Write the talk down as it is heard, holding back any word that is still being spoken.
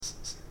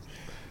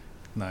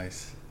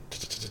Nice.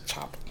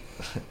 Chop.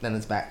 Then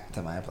it's back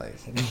to my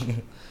place.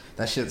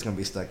 That shit's gonna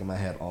be stuck in my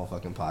head all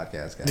fucking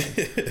podcast, guys.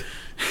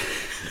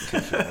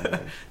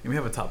 Can we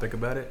have a topic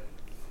about it?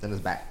 Then it's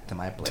back to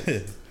my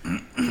place.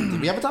 Did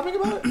we have a topic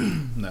about it?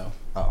 No.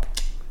 Oh.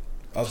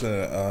 I was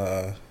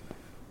gonna.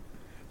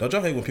 Don't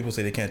y'all hate when people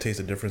say they can't taste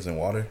the difference in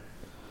water?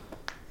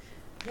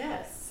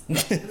 Yes.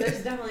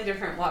 There's definitely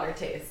different water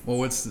tastes. Well,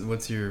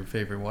 what's your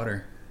favorite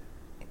water?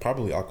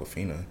 Probably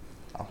Aquafina.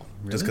 Oh,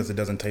 Really? Just because it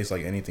doesn't taste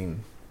like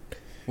anything.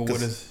 Well,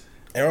 what is?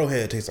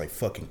 Arrowhead tastes like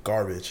fucking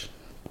garbage.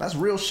 that's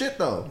real shit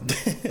though.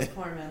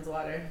 Poor man's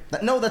water.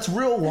 No, that's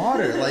real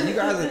water. Like you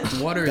guys,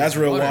 Water. That's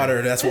is real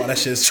water. That's why that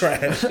shit's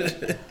trash.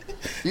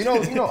 you know,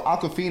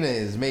 Aquafina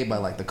is made by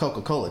like the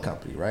Coca-Cola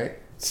company, right?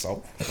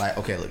 So Like,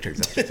 okay, look, check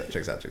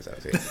this out.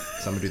 Okay.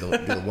 So I'm gonna do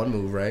the one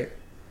move, right?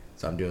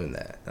 So I'm doing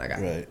that, and I got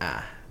Right.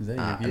 Is that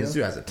and Yu-Gi-Oh? this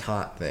dude has a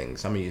taunt thing,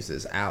 so I'm gonna use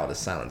this owl to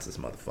silence this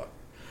motherfucker.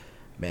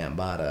 Man,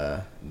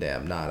 bada,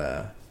 damn, not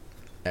a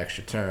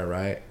extra turn,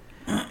 right?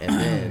 And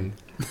then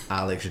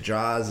Alex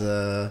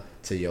Draza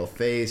to your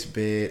face,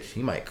 bitch.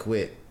 He might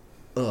quit.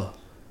 Oh,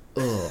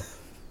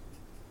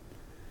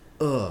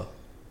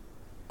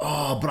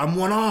 but I'm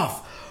one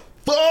off.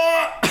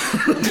 Fuck!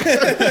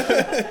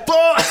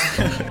 Fuck!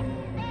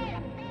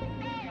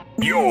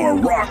 You're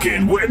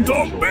rocking with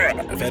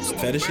the best.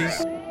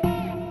 fetishes.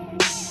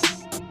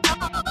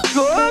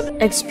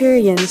 Good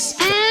experience.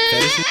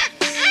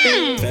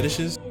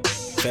 Fetishes.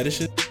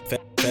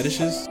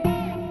 Fetishes.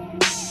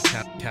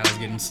 Cows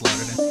getting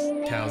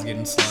slaughtered. Cows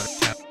getting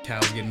slaughtered.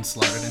 Cows getting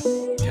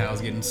slaughtered.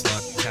 Cows getting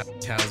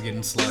slaughtered. Cows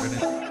getting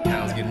slaughtered.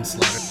 Cows getting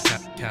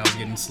slaughtered. Cows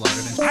getting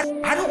slaughtered.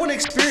 I don't want to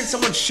experience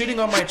someone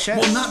shitting on my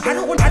chest. Well, not I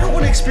don't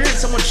want to experience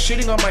someone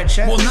shitting on my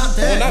chest. Well, not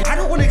that. I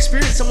don't want to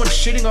experience someone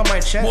shitting on my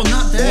chest. Well,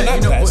 not that. not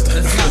You know that. what?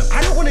 That's not.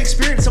 I don't want to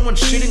experience someone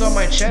shitting on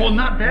my chest. Well,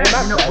 not that.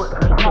 You know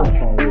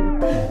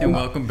what? And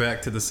welcome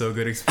back to the So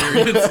Good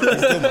Experience.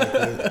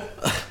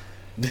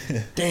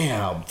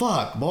 Damn,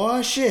 fuck,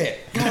 boy, shit.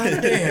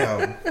 God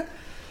damn.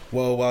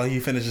 Well, while he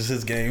finishes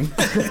his game,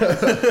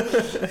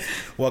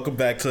 welcome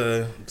back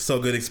to So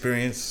Good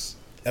Experience,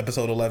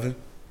 episode 11.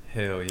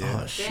 Hell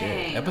yeah. Oh shit.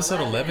 Dang, Episode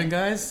 11,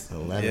 guys?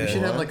 11. Yeah. We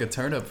should have like a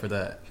turn up for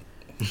that.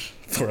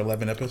 For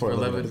 11 episodes. For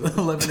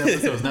 11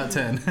 episodes, not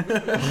 10.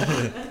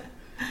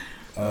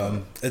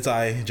 It's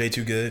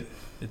J2 Good.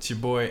 It's your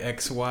boy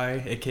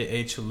XY,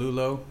 aka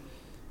Cholulo.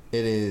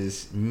 It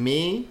is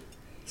me,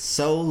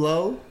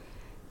 Solo,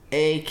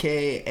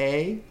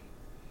 aka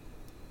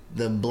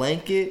the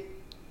blanket.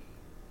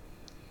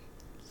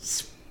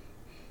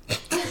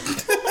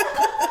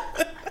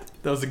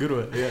 That was a good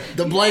one. Yeah.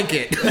 The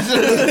blanket.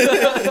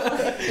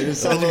 It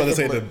is I was about to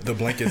Solo, say the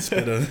blanket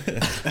spitter.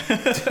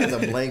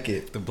 the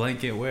blanket. The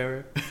blanket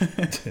wearer.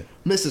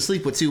 Mr.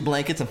 Sleep with 2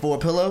 blankets and 4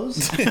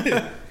 pillows.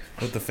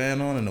 With the fan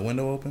on and the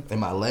window open.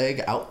 And my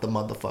leg out the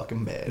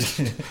motherfucking bed.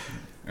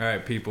 All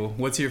right, people.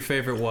 What's your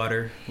favorite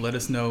water? Let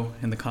us know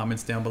in the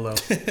comments down below.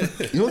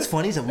 You know what's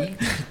funny is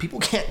that people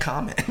can't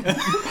comment.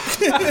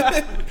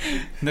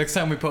 Next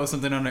time we post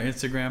something on our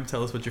Instagram,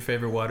 tell us what your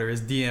favorite water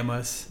is. DM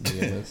us.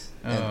 Yes.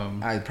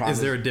 I promise.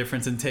 Is there a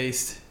difference in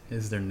taste?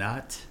 Is there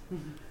not?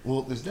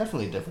 Well, there's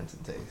definitely a difference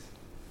in taste.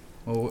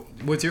 Well,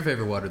 what's your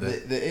favorite water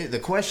then? The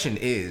question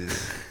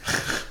is,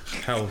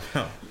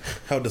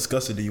 How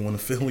disgusted do you want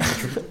to feel when you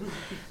drink?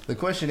 the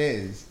question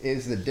is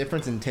the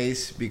difference in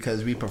taste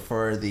because we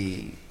prefer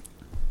the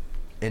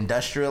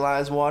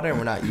industrialized water and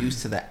we're not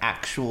used to the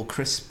actual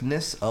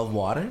crispness of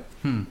water?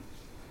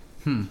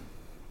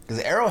 Because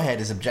Arrowhead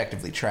is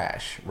objectively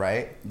trash,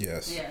 right?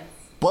 Yes. Yes.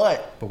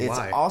 But it's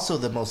why? also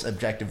the most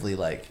objectively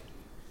like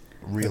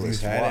Have you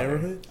realist had water.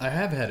 Arrowhead? I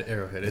have had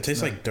Arrowhead. It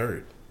tastes like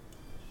dirt.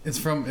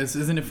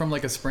 Isn't it from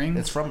like a spring?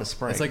 It's from a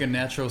spring. It's like a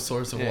natural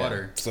source of Yeah.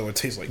 water. So it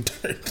tastes like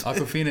dirt.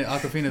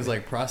 Aquafina is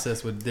like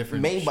processed with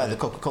different made by the shit.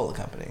 Coca-Cola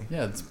company.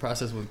 Yeah, it's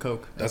processed with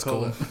Coke. That's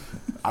Cola. cool.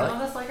 I Some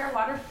of us like our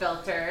water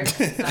filtered,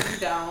 some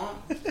don't.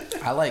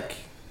 I like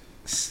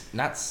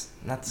not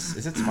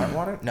is it Smart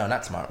Water? No,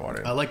 not Smart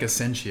Water. I like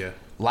Essentia.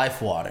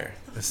 Life Water.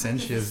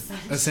 Essentia's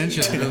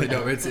really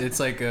dope. It's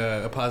like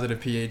a positive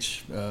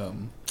pH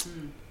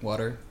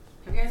water.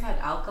 Have you guys had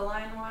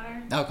alkaline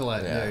water?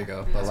 Alkaline. Yeah. There you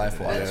go. The Life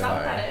Water Is is that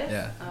what fire. that is?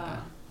 Yeah.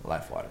 Oh.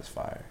 Life Water is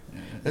fire.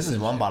 Yeah. This is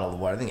one bottle of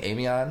water. I think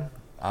Avalon.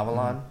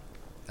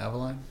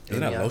 Avalon. Isn't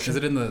that Yeah. lotion? Is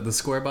it in the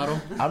square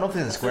bottle? I don't know if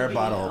it's a square That's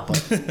bottle, what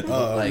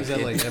but like, Is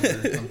that like ever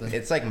or something?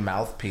 it's like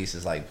mouthpiece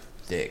is like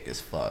thick as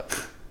fuck,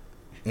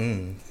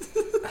 and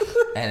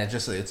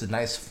it's a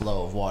nice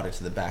flow of water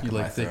to the back You of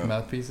my like thick throat.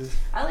 mouthpieces?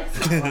 I like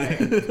smart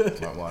water.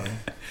 Smart Water.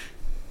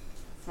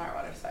 Smart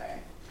water's fire.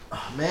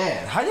 Oh,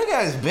 man, how you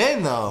guys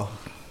been though?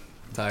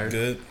 Tired?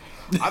 Good.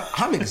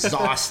 I'm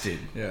exhausted.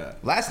 Yeah.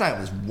 Last night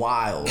was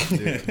wild.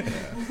 Dude.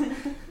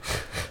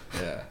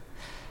 Yeah.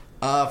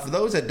 For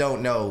those that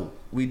don't know,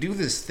 we do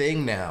this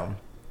thing now.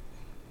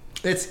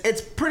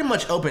 It's pretty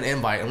much open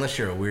invite unless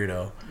you're a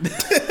weirdo.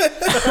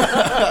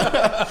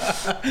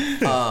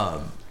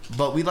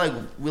 But we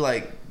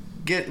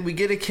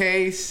get a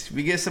case,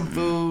 we get some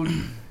food,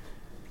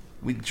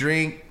 we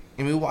drink,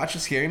 and we watch a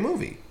scary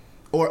movie.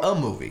 or a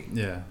movie.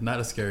 Yeah, not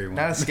a scary one.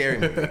 Not a scary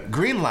movie.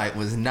 Green Light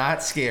was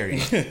not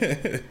scary.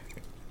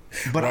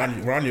 But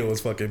Rania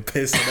was fucking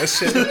pissed on that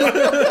shit.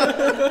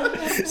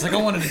 It's like I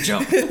wanted to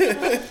jump.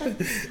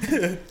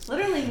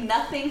 Literally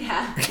nothing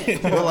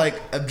happened. But like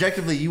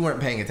objectively, you weren't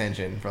paying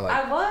attention for like.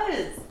 I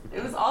was.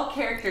 It was all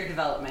character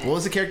development. What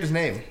was the character's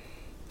name?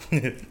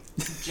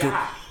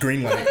 Jack.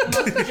 Green Light. Like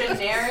the most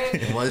generic.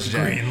 It was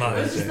Jack. Green It Light.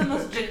 was just the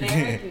most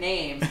generic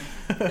name.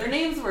 Their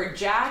names were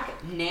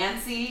Jack,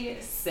 Nancy,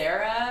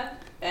 Sarah,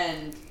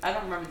 and I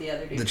don't remember the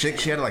other dude. The chick,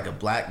 she had like a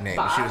black name,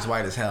 but she was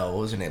white as hell.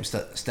 What was her name?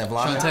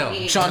 Stevlana?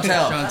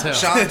 Chantel.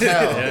 Chantel.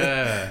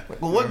 Yeah.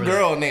 Well, what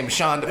girl named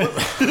Chantel?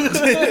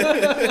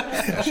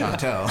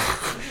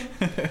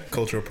 Chantel.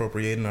 Culture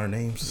appropriating our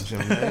names.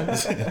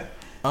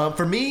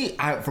 For me,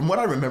 from what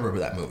I remember of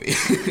that movie,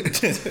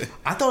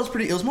 I thought it was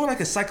pretty. It was more like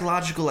a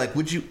psychological, like,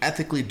 would you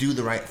ethically do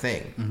the right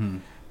thing? Mm-hmm.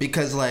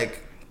 Because,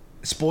 like,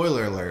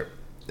 spoiler alert,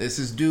 this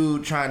is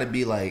dude trying to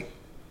be like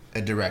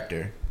a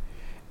director,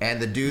 and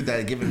the dude that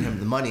had given him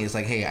the money is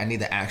like, hey, I need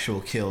the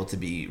actual kill to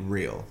be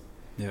real.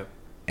 Yep.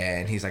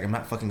 And he's like, I'm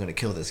not fucking gonna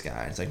kill this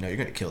guy. It's like, no, you're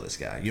gonna kill this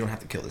guy. You don't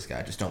have to kill this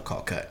guy. Just don't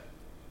call cut.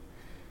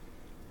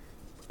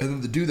 And then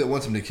the dude that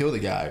wants him to kill the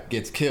guy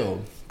gets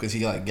killed because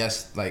he like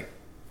guessed like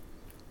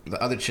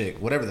the other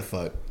chick, whatever the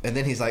fuck. And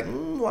then he's like,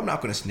 well, I'm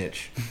not gonna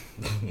snitch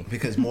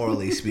because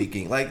morally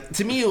speaking, like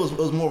to me, it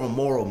was more of a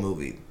moral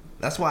movie.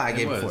 That's why I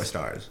gave it 4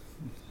 stars.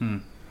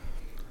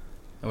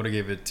 I would have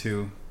gave it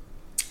 2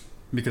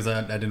 because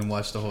I didn't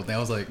watch the whole thing. I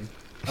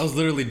was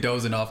literally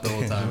dozing off the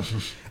whole time.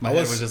 My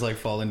head was just like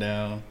falling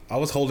down. I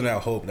was holding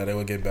out hope that it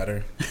would get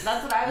better.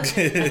 That's what I was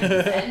thinking.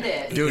 It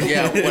ended. Dude,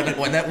 yeah, when it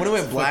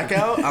went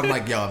blackout, I'm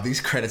like, yo,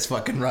 these credits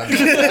fucking run.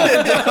 Because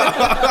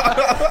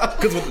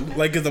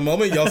at the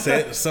moment y'all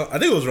said, so I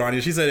think it was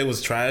Ronnie. She said it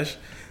was trash.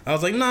 I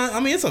was like, nah.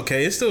 I mean, it's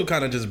okay. It's still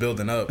kind of just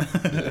building up.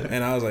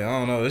 And I was like, I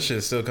don't know. This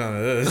shit still kind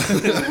of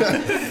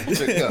is.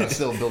 It's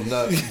still building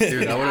up.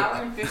 Dude, An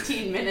hour and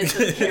 15 minutes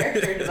of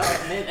character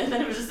development, and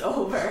then it was just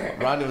over.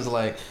 Ronnie was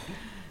like,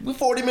 we're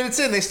 40 minutes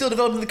in. They still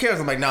developing the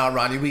characters. I'm like, nah,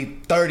 Ronnie, we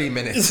 30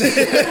 minutes. And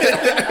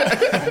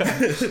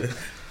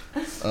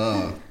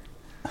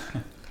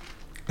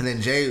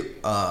then Jay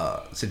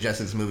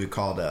suggested this movie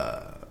called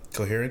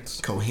Coherence.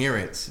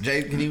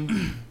 Jay, can you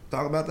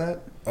talk about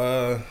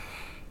that?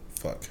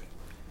 Fuck.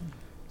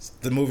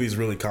 The movie's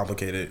really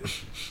complicated,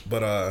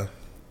 but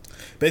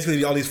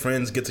basically all these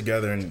friends get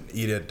together and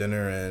eat at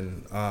dinner,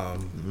 and I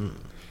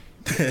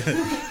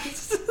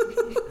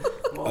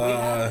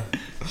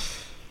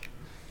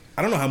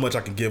don't know how much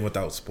I can give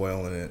without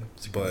spoiling it,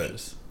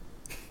 but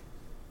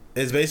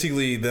it's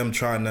basically them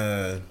trying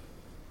to.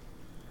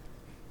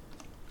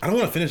 I don't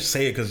want to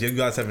say it because you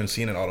guys haven't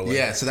seen it all the way.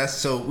 Yeah,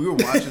 so we were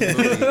watching the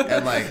movie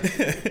and like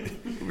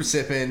we were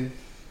sipping,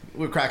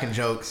 we were cracking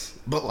jokes,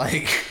 but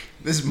like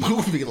this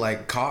movie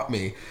like caught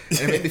me and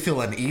it made me feel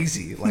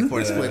uneasy. Like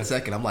for a split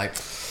second, I'm like,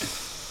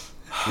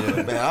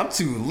 man, I'm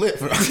too lit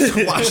to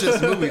watch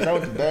this movie. I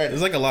went to bed.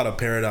 There's like a lot of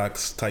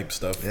paradox type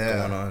stuff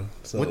going on.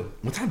 So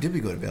what time did we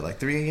go to bed? Like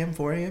 3 a.m.,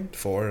 4 a.m.,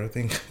 4, I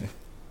think.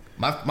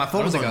 My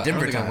phone was on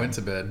Denver time. I went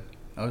to bed.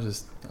 I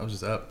was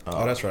just up.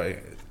 Oh, that's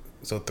right.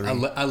 So 3.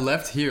 I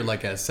left here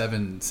like at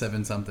 7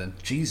 something.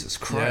 Jesus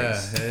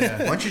Christ! Yeah.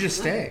 Why don't you just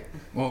stay?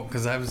 Well,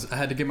 because I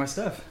had to get my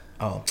stuff.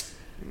 Oh,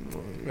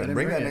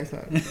 bring that next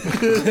time.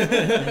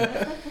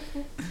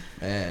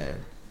 Man.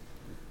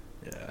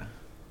 Yeah.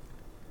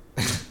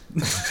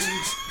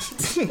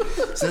 So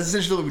that's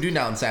essentially what we do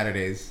now on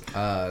Saturdays.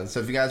 So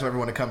if you guys ever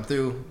want to come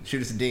through,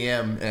 shoot us a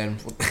DM, and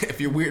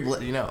if you're weird, we'll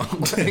let you know. I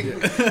want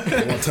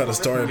to tell the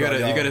story about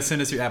y'all. You gotta send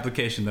us your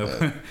application though.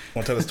 Want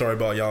to tell the story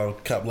about y'all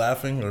kept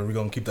laughing, or are we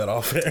gonna keep that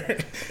off air?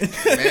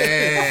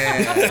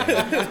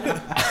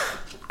 Man.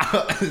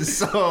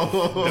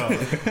 So.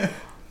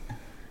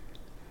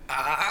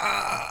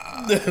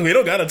 We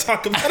don't gotta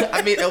talk about it.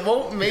 I mean, it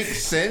won't make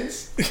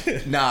sense.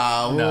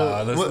 Nah,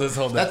 let's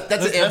hold that.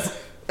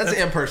 That's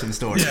an in-person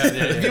story. Yeah.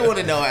 If you want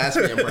to know, ask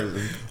me in person.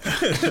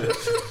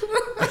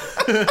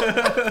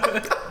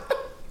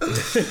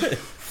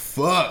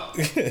 Fuck,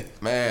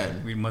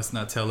 man. We must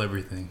not tell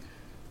everything,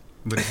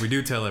 but if we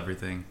do tell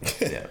everything,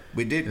 Yeah,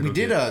 we did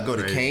go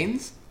to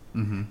Cane's.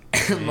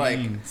 Mm-hmm. And like,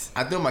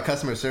 I threw my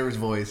customer service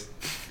voice,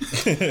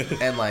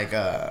 and like,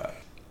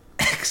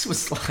 X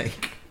was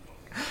like,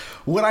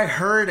 what I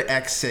heard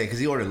X say, because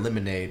he ordered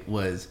lemonade,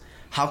 was,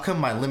 how come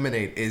my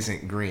lemonade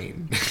isn't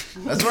green?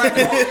 That's what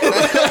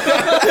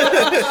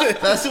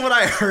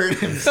I heard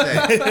him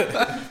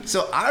say.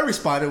 So I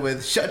responded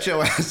with, shut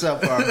your ass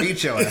up or I'll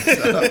beat your ass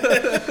up.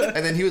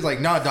 And then he was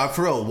like, nah, dog,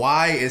 for real,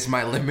 why is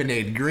my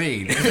lemonade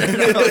green?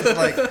 And I was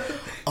like,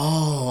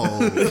 oh,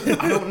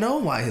 I don't know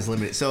why his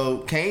lemonade. So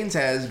Cane's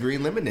has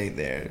green lemonade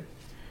there.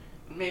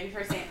 Maybe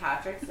for St.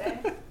 Patrick's Day?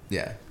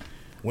 Yeah.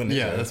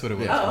 that's what it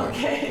was. Oh, for.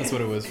 okay. That's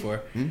what it was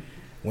for.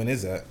 When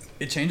is that?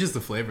 It changes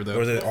the flavor though.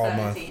 Or is it all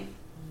 17. month?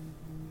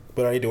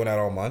 But are you doing that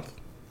all month?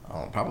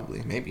 Oh,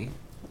 probably, maybe.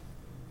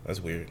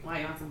 That's weird. Why,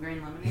 you want some green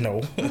lemonade?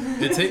 No.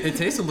 It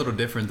tastes a little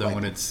different though Like,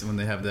 when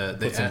they have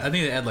that. I think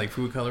they add like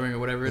food coloring or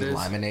whatever it is.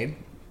 Lime-onade?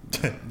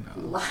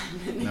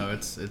 Lemonade. No,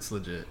 it's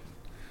legit.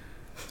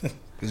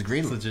 Because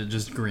green, It's legit,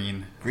 just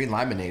green. green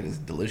lemonade is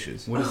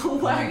delicious. What is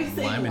Why are you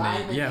saying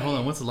limeade? Yeah, limeade? hold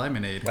on. What's a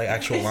limeade? Like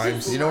actual It's limes.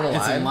 just You know what a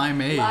It's a lime?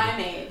 limeade.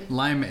 Limeade.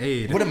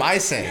 Limeade. What am I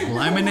saying?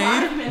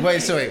 Limeade?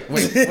 Wait, so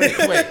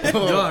wait.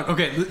 Dog.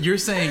 Okay, you're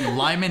saying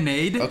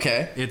limeade.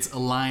 Okay. It's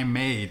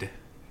limeade.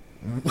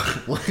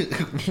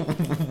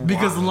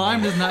 Because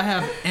lime does not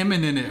have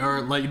lemon in it,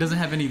 or like it doesn't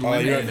have any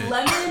lemon you're- in it.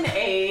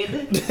 Lemonade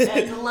and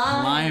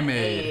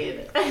limeade.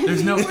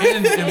 There's no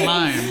N in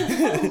lime.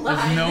 There's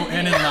no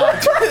N in lime.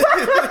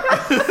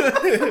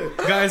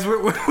 Guys, we're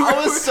I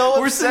was so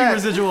we're seeing upset.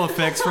 residual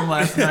effects from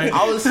last night.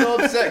 I was so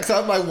upset because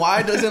I'm like,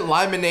 why doesn't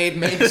limonade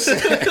make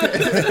sense?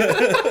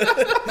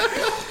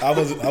 I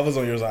was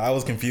on yours. I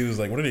was confused.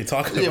 Like, what are they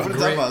talking Yeah, about? what are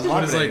they talking about?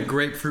 What is like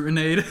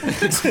grapefruitinade?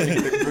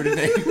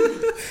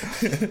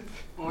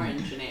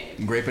 Orangeade.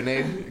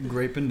 Grapeanade?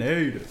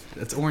 Grapeanade.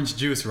 That's orange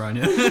juice,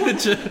 Rania.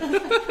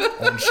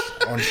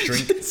 Orange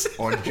drink.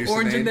 Orange juice. Orangeade.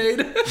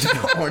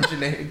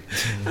 Orangeade.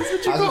 That's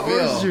what you How's call it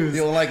orange feel? juice.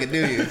 You don't like it, do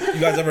you? You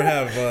guys ever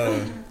have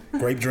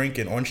grape drink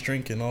and orange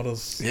drink and all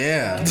those?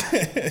 Yeah.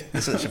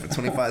 That's that shit for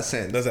 25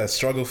 cents. That's that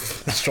struggle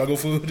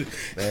food.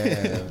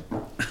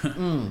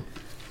 Man.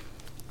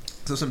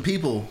 So some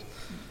people.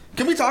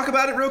 Can we talk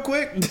about it real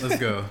quick? Let's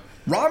go.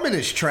 Ramen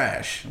is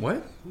trash.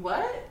 What?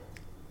 What?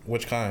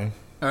 Which kind?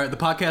 All right, the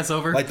podcast's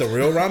over. Like the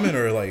real ramen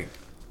or like?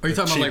 Are you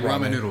talking about like cheap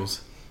ramen ramen.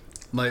 noodles?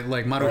 Like Or all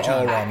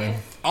Maruchan? ramen?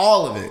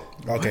 All of it.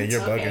 Okay,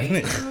 you're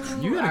Okay.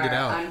 bugging. You gotta get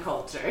are out.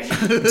 Uncultured.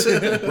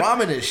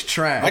 Ramen is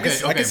trash.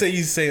 I can say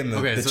you saying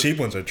the so- cheap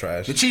ones are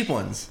trash. The cheap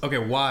ones. Okay,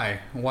 why?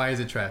 Why is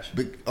it trash?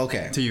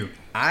 Okay. To you?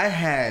 I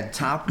had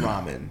top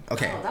ramen.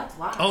 Okay. Oh, that's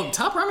why. Oh,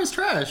 top ramen's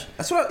trash.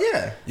 That's what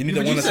yeah. You need the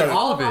But one you that said starts.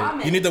 all of it.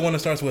 Ramen. You need the one that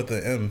starts with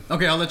the M.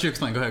 Okay, I'll let you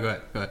explain. Go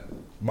ahead.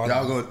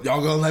 Y'all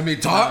gonna let me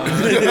talk?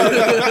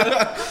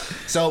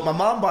 So my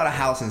mom bought a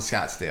house in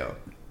Scottsdale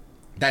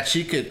that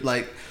she could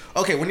like.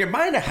 Okay, when you're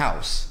buying a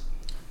house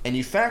and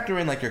you factor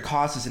in like your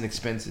costs and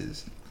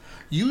expenses,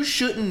 you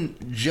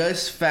shouldn't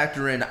just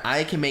factor in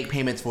I can make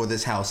payments for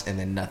this house and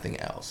then nothing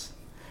else,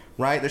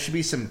 right? There should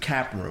be some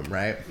cap room,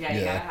 right? Yeah, you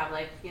Yeah. gotta have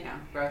like,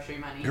 grocery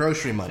money.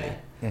 Grocery money.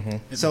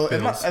 Shit. So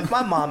Bills. if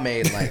my mom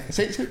made like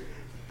say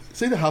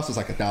the house was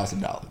like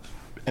 $1,000,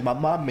 and my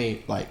mom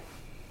made like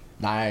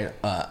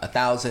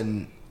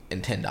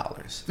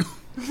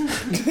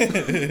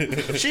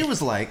 $1,010. She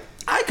was like,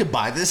 I could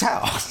buy this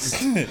house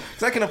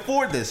because I can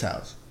afford this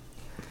house.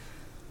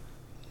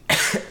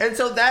 And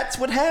so that's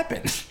what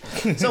happened.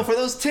 So for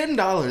those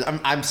 $10,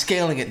 I'm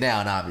scaling it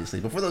down obviously,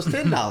 but for those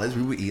 $10,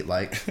 we would eat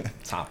like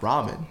top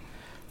ramen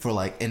for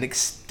like an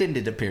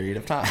extended period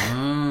of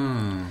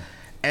time.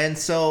 And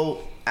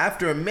so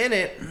after a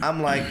minute,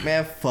 I'm like,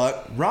 man,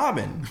 fuck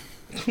ramen.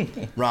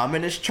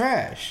 Ramen is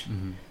trash.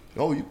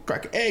 Oh, you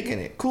crack an egg in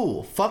it.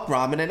 Cool. Fuck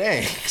ramen and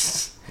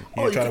eggs.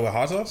 You tried it with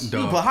hot sauce?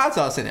 You put hot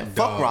sauce in it.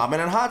 Fuck Dog. ramen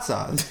and hot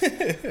sauce.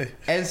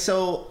 And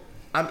so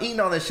I'm eating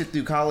all that shit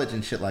through college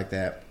and shit like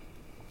that.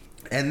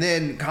 And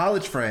then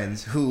college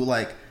friends who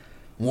like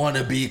want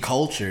to be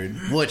cultured,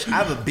 which I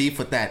have a beef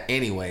with that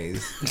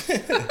anyways.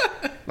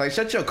 Like,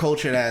 shut your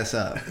cultured ass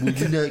up. Well,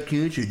 you're not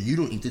cultured. You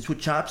don't eat this with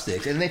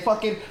chopsticks. And they're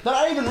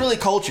not even really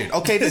cultured.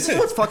 Okay, this is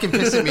what's fucking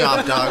pissing me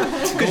off, dog.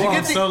 Because Go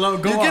on, Solo,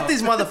 go you get on.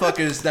 these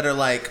motherfuckers that are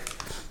like,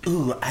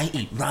 ooh, I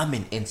eat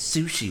ramen and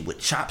sushi with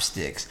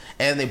chopsticks.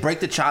 And they break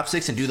the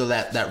chopsticks and do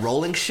that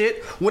rolling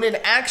shit. When in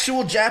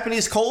actual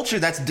Japanese culture,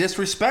 that's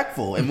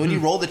disrespectful. And when you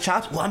roll the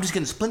chopsticks, well, I'm just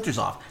getting splinters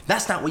off.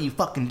 That's not what you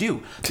fucking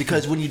do.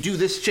 Because when you do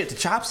this shit to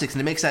chopsticks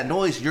and it makes that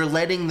noise, you're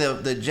letting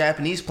the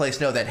Japanese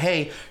place know that,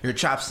 hey, your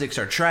chopsticks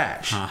are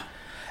trash.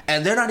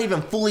 And they're not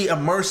even fully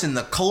immersed in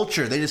the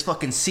culture. They just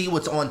fucking see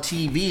what's on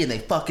TV and they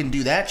fucking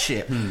do that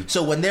shit.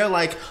 So when they're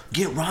like,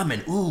 get ramen,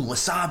 ooh,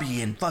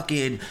 wasabi and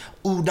fucking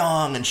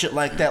udon and shit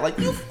like that, like,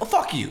 you,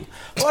 fuck you.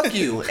 Fuck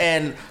you.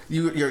 And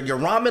you're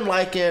ramen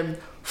liking,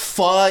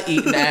 pho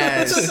eating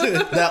ass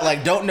that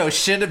like don't know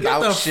shit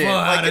about the shit.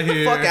 fuck Like, outta get the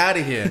here. fuck out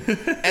of here.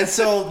 And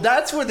so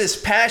that's where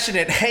this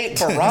passionate hate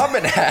for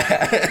ramen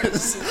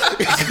has.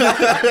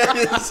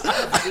 Because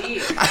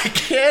I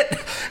can't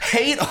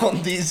hate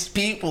on these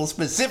people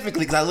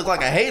specifically because I look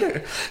like a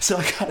hater. So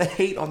I gotta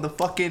hate on the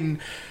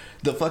fucking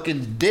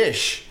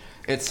dish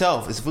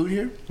itself. Is food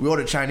here? We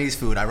ordered Chinese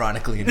food,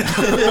 ironically enough.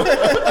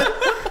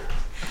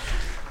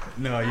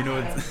 No, you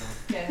know what?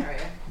 Good, how are you?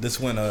 This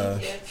went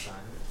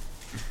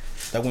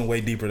that went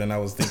way deeper than I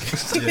was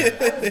thinking.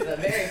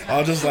 Very I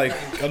was just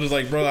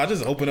like, bro, I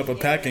just open up a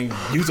pack and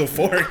use a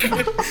fork.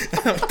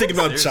 I'm thinking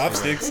about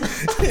chopsticks.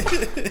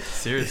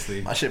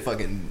 Seriously. My shit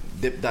fucking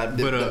dip, But,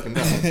 duck, and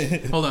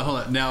down. Hold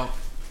on. Now,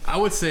 I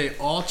would say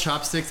all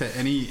chopsticks at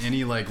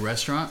any like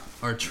restaurant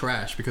are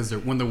trash because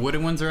when the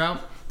wooden ones are out,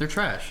 they're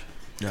trash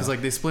because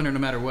like they splinter no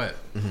matter what.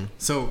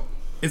 So,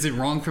 is it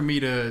wrong for me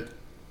to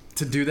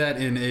do that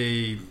in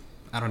a,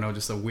 I don't know,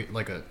 just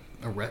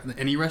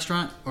any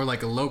restaurant or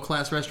like a low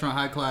class restaurant,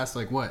 high class,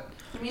 like what?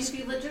 I mean, if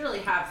you legitimately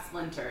have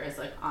splinters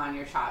like on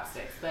your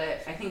chopsticks,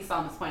 but I think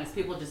Solomon's point is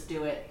people just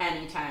do it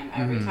anytime,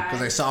 every time. 'Cause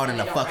they saw it in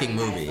and a they don't fucking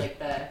recognize, movie. Like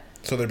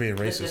So they're being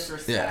the racist.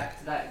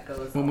 disrespect that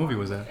goes. What movie along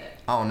was with that? it.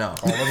 I don't know.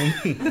 All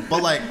of them.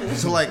 But like,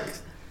 so like,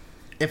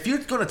 if you're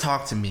gonna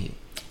talk to me,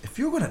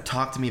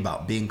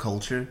 about being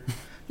cultured,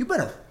 you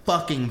better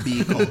fucking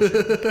be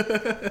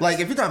cultured. Like,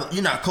 if you're talking about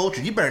you're not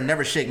cultured, you better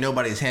never shake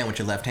nobody's hand with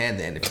your left hand.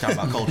 Then, if you're talking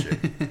about culture,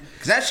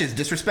 because that shit's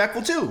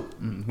disrespectful too.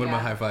 What about Yeah.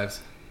 high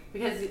fives?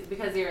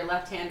 Because your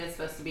left hand is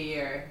supposed to be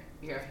your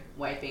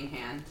wiping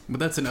hand. But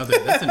that's in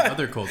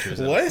other cultures.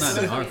 though. What? It's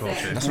not in our That's what I'm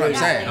culture. That's what I'm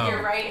saying. Like Oh.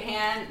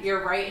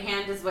 your right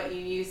hand is what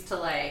you use to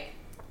like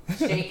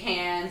shake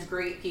hands,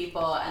 greet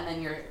people, and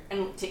then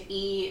and to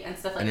eat and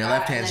stuff like that. And your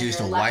left hand's then used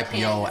your to left wipe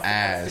hand your is supposed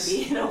ass. to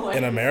be to wipe-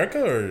 In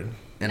America or?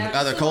 In No,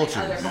 other just in, like, cultures.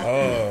 other cultures.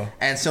 Oh.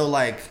 And so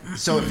like,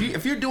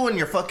 if you're doing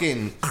your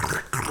fucking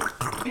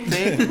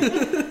thing,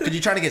 because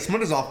you're trying to get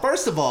splinters off.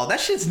 First of all, that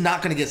shit's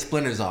not gonna get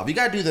splinters off. You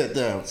gotta do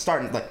the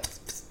starting like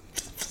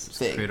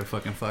thing. Create a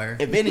fucking fire.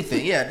 If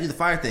anything, yeah, do the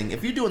fire thing.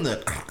 If you're doing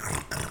the,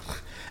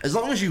 as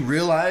long as you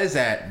realize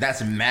that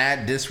that's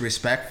mad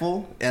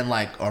disrespectful and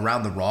like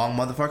around the wrong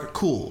motherfucker,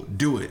 cool,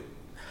 do it.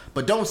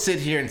 But don't sit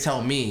here and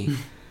tell me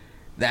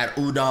that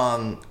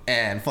udon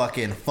and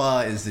fucking pho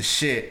is the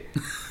shit.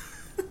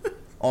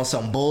 On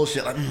some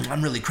bullshit, like,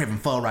 I'm really craving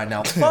pho right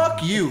now.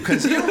 Fuck you,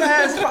 because your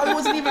ass probably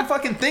wasn't even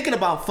fucking thinking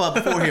about pho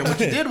beforehand. What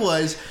you did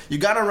was, you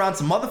got around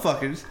some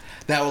motherfuckers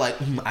that were like,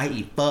 I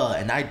eat pho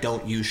and I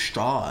don't use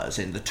straws,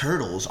 and the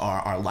turtles are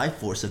our life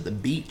force of the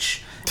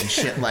beach and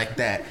shit like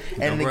that.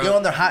 And they go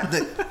on their high.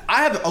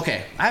 I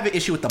have an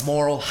issue with the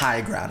moral high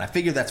ground. I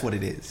figure that's what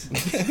it is.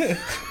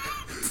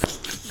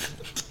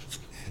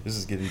 This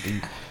is getting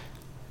deep.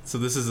 So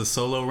this is a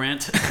solo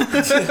rant.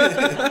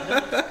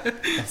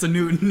 It's a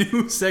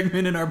new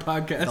segment in our The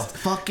podcast.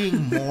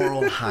 fucking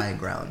moral high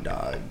ground,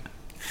 dog.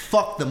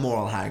 Fuck the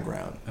moral high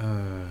ground.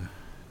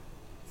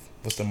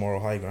 What's the moral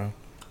high ground?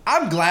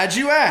 I'm glad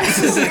you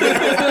asked.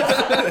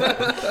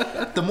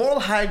 The moral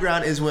high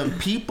ground is when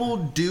people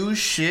do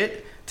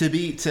shit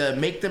to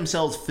make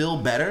themselves feel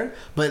better,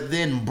 but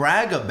then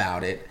brag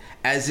about it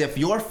as if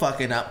you're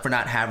fucking up for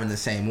not having the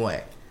same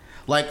way.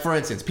 Like, for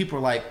instance, people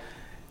are like,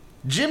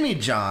 Jimmy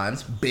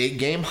John's big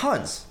game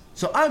hunts,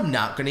 so I'm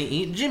not gonna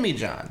eat Jimmy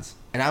John's.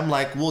 And I'm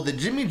like, well, the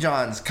Jimmy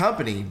John's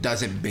company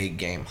doesn't big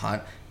game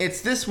hunt. It's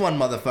this one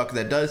motherfucker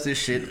that does this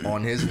shit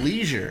on his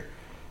leisure.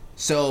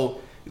 So,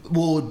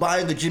 well,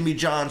 buying the Jimmy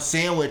John's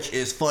sandwich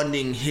is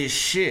funding his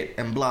shit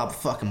and blah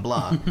fucking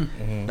blah.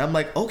 And I'm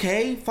like,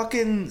 okay,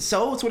 fucking,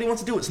 so it's what he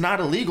wants to do. It's not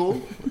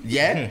illegal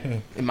yet.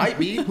 It might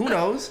be, who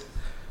knows?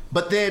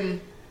 But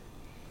then,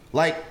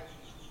 like,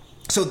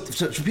 so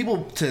for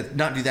people to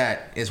not do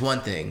that is one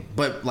thing,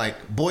 but like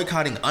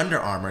boycotting Under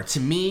Armour to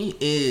me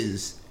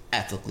is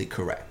ethically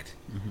correct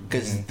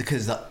because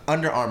the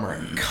Under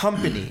Armour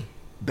company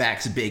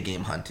backs big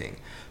game hunting.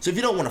 So if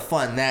you don't want to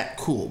fund that,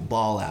 cool,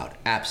 ball out,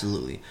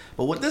 absolutely.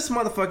 But what this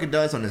motherfucker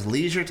does on his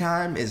leisure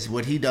time is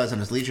what he does on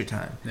his leisure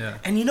time. Yeah.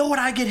 And you know what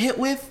I get hit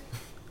with?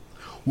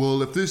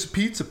 Well, if this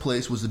pizza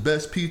place was the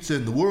best pizza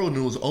in the world and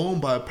it was owned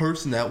by a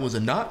person that was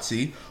a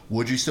Nazi,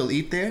 would you still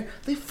eat there?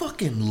 They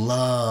fucking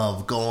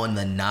love going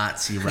the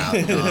Nazi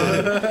route, dog.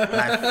 And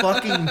I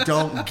fucking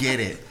don't get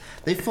it.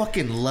 They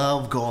fucking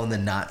love going the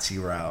Nazi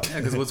route. Yeah,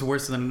 because what's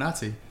worse than a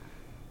Nazi?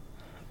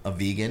 A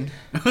vegan.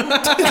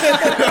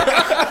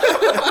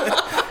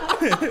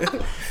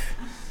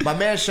 My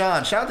man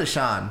Sean, shout out to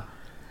Sean.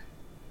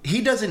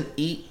 He doesn't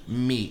eat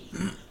meat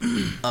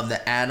of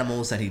the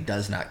animals that he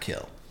does not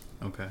kill.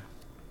 Okay.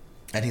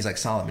 And he's like,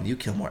 Solomon, you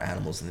kill more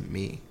animals than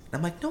me. And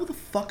I'm like, no, the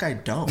fuck I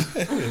don't.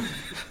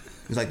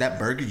 He's like, that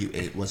burger you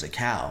ate was a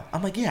cow.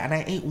 I'm like, yeah, and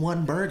I ate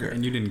one burger.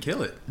 And you didn't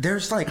kill it.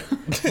 There's like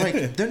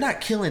they're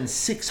not killing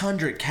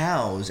 600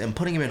 cows and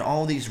putting them in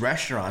all these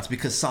restaurants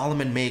because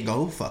Solomon may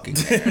go fucking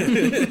there.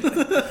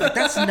 Like,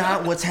 that's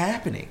not what's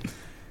happening.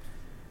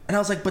 And I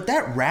was like, but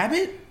that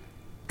rabbit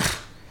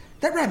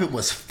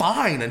was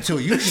fine until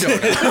you showed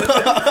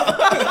up.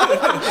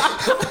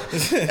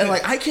 And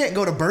like, I can't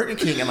go to Burger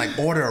King and like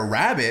order a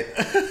rabbit.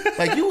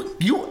 Like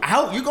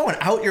you're going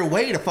out your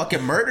way to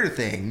fucking murder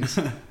things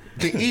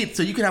to eat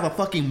so you can have a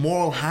fucking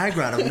moral high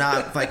ground of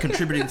not like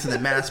contributing to the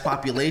mass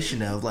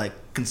population of like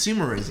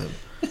consumerism.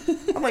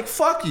 I'm like,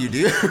 fuck you,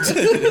 dude.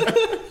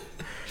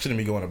 Shouldn't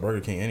be going to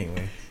Burger King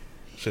anyway.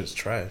 Shit's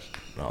trash.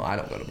 No, I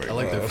don't go to Burger King. I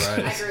like their I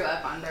fries. grew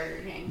up on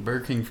Burger King.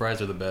 Burger King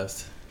fries are the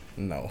best.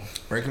 No.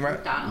 Burger King, right?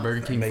 McDonald's.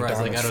 Burger King fries,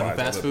 like McDonald's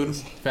out of the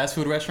fries fast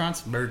food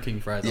restaurants, Burger King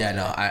fries. Yeah,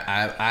 no,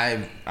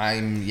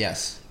 I'm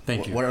yes.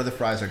 Thank you. What other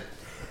fries are?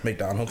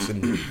 McDonald's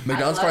and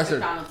McDonald's I love fries are.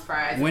 McDonald's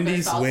fries. Wendy's-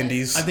 They're salted.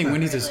 Wendy's. I think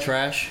Wendy's is Really.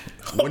 trash.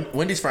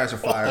 Wendy's fries are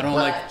fire. I don't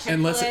But like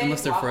unless Chick-fil-A,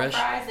 they're waffle fresh.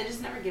 Fries, they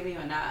just never give you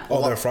enough.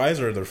 oh, their fries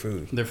or their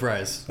food? They're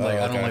fries. Oh, Like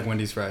I okay. don't like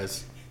Wendy's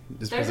fries.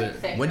 Just They're because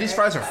good thicker, Wendy's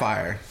fries are but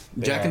fire.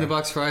 Jack They in the are.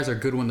 Box fries are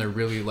good when they're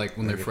really like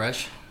when they're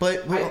fresh.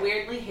 But I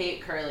weirdly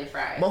hate curly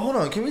fries. But hold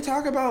on, can we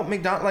talk about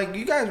McDonald's? Like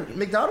you guys,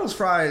 McDonald's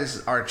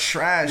fries are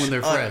trash When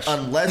they're fresh.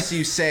 unless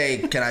you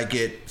say, "Can I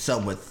get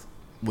some with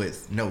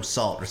no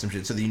salt or some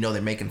shit?" So that you know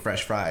they're making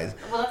fresh fries.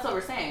 Well, that's what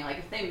we're saying. Like,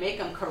 if they make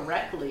them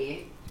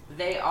correctly,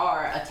 they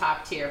are a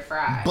top tier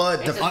fry. But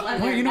it's just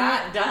when they're you know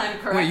not what? done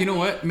correctly. Wait, you know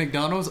what?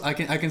 McDonald's, I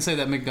can say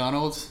that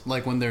McDonald's,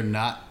 like when they're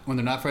not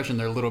fresh and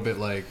they're a little bit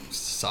like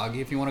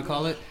soggy, if you want to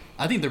call it,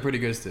 I think they're pretty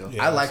good still.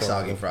 Yeah, I like so-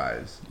 soggy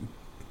fries.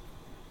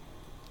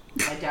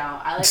 I don't.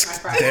 I like my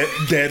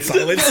fries. Dead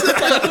silence.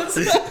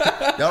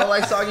 Y'all don't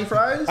like soggy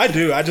fries? I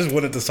do. I just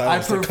wanted the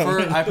silence to come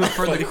in. I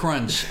prefer the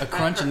crunch, a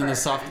crunch, and then the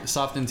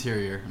soft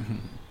interior.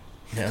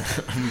 Yeah.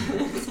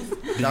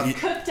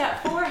 Cooked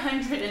at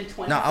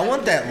 420. No, I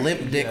want that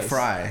limp dick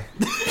fry.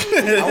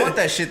 I want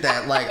that shit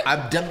that like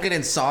I'm dunking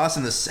in sauce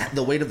and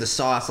the weight of the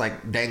sauce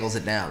like dangles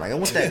it down. Like I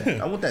want that.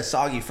 I want that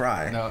soggy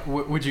fry. Now,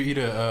 would you eat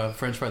a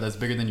French fry that's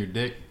bigger than your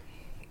dick?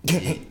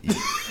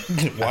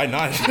 Why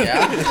not?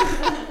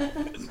 Yeah.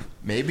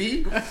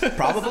 Maybe.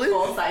 Probably.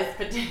 Full size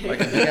potato. Like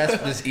a big ass.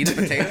 Just eat a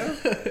potato.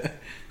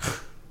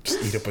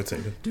 Just eat a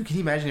potato. Dude, can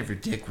you imagine if your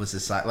dick was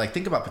this size? Like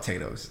think about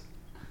potatoes.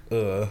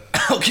 Okay.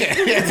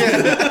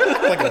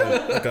 like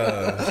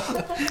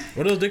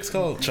What are those dicks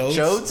called? Chodes?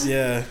 Chodes?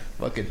 Yeah.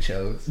 Fucking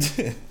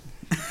chodes.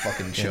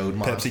 Fucking chode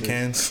monsters. Pepsi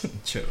cans.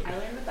 Chode. I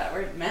learned what that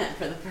word meant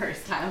for the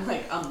first time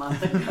like a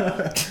month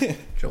ago.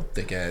 Your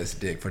thick ass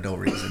dick for no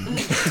reason.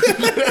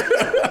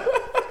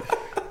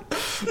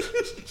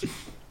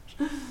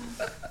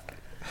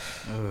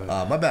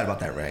 My bad about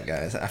that rant,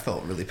 guys. I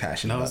felt really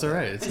passionate. No, it's about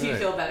alright. Do you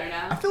feel better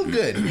now? I feel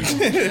good. I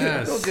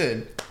Yes. feel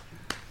good.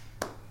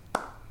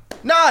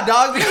 Nah,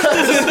 dog.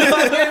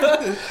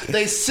 Because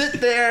they sit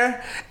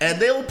there and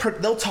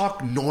they'll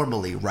talk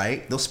normally,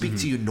 right? They'll speak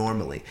to you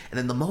normally, and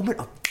then the moment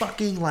a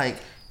fucking like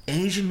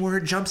Asian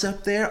word jumps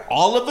up there,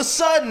 all of a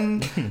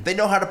sudden they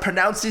know how to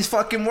pronounce these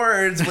fucking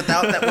words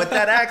without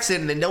that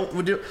accent. And they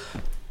don't do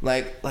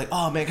like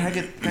oh man, can I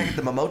get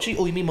the mamochi?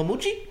 Oh, you mean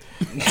mamuchi?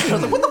 I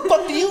was like, what the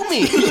fuck do you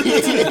mean?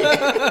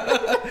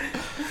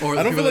 Or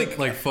I don't feel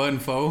like pho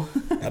and faux.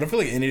 I don't feel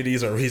like any of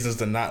these are reasons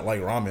to not like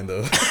ramen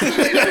though.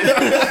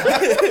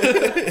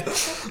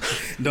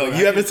 No,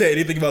 You haven't said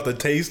anything about the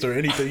taste or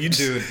anything. You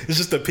just, it's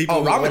just the people.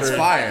 Oh, who ramen's order it.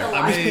 fire.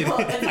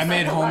 I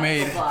made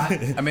homemade. block.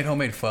 I made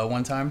homemade pho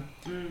one time.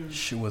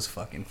 She was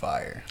fucking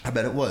fire. I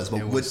bet it was.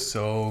 But It was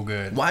so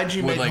good. why did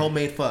you With, make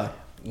homemade pho?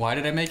 Why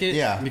did I make it?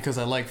 Yeah. Because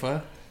I like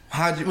pho.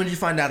 When did you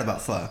find out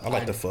about pho? I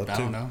like the fuck I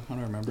too. don't know. I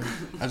don't remember.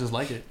 I just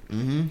like it.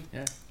 Mm-hmm.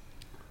 Yeah.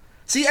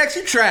 See, X,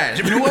 you trash.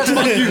 You know what?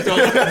 Fuck you, dog.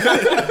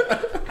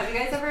 Have you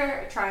guys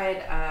ever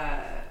tried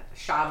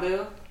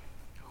shabu?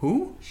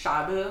 Who?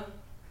 Shabu.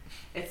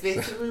 It's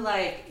basically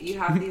like you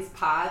have these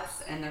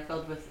pots and they're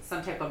filled with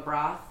some type of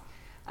broth,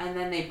 and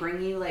then they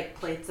bring you like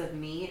plates of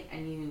meat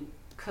and you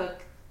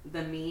cook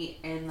the meat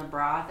in the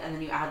broth, and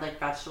then you add like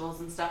vegetables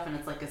and stuff, and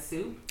it's like a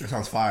soup. That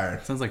sounds fire.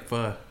 Sounds like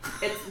pho.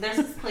 There's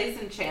this place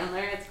in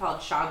Chandler. It's called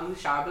Shabu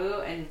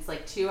Shabu, and it's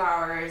like 2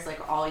 hours,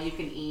 like all you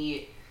can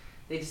eat.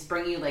 They just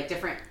bring you like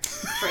different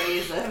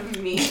trays of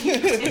meat.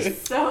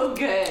 It's so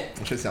good.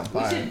 That should sound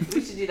fire.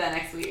 We should do that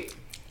next week.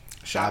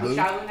 Shabu?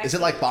 Shabu next Is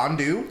it like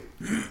fondue?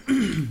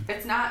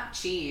 It's not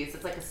cheese.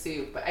 It's like a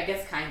soup, but I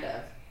guess kind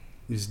of.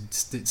 You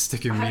just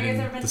stick your Have meat you guys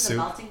in ever been the to the soup.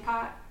 melting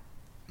pot?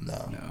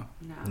 No. No.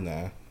 No.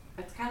 Nah.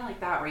 It's kind of like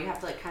that, where you have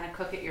to like kind of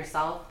cook it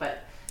yourself,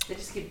 but they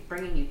just keep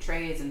bringing you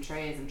trays and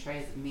trays and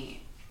trays of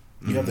meat.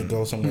 You have to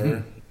go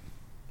somewhere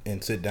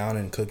and sit down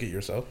and cook it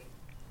yourself.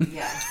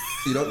 Yeah.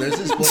 You know, there's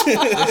this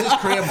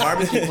Korean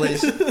barbecue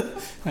place.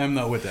 I'm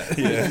not with that.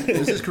 Yeah.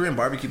 There's this Korean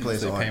barbecue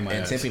place They pay in my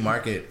ass. Tempe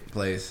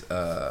Marketplace.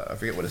 I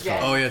forget what it's Jen.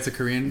 called. Oh yeah, it's a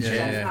Korean. Yeah,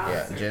 Jen's yeah.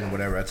 house. Yeah, Jen,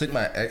 whatever. I took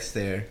my ex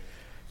there.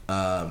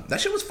 That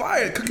shit was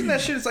fire. Cooking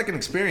that shit is like an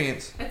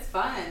experience. It's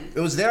fun. It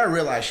was there I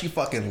realized she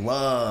fucking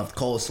loved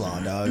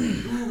coleslaw, dog.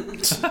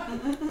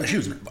 She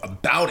was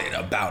about it.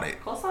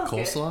 Coleslaw's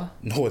Coleslaw,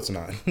 No, it's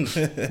not.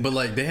 but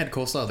like they had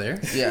coleslaw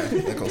there. Yeah,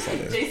 the coleslaw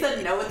good. there. Jay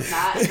said no, it's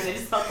not, and then I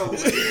just felt the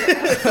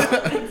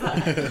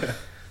weight.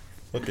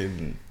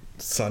 Fucking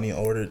Sonny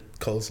ordered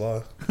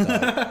coleslaw.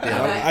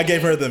 Yeah, I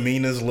gave her the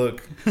meanest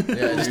look. yeah.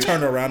 Just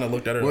turned around and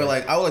looked at her. We were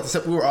like, I would like to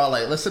sit, we were all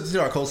like, let's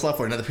substitute our coleslaw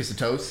for another piece of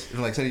toast.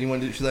 And like, Sonny, you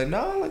want to do? She's like,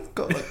 no, let's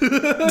go.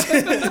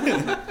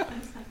 Like,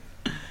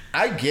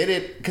 I get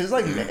it, because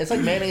it's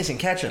like mayonnaise and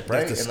ketchup,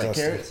 right? That's And like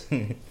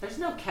disgusting. carrots. There's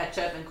no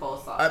ketchup in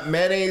coleslaw.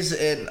 Mayonnaise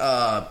and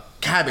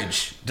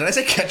cabbage. Did I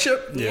say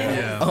ketchup?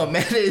 Yeah. Oh,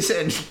 mayonnaise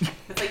and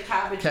It's like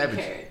cabbage. Cabbage.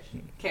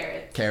 And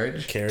carrot.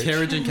 carriage. Carrot.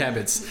 Carriage and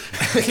cabbage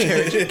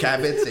Carriage,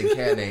 cabbage, and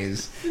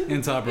mayonnaise.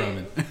 and top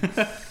ramen.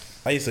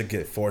 I used to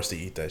get forced to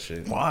eat that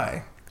shit.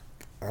 Why?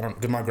 I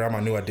don't. Cause my grandma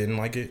knew I didn't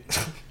like it.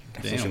 So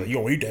Damn. she's like, "You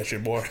don't eat that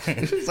shit, boy."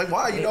 It's like,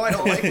 why? You know I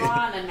don't like it.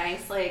 On a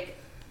nice like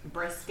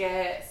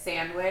brisket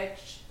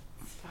sandwich.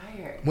 It's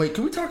fire. Wait,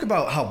 can we talk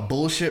about how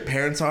bullshit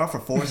parents are for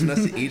forcing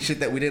us to eat shit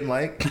that we didn't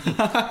like?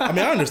 I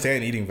mean, I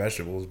understand eating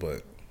vegetables,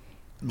 but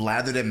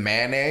Lathered in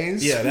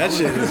mayonnaise? yeah, that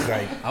shit is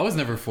like, I was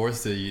never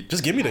forced to eat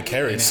just give me the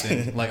carrots.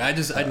 anything. Like I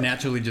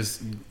naturally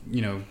just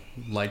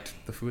liked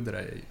the food that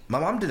I ate. My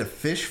mom did a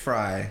fish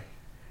fry,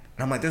 and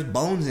I'm like, there's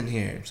bones in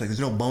here. She's like, there's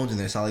no bones in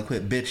there, so I like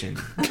quit bitching.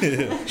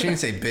 She didn't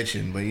say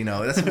bitching, but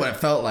that's what it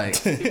felt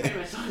like.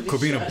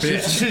 Quit being a She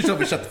bitch. just told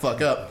me shut the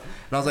fuck up.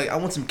 And I was like, I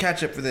want some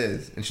ketchup for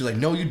this. And she's like,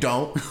 no, you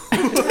don't.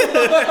 And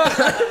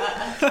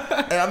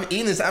I'm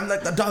eating this. I'm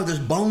like, dog, there's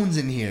bones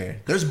in here.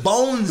 There's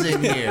bones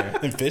in here.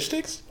 And fish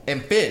sticks?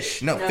 And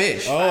fish. No,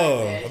 fish.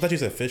 Oh, I thought you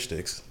said fish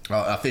sticks.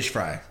 Oh, fish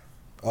fry.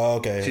 Oh,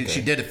 okay.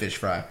 She did a fish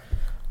fry.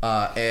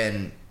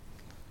 And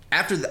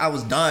after I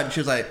was done, she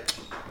was like,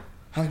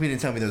 how come you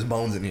didn't tell me there's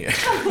bones in here?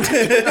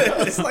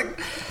 It's like,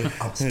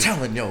 I was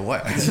telling your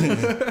what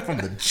from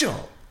the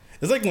jump.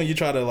 It's like when you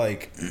try to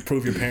like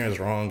prove your parents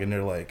wrong and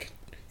they're like,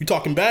 you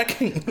talking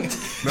back? No,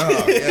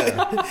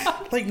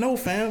 yeah. Like, no,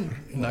 fam.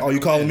 Oh, you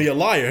calling me a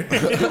liar?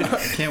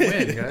 Can't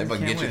win, guys. They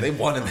fucking Can't get you.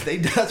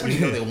 win. That's when you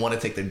know they want to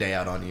take their day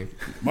out on you.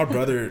 My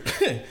brother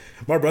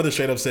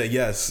straight up said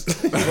yes.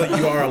 He's like,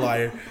 you are a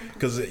liar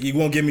because you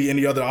won't give me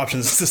any other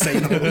options to say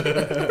no.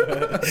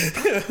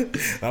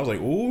 I was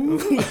like, ooh.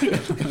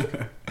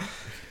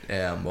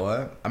 Yeah,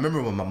 boy. I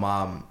remember when my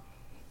mom.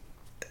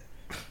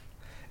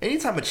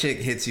 Anytime a chick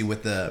hits you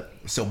with the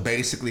so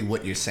basically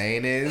what you're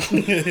saying is,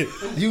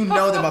 you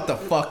know they're about to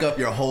fuck up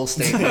your whole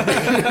statement.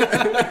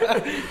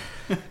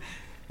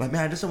 Like,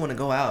 man, I just don't want to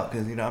go out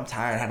because, you know, I'm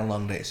tired, I had a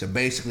long day. So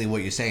basically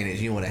what you're saying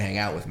is you want to hang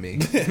out with me.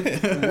 What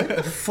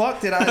the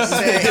fuck did I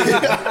say?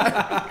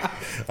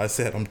 I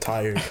said I'm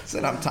tired. I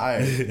said I'm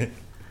tired.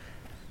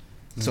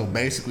 So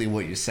basically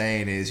what you're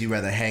saying is you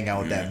rather hang out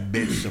with that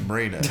bitch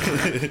Sabrina.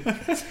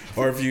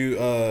 Or if you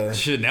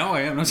Shit, now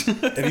I am.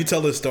 if you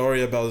tell a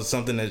story about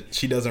something that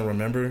she doesn't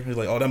remember, you're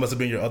like, oh, that must have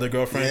been your other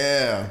girlfriend.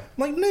 Yeah. I'm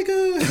like,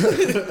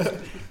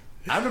 nigga.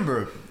 I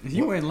remember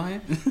You ain't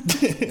lying.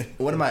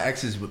 one of my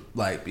exes would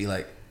like be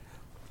like,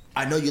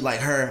 I know you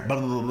like her, blah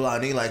blah blah blah,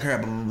 and you like her,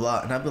 blah blah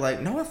blah, and I'd be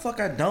like, no, the fuck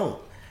I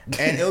don't.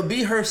 And it would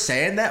be her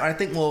saying that, and I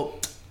think, well,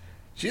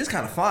 she is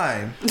kind of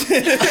fine.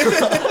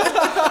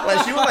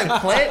 Like she would like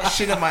plant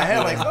shit in my head,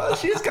 like, oh,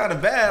 she is kind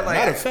of bad. Like,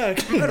 Matter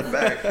of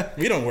fact.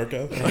 we don't work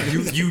out.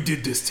 You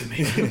did this to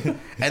me.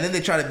 And then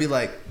they try to be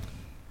like,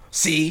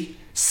 see,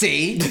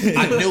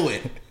 I knew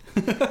it.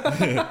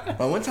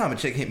 But one time a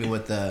chick hit me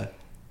with the.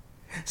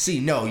 See,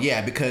 no,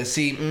 yeah, because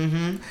see,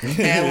 and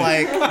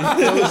like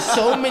there was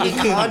so many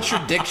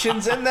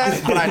contradictions in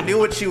that, but I knew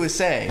what she was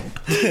saying.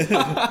 She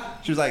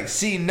was like,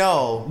 see,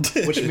 no,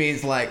 which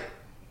means like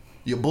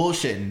you're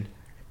bullshitting.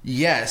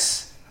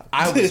 Yes,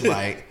 I was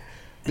right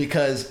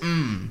because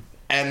and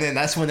then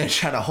that's when they're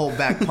trying to hold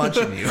back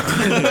punching you.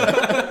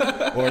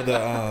 Or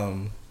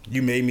the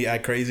you made me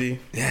act crazy.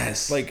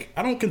 Yes, Like,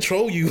 I don't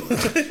control you. you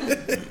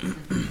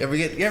ever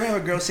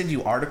have a girl send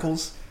you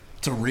articles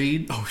to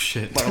read? Oh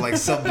shit. Or like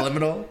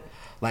subliminal,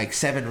 like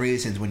 7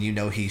 reasons when you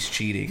know he's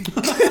cheating.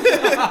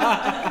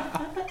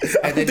 I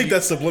don't think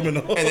that's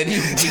subliminal. And then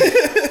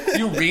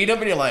you read them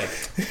and you're like,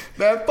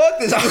 man, fuck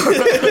this.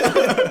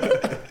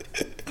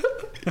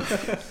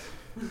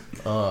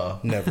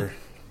 Never.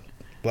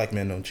 Black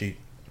men don't cheat.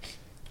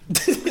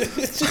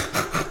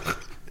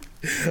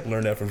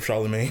 Learned that from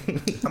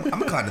Charlemagne.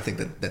 I'm inclined to think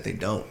that they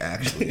don't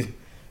actually.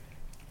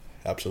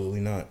 Absolutely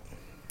not.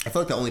 I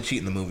feel like they only cheat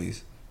in the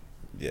movies.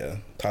 Yeah,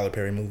 Tyler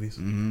Perry movies.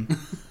 Mm-hmm.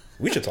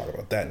 We should talk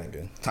about that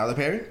nigga. Tyler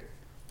Perry?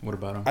 What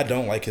about him? I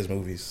don't like his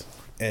movies,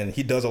 and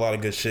he does a lot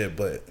of good shit,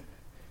 but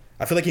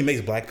I feel like he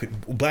makes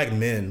black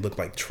men look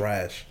like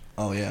trash.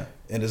 Oh yeah.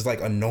 And it's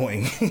like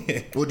annoying.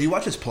 Well, do you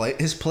watch his play?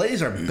 His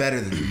plays are better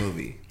than the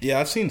movie. Yeah,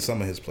 I've seen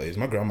some of his plays.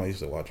 My grandma used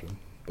to watch them,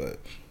 but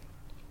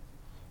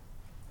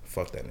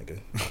fuck that nigga.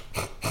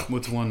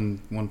 What's one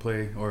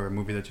play or a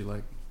movie that you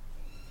like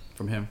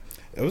from him?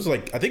 It was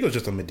like, I think it was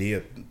just a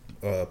Medea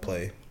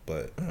play,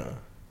 but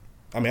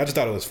I mean, I just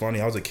thought it was funny.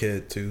 I was a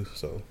kid too,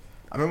 so.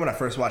 I remember when I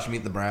first watched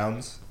Meet the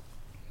Browns.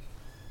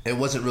 It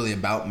wasn't really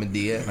about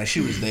Medea. Like, she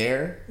was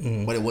there,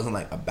 but it wasn't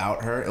like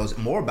about her. It was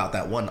more about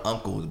that one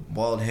uncle with the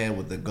bald head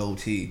with the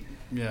goatee.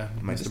 Yeah,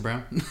 Might Mr. just-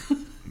 Brown.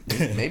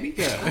 Maybe,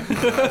 yeah.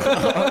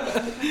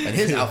 And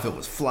his outfit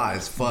was fly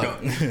as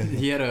fuck.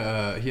 he had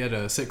a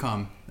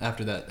sitcom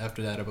after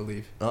that, I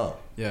believe. Oh,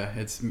 Yeah,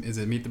 is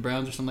it Meet the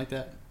Browns or something like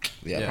that?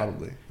 yeah,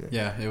 probably.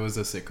 Yeah, it was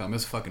a sitcom. It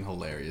was fucking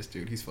hilarious,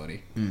 dude. He's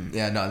funny.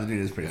 Yeah, no, the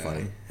dude is pretty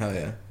funny. Hell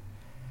yeah.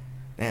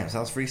 Damn, so that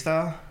was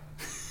freestyle?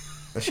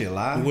 That shit We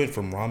live? went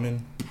from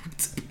ramen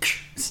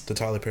to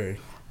Tyler Perry.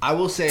 I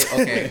will say,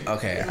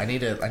 okay. I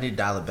need to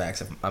dial it back.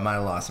 So I might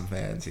have lost some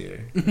fans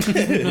here.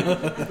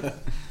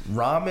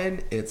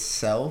 Ramen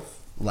itself,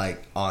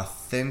 like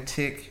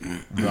authentic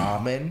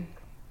ramen,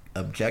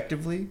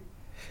 objectively,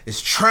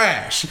 is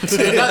trash. No,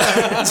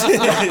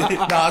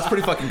 it's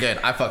pretty fucking good.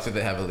 I fucked with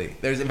it heavily.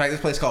 There's in fact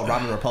this place called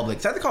Ramen Republic.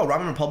 It's either called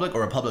Ramen Republic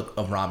or Republic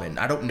of Ramen.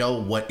 I don't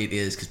know what it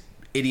is because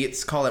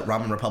idiots call it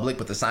Ramen Republic,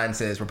 but the sign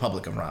says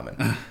Republic of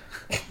Ramen.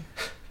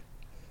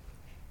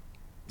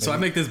 So I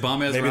make this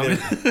bomb ass Maybe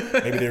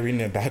ramen. maybe they're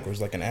reading it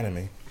backwards like an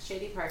anime.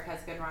 Shady Park has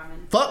good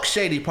ramen. Fuck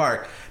Shady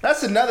Park.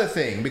 That's another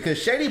thing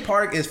because Shady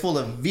Park is full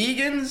of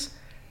vegans,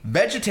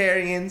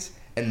 vegetarians,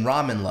 and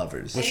ramen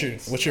lovers. What's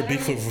your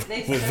beef with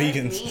They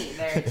vegans? meat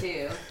there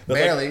too.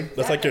 Barely.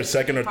 That's like your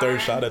second or third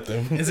Fine. shot at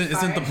them.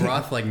 Isn't the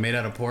broth like made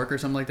out of pork or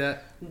something like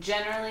that?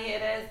 Generally,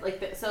 it is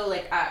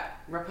like at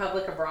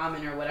Republic of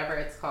Ramen or whatever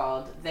it's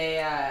called.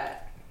 They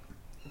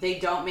they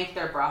don't make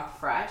their broth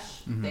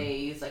fresh. They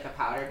use like a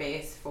powder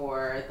base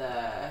for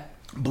the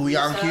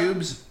Bouillon miso.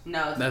 cubes?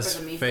 No, it's That's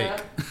for the miso.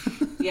 fake.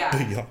 Yeah.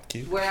 Bouillon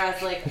cubes.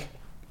 Whereas like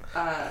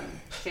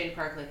Shady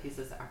Park like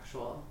uses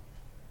actual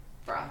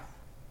broth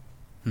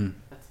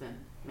that's been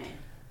made.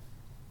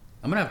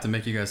 I'm gonna have to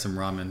make you guys some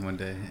ramen one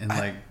day, and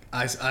like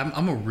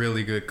I'm a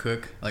really good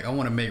cook. Like I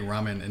want to make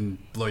ramen and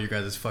blow you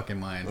guys' fucking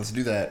mind. Let's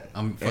do that.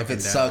 I'm if fucking it down.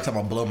 sucks, I'm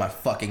gonna blow my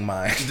fucking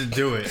mind. To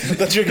do it. I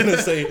thought you were gonna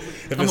say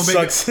if I'm it gonna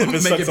sucks. make it, If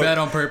it make sucks, it bad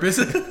on purpose.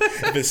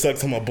 if it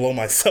sucks, I'm gonna blow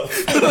myself.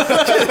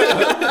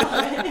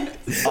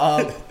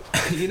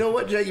 You know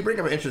what, Jay? You bring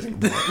up an interesting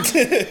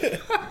point.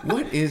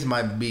 What is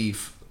my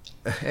beef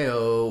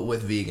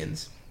with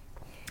vegans?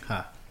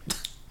 Huh.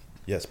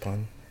 Yes,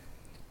 pun.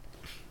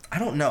 I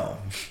don't know.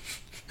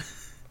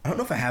 I don't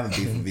know if I have a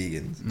beef with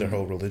vegans. Their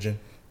whole religion.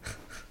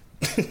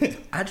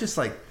 I just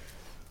like...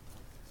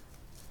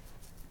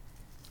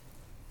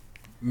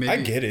 Maybe, I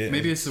get it.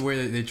 Maybe it's the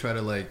way that they try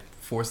to like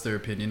force their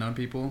opinion on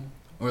people,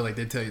 or like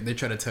they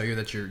try to tell you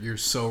that you're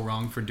so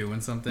wrong for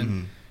doing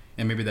something,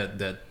 and maybe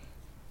that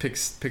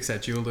picks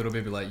at you a little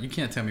bit, be like, you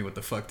can't tell me what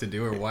the fuck to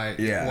do or why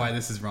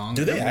this is wrong.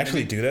 Do they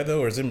actually do that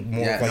though, or is it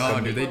more Yeah. of like?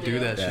 No, dude, they do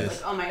that shit.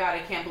 Like, oh my god, I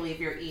can't believe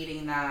you're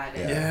eating that.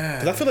 And Yeah.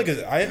 'Cause I feel like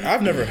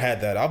I've never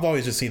had that. I've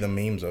always just seen the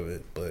memes of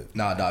it, but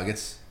Nah, dog,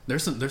 it's...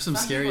 There's some Some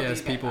scary people ass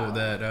do get people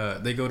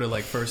that. they go to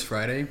like First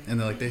Friday and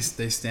they like they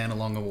stand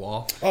along a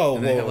wall. Oh,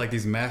 and they whoa. have like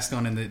these masks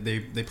on and they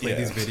play Yeah.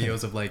 these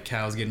videos of like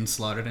cows getting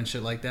slaughtered and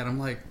shit like that. I'm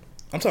like,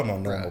 I'm talking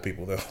about normal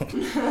people though.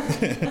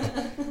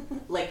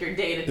 Like your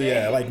day to day.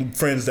 Yeah, like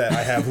friends that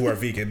I have who are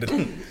vegan.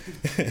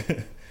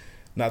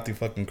 Not the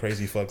fucking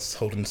crazy fucks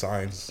holding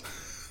signs.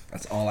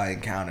 That's all I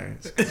encounter.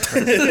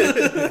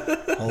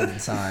 Holding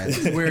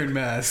signs. wearing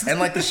masks. And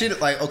like the shit,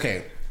 like,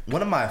 okay,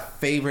 one of my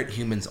favorite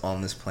humans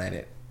on this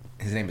planet,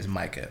 his name is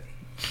Micah.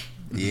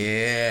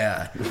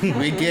 Yeah.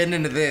 We getting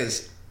into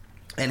this.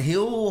 And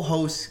he'll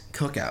host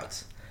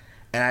cookouts.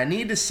 And I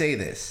need to say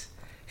this.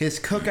 His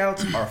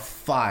cookouts are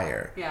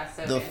fire. Yeah,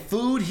 so the good.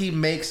 food he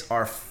makes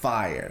are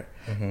fire.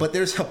 But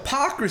there's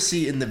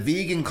hypocrisy in the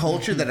vegan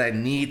culture that I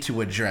need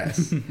to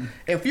address.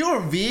 If you're a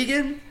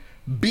vegan,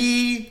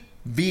 be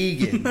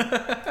vegan.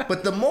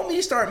 But the moment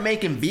you start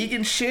making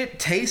vegan shit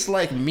taste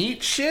like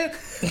meat shit,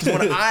 is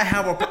when I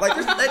have a like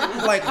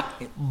there's like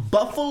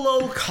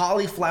buffalo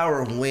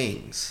cauliflower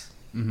wings.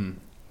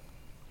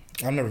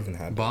 I've never even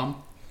had.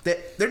 Bomb.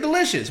 They're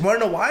delicious. Want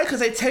to know why? Because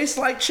they taste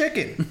like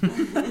chicken.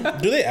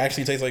 Do they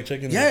actually taste like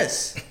chicken?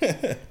 Yes.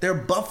 They're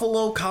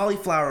buffalo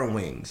cauliflower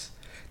wings.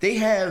 They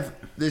have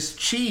this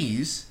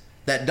cheese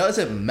that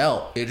doesn't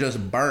melt. It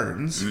just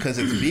burns because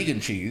it's vegan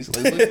cheese.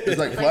 Like, it's like It's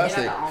like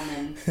plastic. you have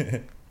the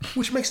almond.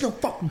 Which makes no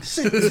fucking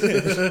sense.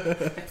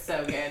 It's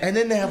so good. And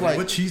then they have like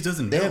what cheese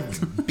doesn't they melt?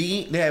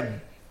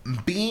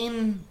 have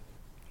bean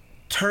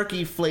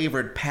turkey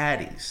flavored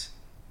patties.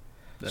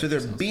 So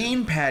they're sounds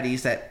bean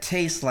patties that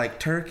taste like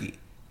turkey.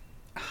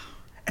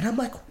 And I'm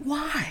like,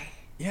 why?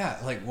 Yeah,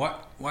 like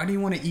why do you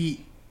want to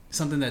eat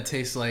something that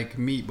tastes like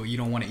meat but you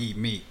don't want to eat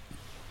meat?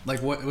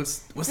 Like what's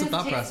the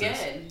thought It tastes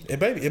process?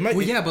 good. It might.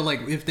 Well, yeah, but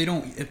like if they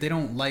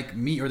don't like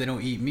meat or they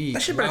don't eat meat,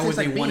 That shit why better would taste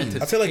they like want it beans.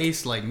 to I feel like-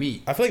 taste like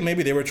meat? I feel like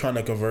maybe they were trying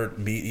to convert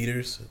meat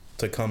eaters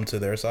to come to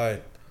their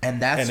side,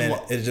 And that's and then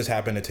what it just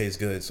happened to taste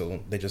good, so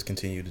they just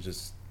continue to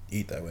just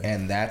eat that way.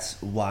 and that's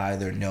why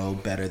they're no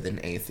better than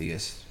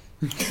atheists.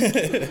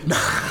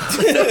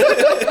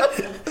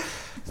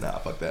 Nah,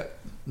 fuck that.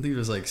 I think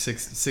there's like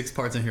six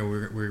parts in here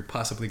we're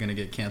possibly gonna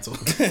get canceled.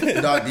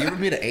 Dog, do you ever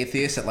meet an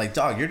atheist that like,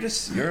 dog, you're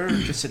just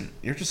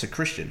a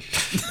Christian.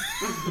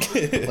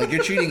 Like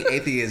you're treating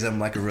atheism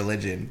like a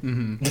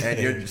religion, and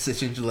you're just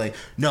essentially like,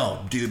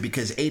 no, dude,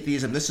 because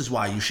atheism, this is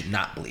why you should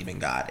not believe in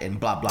God, and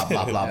blah blah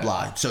blah blah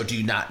blah. So do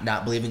you not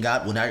believe in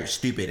God? Well, now you're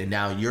stupid, and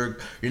now you're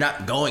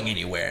not going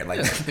anywhere.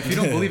 Like If you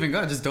don't believe in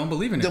God, just don't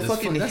believe in it. they'll Just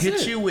fucking that's hit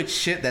it. you with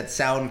shit that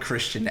sound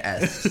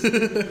Christian-esque.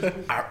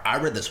 I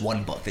read this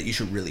one book that you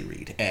should really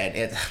read,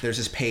 and there's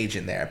this page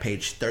in there,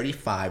 page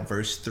 35,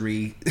 verse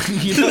 3.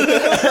 You know?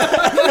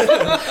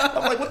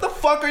 I'm like, what the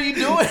fuck are you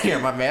doing here,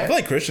 my I man? feel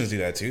like Christians do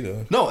that too,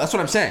 though. No, that's what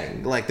I'm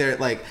saying. Like they're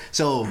like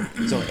so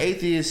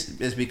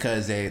atheists is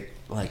because they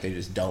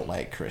just don't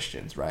like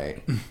Christians,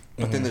 right?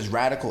 But then there's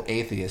radical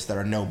atheists that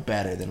are no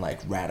better than like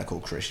radical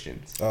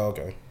Christians. Oh,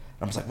 okay.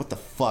 I'm just like, what the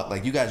fuck?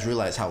 Like you guys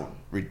realize how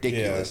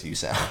ridiculous you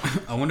sound.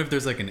 I wonder if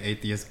there's like an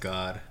atheist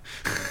God.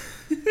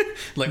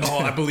 Like, oh,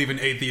 I believe in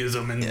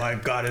atheism and my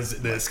God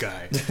is this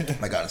guy.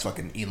 My God, it's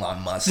fucking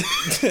Elon Musk.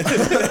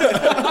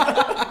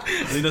 I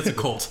think that's a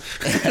cult.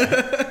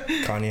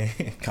 Kanye.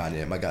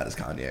 Kanye, my God is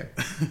Kanye.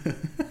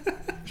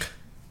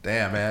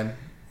 Damn, man.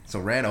 So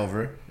ran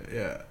over.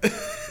 Yeah. You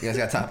guys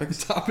got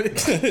topics?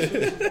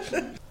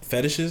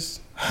 Fetishes,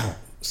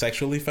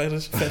 sexually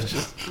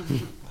fetishes,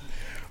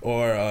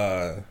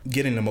 or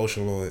getting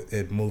emotional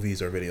in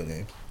movies or video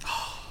games.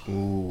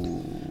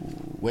 Ooh.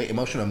 Wait,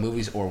 emotional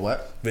movies or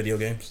what? Video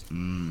games. I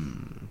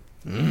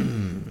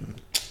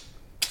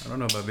don't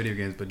know about video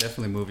games, but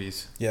definitely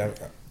movies. Yeah.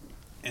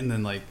 And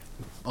then like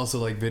also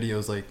like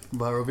videos, like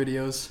viral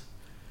videos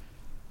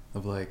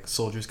of like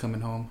soldiers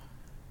coming home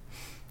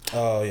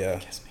Oh yeah.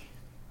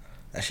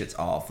 That shit's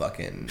all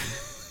fucking.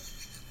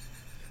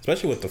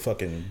 Especially with the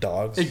fucking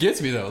dogs. It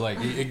gets me though. Like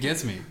it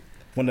gets me.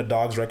 When the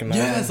dogs recognize.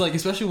 Yeah, them. it's like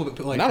especially with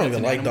like. And I don't pets even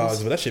and like animals.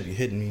 dogs, but that shit be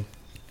hitting me.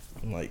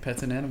 I'm like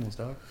Pets and animals,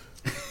 dog.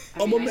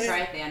 I mean, I try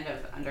at the end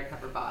of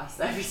Undercover Boss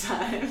every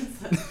time.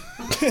 So.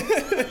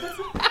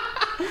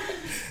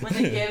 When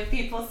they give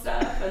people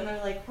stuff and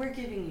they're like, we're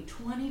giving you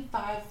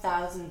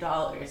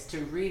 $25,000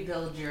 to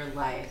rebuild your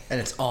life. And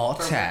it's all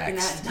for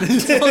tax.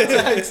 working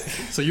at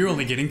So you're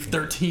only getting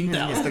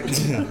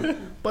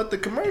 13,000. But the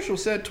commercial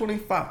said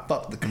 25.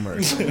 Fuck the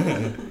commercial.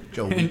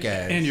 Joe weak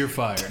ass. And you're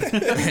fired.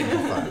 And you're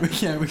fired. We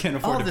can't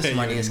afford All to this pay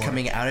money you is anymore.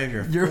 coming out of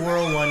your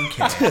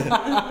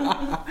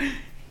 401k.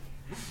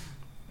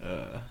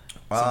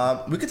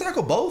 We could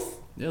tackle both.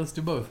 Yeah, let's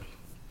do both.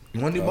 You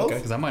want to do Okay. both?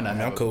 Because I might not I'm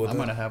have. cool with I might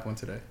that. not have one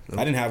today.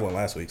 I didn't have one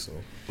last week, so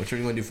Which one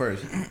you want to do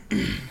first?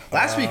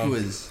 Last week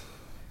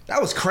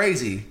that was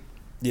crazy.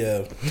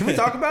 yeah. Can we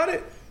talk about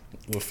it?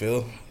 With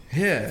Phil,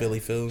 Yeah. Philly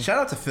Phil. Shout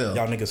out to Phil.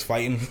 Y'all niggas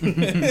fighting.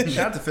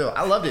 Shout out to Phil.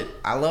 I loved it.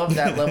 I love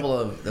that level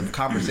of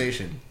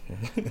conversation.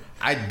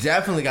 I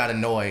definitely got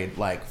annoyed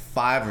like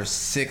 5 or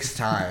 6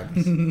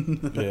 times.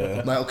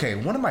 Yeah. Like, okay,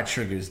 one of my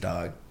triggers,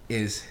 dog,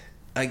 is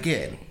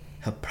again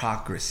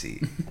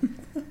hypocrisy.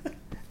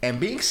 And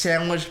being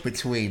sandwiched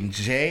between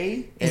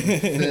Jay and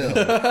Phil.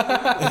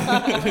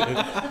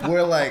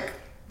 We're like,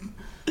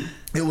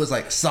 it was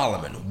like,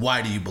 Solomon,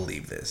 why do you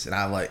believe this? And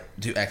I like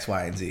do X,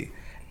 Y, and Z.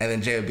 And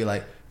then Jay would be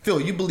like, Phil,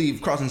 you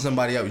believe crossing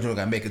somebody up, you don't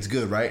gotta make it's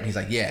good, right? And he's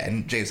like, yeah.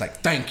 And Jay's like,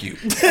 thank you.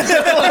 Like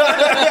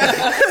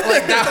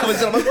that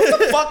was, I'm like, what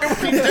the fuck are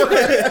we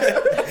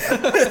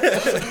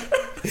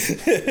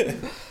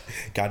doing?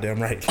 Goddamn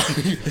right.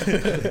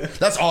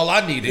 That's all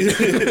I needed.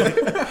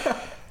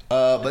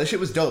 But that shit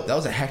was dope. That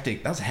was a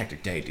hectic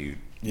day, dude.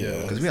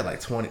 Yeah. Because we had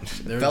like 20.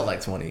 Felt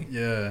like 20.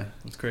 Yeah,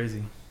 it's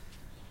crazy.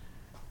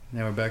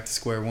 Now we're back to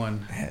square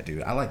one. Yeah,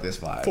 dude. I like this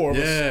vibe. Four of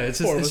us. Yeah, it's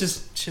Four of just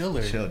us.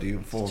 chiller. Chill,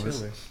 dude. Four of us.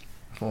 Chiller.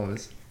 4 of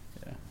us.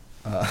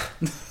 Yeah.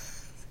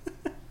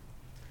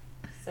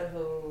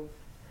 So,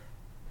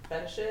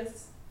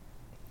 fetishes?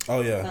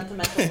 Oh yeah.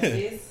 Sentimental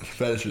movies?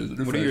 Fetishes.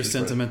 What are your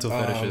sentimental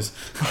fetishes?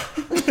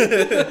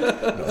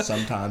 No,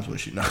 sometimes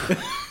wish you know.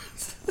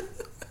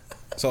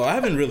 So I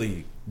haven't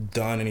really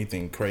done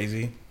anything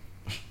crazy,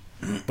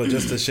 but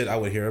just the shit I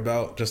would hear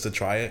about just to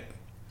try it.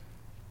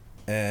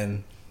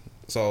 And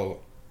so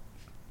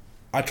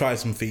I tried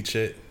some feet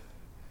shit.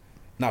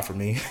 Not for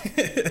me.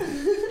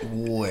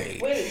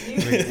 Wait. Wait,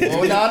 you...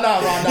 Oh, no.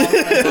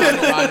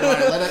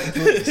 Let us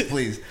do this,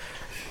 please.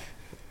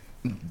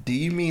 Do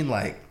you mean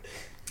like...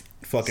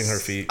 Fucking her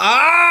feet.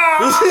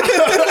 Ah!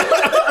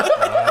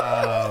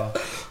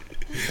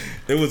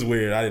 It was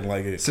weird. I didn't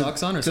like it.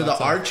 Socks on or To socks the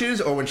off? arches,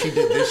 or when she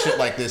did this shit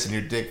like this and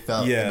your dick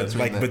fell? Yeah, in between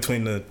like the...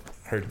 between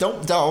her.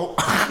 Don't.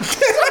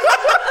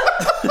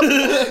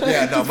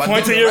 Yeah, no. My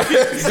Point dick- to your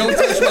feet. Don't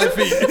touch my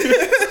feet.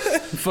 You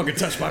fucking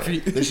touch my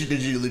feet.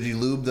 Did you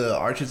lube the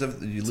arches of?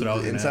 Did you what I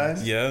lube was the gonna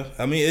inside? Yeah,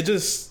 I mean it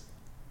just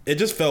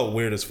felt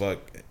weird as fuck,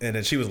 and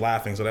then she was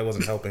laughing, so that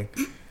wasn't helping.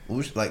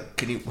 Like,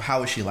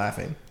 how was she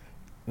laughing?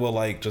 Well,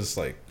 like just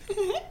like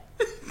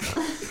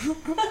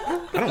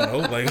I don't know,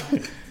 like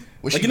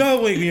Was like she, you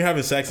know when you're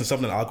having sex and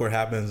something awkward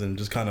happens and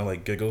just kind of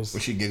like giggles.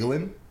 was she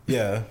giggling?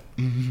 Yeah,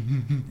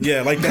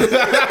 yeah, like that.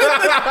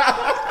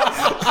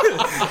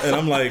 And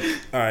I'm like,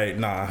 all right,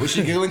 nah. Was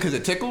she giggling because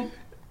it tickled?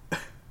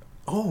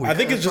 Oh, I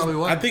think that's it's just. probably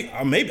why. I think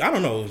maybe I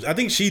don't know. I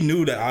think she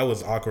knew that I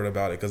was awkward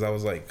about it because I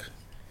was like,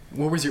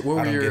 What were I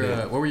don't get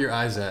it. your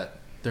eyes at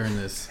during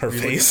this? Her Were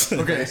you face.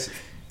 looking- okay,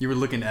 you were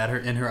looking at her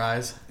in her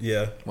eyes.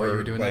 yeah. While you or,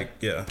 were doing like,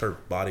 yeah, her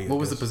body. What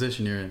was the is-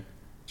 position you're in?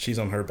 She's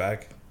on her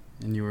back,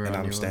 And you were and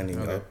on I'm your standing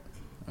okay. up.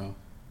 Oh.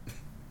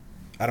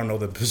 I don't know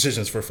the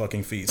positions for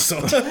fucking feet, so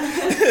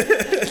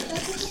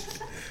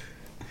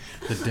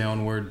The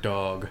downward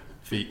dog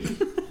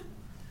feet.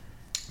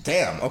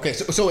 Damn. Okay.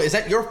 So is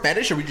that your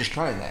fetish, or are we just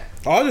trying that?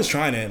 I was just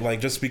trying it, like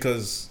just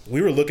because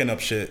we were looking up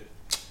shit,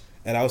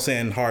 and I was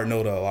saying hard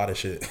no to a lot of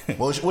shit,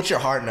 What's your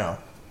heart now?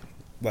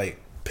 like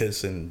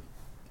piss and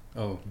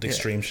Oh.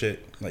 extreme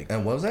shit, like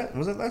And what was that? What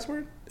was that last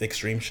word?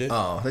 extreme shit.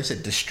 Oh, they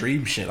said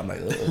extreme shit. I'm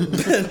like,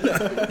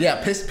 ugh.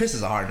 Yeah, piss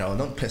is a hard no.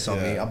 Don't piss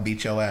on me. Yeah. I'll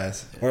beat your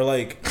ass. Or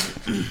like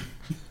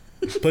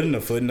putting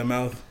a foot in the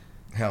mouth.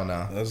 Hell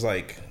no. I was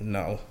like,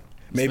 no.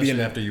 Maybe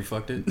Especially in after you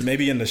fucked it.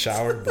 maybe in the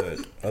shower, but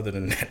other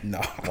than that, no.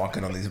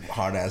 Walking on these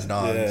hard ass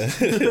dogs.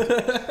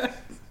 Yeah.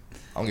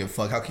 I don't give a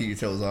fuck how cute your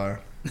toes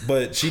are.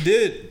 But she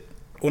did.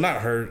 Well,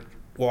 not her.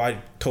 Well,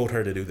 I told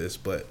her to do this,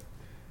 but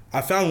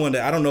I found one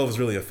that I don't know if it's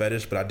really a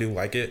fetish, but I do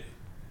like it.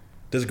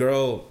 This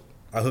girl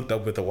I hooked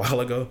up with a while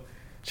ago,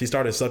 she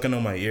started sucking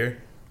on my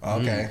ear.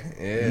 Okay.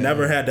 Yeah.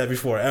 Never had that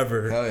before,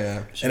 ever. Hell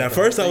yeah. And at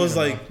first I was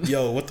like,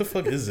 yo, what the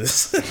fuck is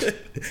this?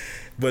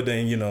 But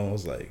then, you know, I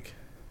was like,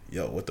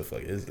 yo, what the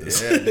fuck is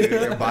this? Yeah, dude.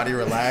 Your body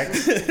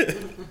relaxed.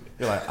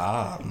 You're like,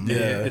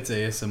 Yeah, it's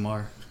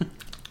ASMR.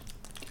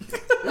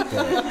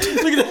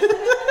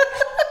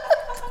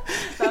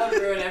 That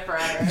would ruin it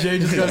forever. Jay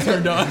just got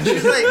turned on.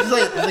 He's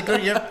like, go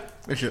to your.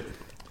 Bishop.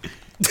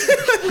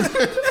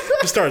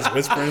 She starts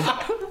whispering.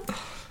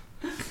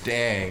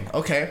 Dang.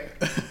 Okay.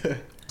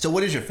 So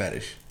what is your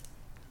fetish?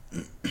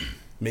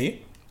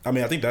 Me? I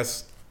mean, I think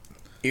that's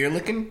Ear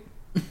licking?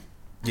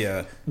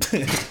 yeah.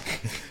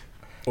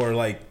 Or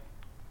like,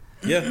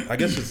 yeah. I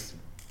guess it's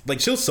like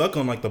she'll suck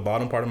on like the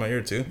bottom part of my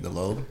ear too. The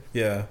lobe?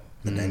 Yeah,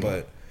 dangle.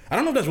 but I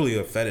don't know if that's really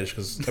a fetish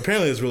because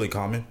apparently it's really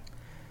common.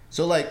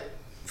 So like,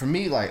 for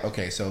me, like,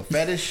 okay, so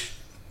fetish.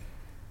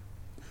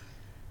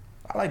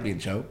 I like being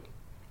choked.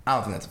 I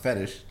don't think that's a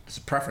fetish. It's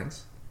a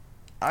preference.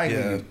 I ain't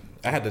Yeah, gonna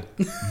I had to.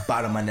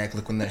 bite on my neck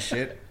looking that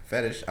shit.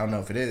 Fetish. I don't know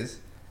if it is.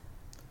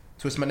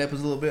 Twist my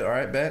nipples a little bit. All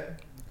right, bet.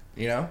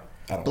 You know.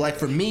 I don't But like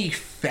for me,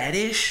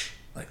 fetish.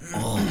 Like,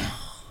 oh,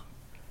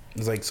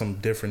 It's like some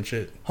different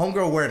shit.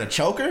 homegirl wearing a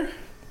choker.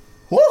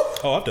 Woo.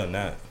 Oh, I've done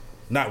that.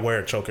 Not wear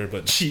a choker,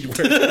 but she wear.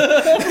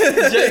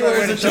 Jay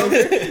wearing a choker.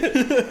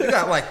 You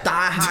got like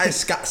thigh high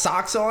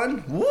socks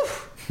on. Woo.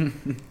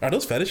 Are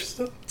those fetishes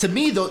though? To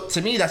me,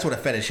 that's what a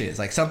fetish is.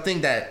 Like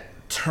something that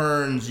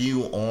turns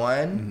you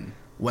on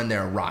when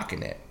they're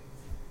rocking it.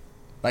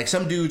 Like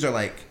some dudes are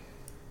like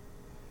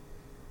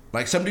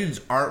some dudes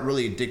aren't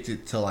really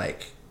addicted to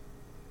like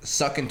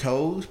sucking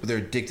toes, but they're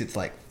addicted to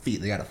like feet.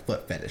 They got a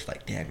foot fetish.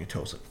 Like, damn, your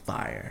toes look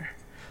fire.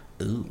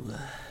 Ooh,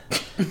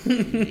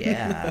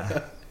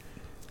 yeah.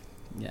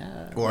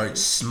 Yeah. Or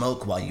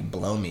smoke while you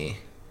blow me.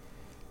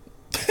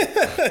 You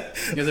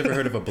guys ever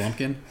heard of a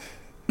blumpkin?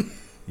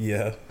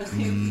 Yeah.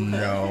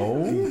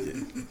 No.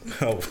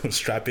 Oh,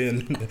 strap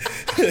in.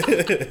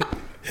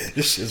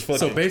 This shit's fucking.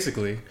 So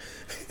basically,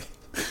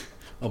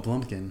 a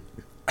blumpkin.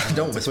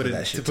 Don't To whisper put it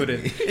that shit to put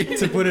me. it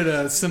to put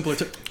it simpler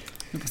terms,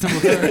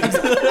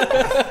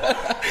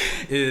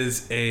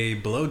 is a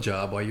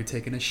blowjob while you're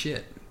taking a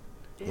shit.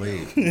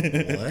 Wait,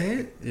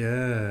 what?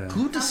 Yeah.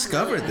 Who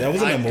discovered That that?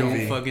 was in a I movie.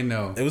 don't fucking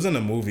know. It was in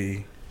a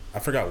movie. I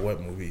forgot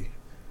what movie.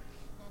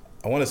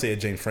 I want to say a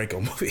Jane Franco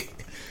movie,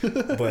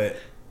 but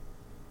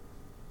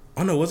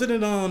oh no, was it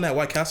in that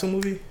White Castle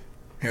movie?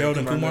 Harold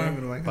and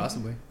Kumar.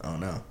 Possibly. Oh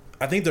no.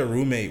 I think their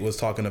roommate was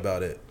talking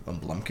about it. On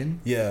Blumpkin?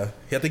 Yeah,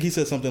 I think he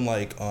said something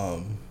like,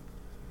 "I'm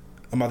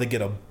about to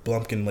get a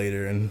blumpkin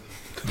later," and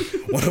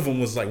one of them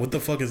was like, "What the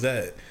fuck is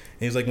that?" And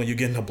he's like, "When you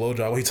getting a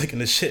blowjob, while you taking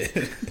this shit."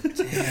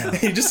 Damn.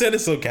 He just said it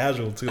so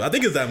casual too. I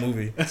think it's that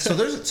movie.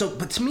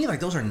 But to me, like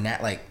those are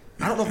not like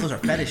I don't know if those are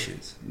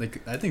fetishes.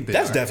 Like I think they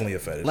That's are. definitely a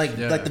fetish. Like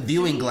Yeah. like the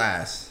viewing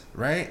glass,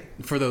 right?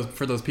 for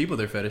those people,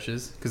 they're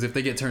fetishes. Because if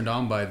they get turned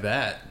on by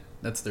that,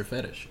 that's their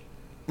fetish.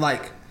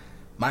 Like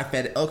my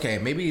fetish. Okay,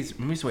 maybe it's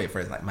wait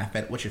first. Like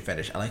what's your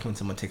fetish? I like when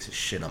someone takes a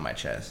shit on my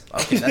chest.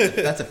 Okay,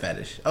 that's a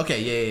fetish.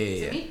 Okay,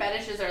 yeah. To me,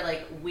 fetishes are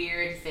like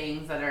weird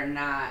things that are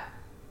not.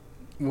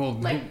 Well,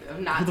 Like,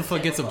 not who the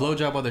fuck gets a typical.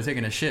 blowjob while they're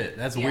taking a shit?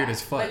 That's weird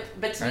as fuck.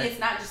 But to right? me, it's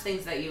not just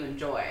things that you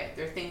enjoy.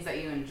 They're things that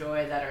you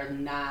enjoy that are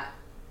not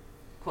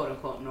quote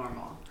unquote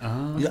normal.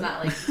 Uh-huh. It's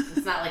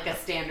not like a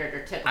standard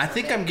or typical. I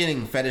think thing. I'm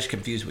getting fetish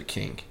confused with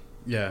kink.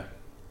 Yeah.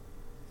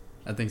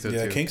 I think so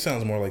yeah, too. kink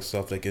sounds more like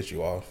stuff that gets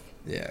you off.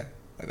 Yeah,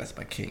 like that's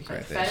my kink Like,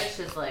 right there. fetish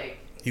is like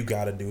You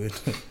gotta do it.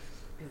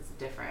 it's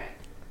different.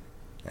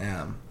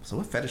 Damn. So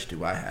what fetish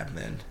do I have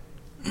then?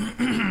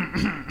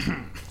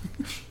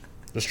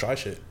 Just try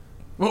shit.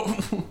 Well,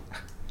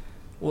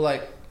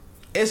 like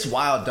it's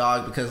wild,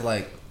 dog, because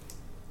like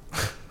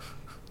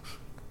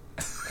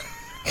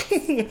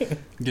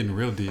Getting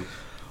real deep.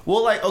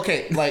 well, like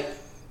okay, like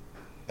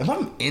if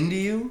I'm into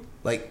you,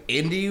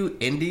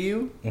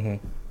 Mm-hmm.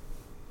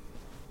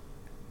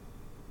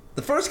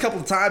 the first couple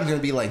of times gonna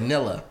be like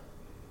vanilla,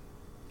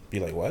 Be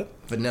like, what?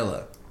 like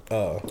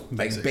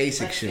Basic.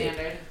 basic Like shit.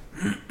 standard.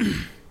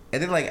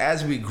 And then like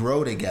as we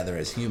grow together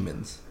as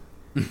humans,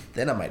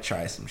 then I might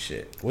try some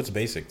shit. What's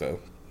basic though?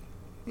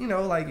 You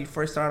know, like you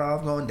first start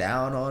off going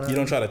down on it. You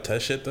don't try to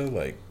test shit though,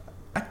 like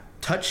I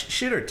touch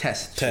shit or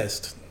test? shit?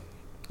 test,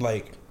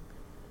 like,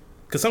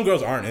 because some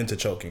girls aren't into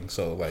choking,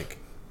 so like,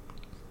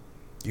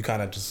 you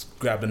kind of just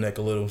grab the neck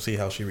a little, see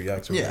how she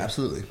reacts. Or Yeah, whatever.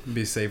 absolutely.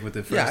 Be safe with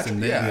it first, Yeah,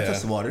 and I then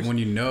test the waters. when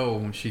you know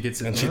when she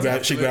gets it, And she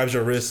grabs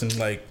your wrist and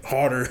like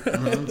harder.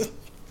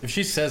 If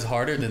she says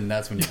harder, then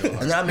that's when you go And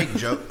hard. then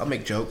I'll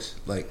make jokes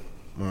like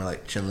when we're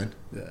like chilling.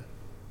 Yeah.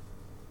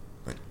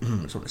 Like, I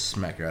just want to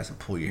smack your ass and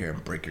pull your hair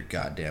and break your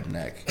goddamn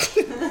neck.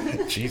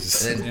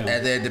 Jesus. And then, Yeah.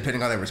 and then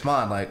depending on how they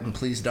respond, like,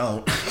 please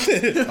don't.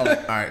 I'm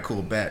like, all right,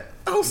 cool, bet.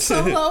 Oh,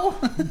 solo.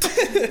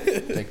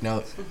 Take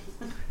notes.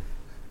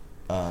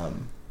 I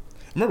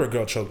remember a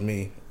girl choked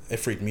me. It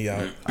freaked me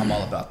out. I'm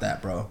all about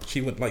that, bro. She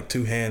went like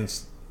 2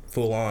 hands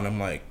full on. I'm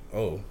like,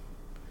 oh,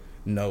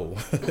 no.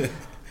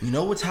 You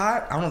know what's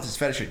hot? I don't know if it's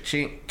fetish or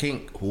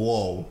kink.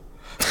 Whoa.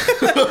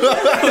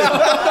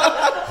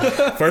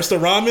 First the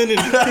ramen and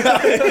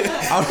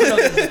I don't know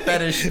if it's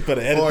fetish But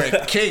edit or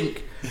that. a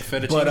kink.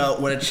 Fettuccine.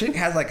 But when a chick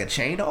has like a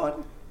chain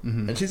on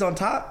and she's on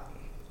top,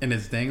 And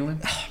it's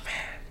dangling.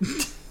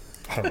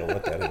 I don't know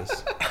what that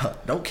is.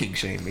 don't kink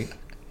shame me.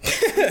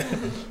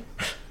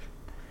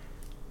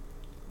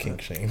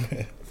 Kink shame.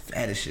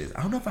 Fetishes.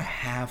 I don't know if I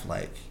have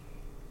like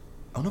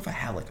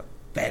a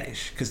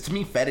fetish. Because to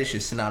me, fetish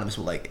is synonymous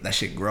with like that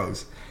shit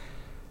gross.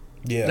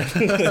 Yeah.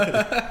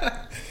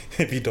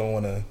 If you don't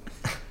want to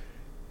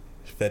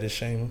fetish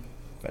shame,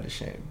 Fetish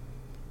shame.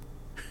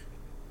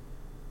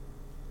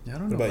 Yeah, I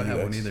don't know What if I about you,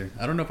 have one X? either.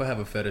 I don't know if I have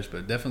a fetish,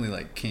 but definitely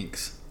like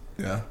kinks.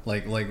 Yeah.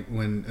 Like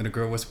when a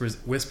girl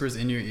whispers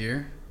in your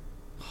ear.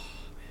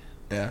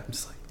 Yeah. I'm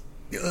just like,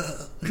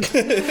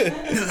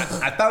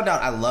 I found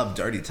out I love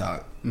dirty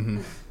talk.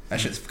 Mm-hmm. That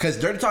shit's because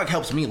dirty talk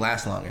helps me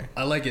last longer.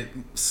 I like it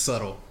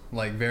subtle,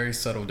 like very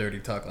subtle dirty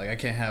talk. Like I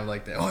can't have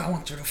like that. Oh, I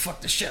want you to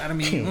fuck the shit out of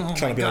me. Oh,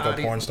 Trying to be like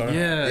a porn star.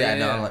 Yeah,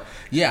 No, like,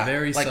 yeah.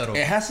 Very like, subtle.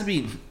 It has to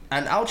be,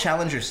 and I'll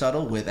challenge your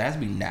subtle with it has to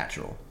be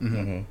natural.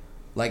 Mm-hmm.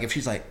 Like if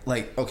she's like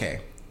okay,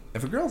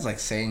 if a girl's like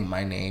saying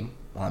my name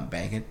while I'm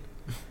banging,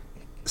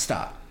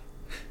 stop.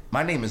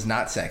 My name is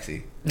not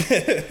sexy.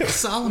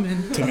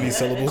 Solomon. Too many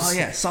syllables. Oh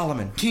yeah,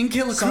 Solomon. King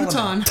Killer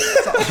Solomon.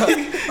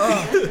 Crouton.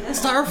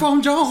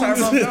 Styrofoam Jones.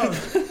 Styrofoam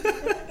Jones.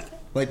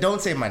 Like,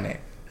 don't say my name.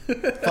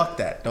 Fuck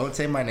that. Don't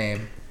say my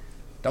name.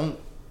 Don't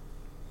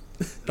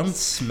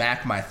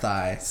smack my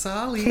thigh.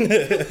 Solly.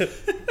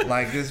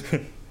 Like, just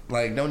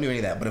like don't do any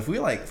of that. But if we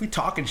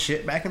talking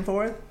shit back and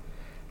forth,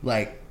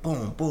 like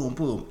boom, boom,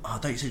 boom. Oh, I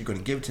thought you said you're gonna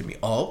give it to me.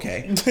 Oh,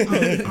 okay.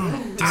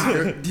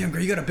 Damn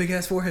girl, you got a big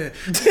ass forehead.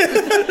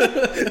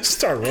 Just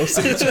start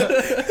roasting each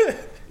other.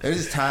 There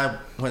was this time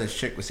when this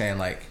chick was saying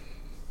like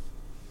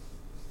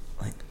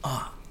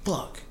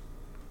fuck.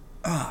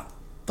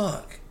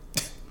 Fuck.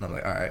 And I'm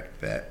like, all right,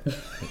 bet.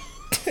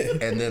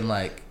 And then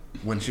like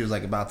when she was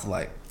like about to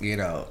like, you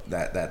know,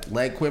 that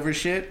leg quiver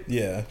shit.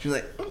 Yeah. She was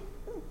like,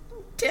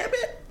 damn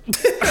it.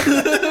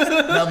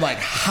 And I'm like,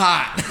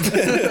 hot.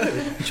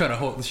 She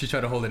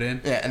tried to hold it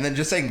in. Yeah, and then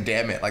just saying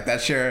damn it, like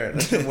that's your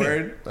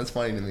word. That's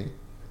funny to me.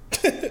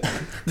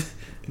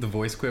 The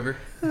voice quiver.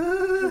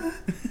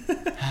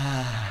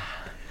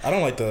 I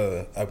don't like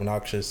the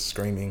obnoxious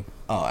screaming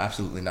Oh,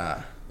 absolutely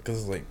not. because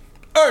it's like,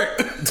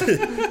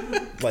 Hey.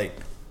 like,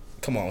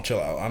 come on, chill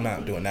out. I'm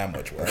not doing that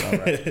much work. All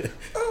right.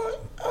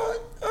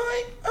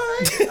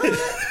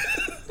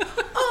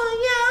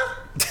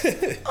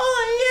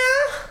 Oh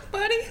yeah,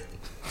 buddy.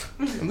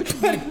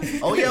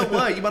 Oh yeah,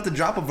 what? You about to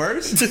drop a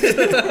verse?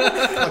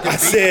 I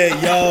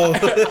said, yo.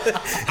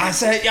 I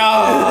said,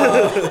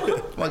 yo.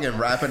 Fucking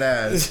rapping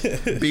ass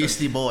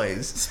Beastie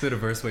Boys. Spit a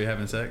verse while you're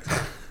having sex.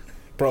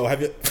 Bro,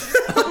 have you...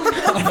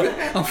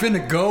 I'm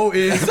finna go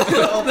in.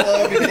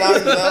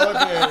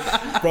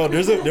 Bro,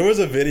 there was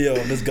a video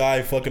of this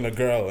guy fucking a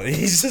girl, and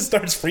he just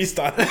starts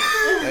freestyling.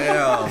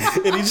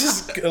 Damn. And he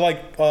just,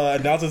 like,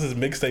 announces his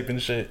mixtape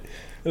and shit.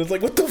 And it's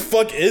like, what the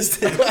fuck is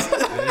this?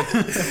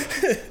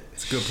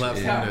 It's a good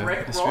platform Yeah, to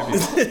Rick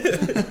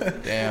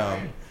distribute.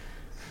 Damn.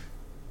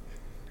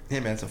 Yeah,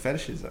 man, so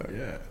fetishes are.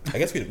 Yeah. I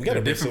guess we They're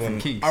gotta be different from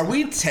someone... kinks. Are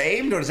we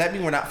tamed, or does that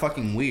mean we're not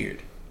fucking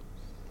weird?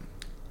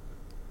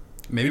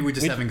 Maybe we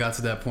just haven't got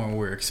to that point where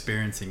we're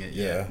experiencing it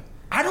yet. Yeah.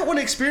 I don't want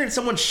to experience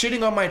someone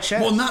shitting on my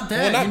chest. Well, not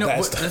that. Well, not you know, that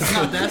what- stuff. that's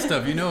not that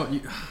stuff. You know,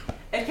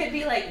 It could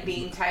be like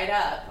being tied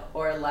up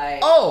or like.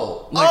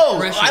 Oh,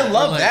 pressure, I or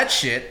love like- that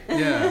shit.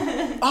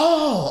 yeah.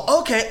 Oh,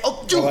 okay.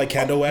 Oh, dude. Or like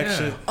candle wax Yeah.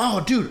 shit. Oh,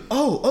 dude.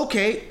 Oh,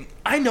 okay.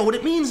 I know what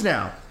it means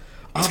now.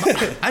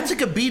 I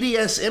took a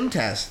BDSM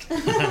test.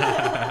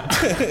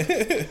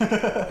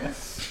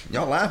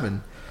 Y'all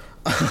laughing.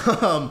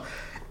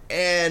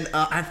 And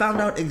I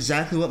found out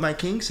exactly what my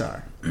kinks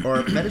are,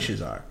 or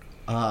fetishes are.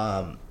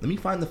 Let me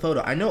find the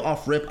photo. I know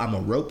off rip I'm a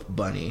rope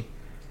bunny.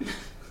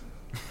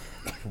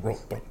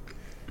 Rope.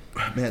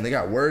 Man, they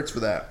got words for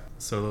that.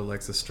 Solo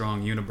likes a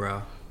strong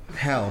unibrow.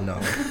 Hell no.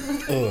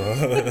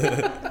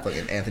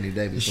 Fucking Anthony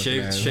Davis.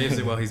 looking ass. Shaves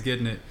it while he's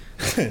getting it.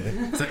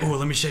 It's like, oh,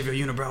 let me shave your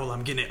unibrow while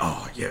I'm getting it.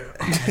 Oh, yeah.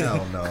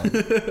 Hell no.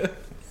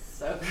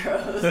 So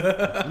gross.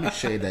 Let me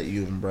shave that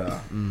unibrow.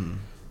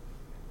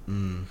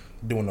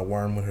 Doing the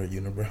worm with her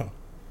unibrow.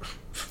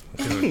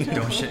 Dude,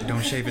 don't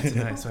shave it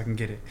tonight so I can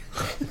get it.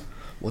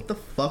 What the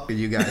fuck are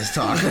you guys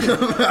talking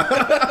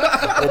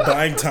about? We're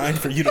buying time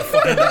for you to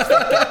find this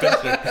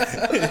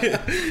fucking picture.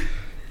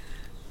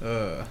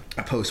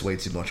 I post way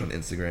too much on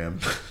Instagram.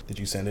 Did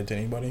you send it to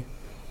anybody?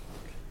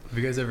 Have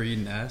you guys ever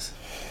eaten ass?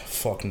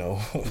 Fuck no.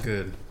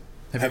 Good.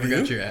 Have you ever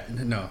got you? your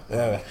no?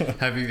 Oh.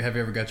 Have you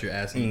ever got your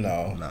ass eaten?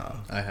 No. No.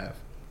 I have.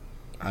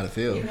 How'd it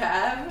feel? You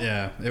have?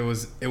 Yeah, it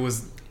was.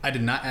 I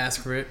did not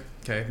ask for it.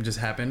 Okay, it just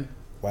happened.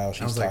 Wow, I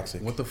she's was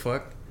toxic. like, what the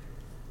fuck?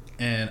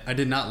 And I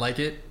did not like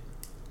it.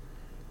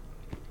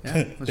 Yeah,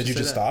 let's Did you say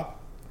just that. stop?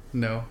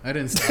 No, I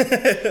didn't stop.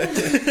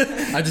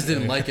 I just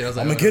didn't like it. I was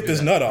like, I'm gonna oh, get don't do this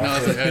that. nut off. No, I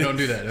was like, I don't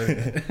do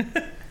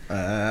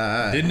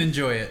that. Didn't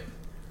enjoy it.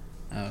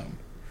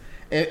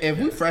 If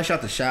we fresh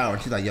out the shower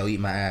and she's like, yo, eat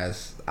my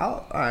ass,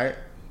 all right.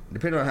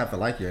 Depending on if I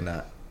like you or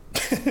not.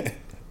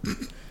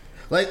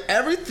 Like,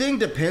 everything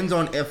depends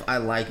on if I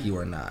like you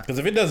or not. Because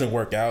if it doesn't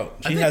work out,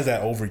 she has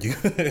that over you.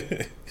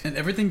 And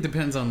everything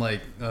depends on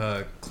like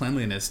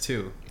cleanliness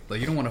too. Like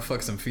you don't want to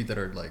fuck some feet that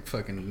are like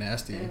fucking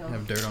nasty, and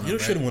have dirt on them. You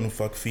shouldn't want to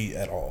fuck feet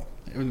at all.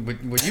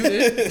 What you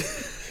did?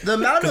 The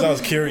amount Because I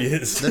was of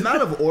curious. the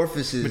amount of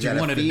orifices But you that a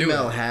wanted to do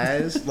female it.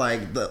 has,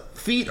 like, the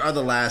feet are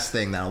the last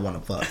thing that I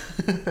want to fuck.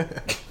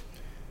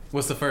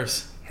 What's the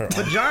first? Her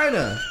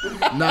Vagina.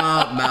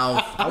 Nah,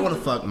 mouth. I want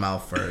to fuck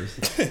mouth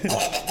first.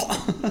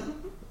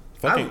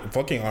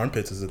 fucking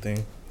armpits is a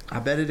thing. I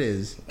bet it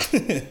is.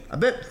 I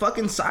bet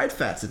fucking side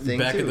fat's a thing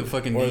Back too. of the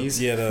fucking Or,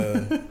 knees. yeah,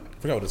 I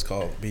forgot what it's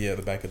called. But yeah,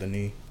 the back of the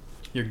knee.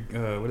 Your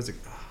what is it?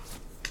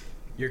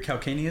 Your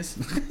calcaneus.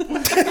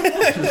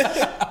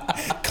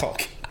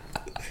 Cock.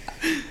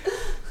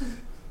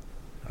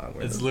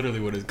 It's literally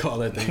what it's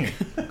called. I think.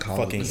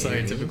 Fucking The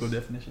scientific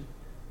definition.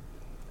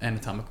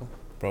 Anatomical.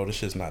 Bro, this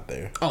shit's not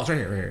there. Oh, it's right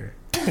here.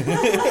 Right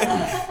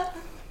here.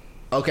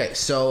 Okay,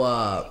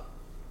 so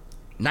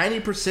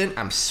 90%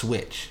 I'm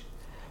switch.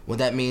 What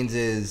that means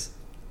is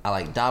I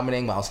like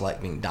dominating, but I also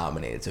like being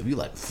dominated. So if you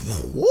like,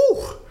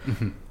 woo,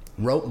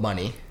 rope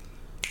money,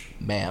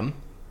 bam,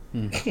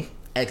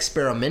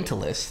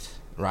 experimentalist,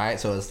 right?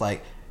 So it's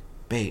like,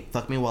 babe,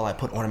 fuck me while I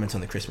put ornaments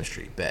on the Christmas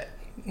tree. Bet.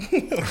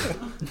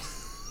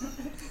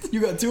 You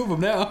got two of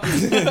them now.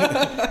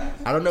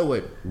 I don't know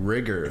what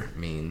rigger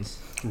means.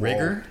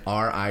 Rigger?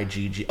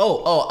 R-I-G-G.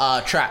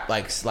 Trap,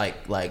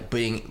 like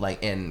being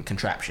like in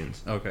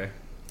contraptions. Okay.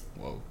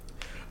 Whoa.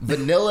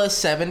 Vanilla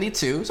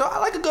 72. So I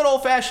like a good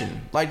old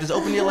fashioned. Like just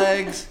open your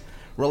legs,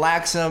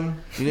 relax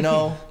them, you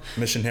know.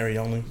 Missionary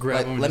only.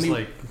 Grab them let just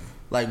me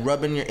like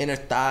rubbing your inner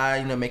thigh,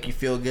 you know, make you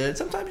feel good.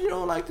 Sometimes you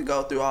don't like to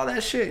go through all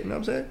that shit, you know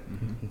what I'm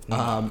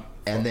saying?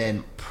 And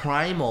then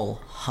Primal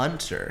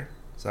Hunter.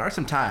 So there are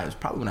some times,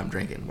 probably when I'm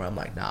drinking, where I'm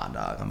like, nah,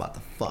 dog, I'm about to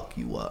fuck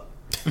you up.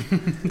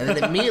 And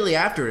then immediately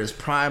after is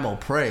Primal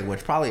Prey,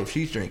 which probably if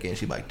she's drinking,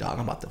 she's like, dog,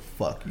 I'm about to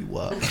fuck you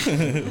up.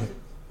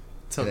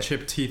 That's how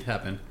chipped teeth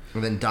happen.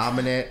 And then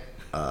Dominant,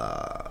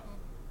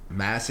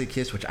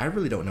 Masochist, which I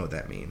really don't know what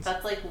that means.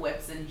 That's like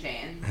whips and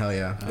chains. Hell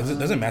yeah.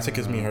 Doesn't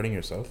masochism mean hurting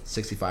yourself?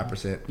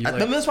 65%. You like-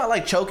 That's why I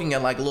like choking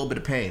and like a little bit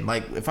of pain.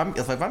 Like if I'm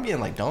getting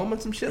like dome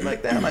and some shit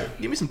like that, like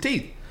give me some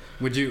teeth.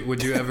 Would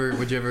you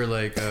ever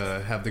like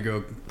have the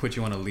girl put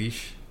you on a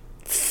leash?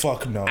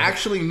 Fuck no.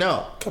 Actually, no.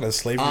 What kind of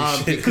slavery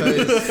shit?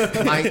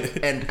 Because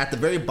and at the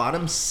very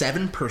bottom,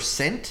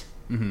 7%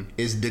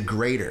 is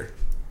degrader.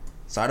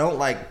 So I don't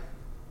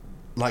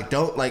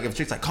don't if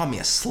chicks like call me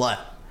a slut,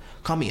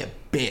 call me a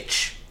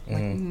bitch. I'm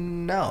like,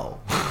 no.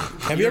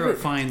 Have You're you ever a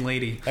fine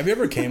lady. Have you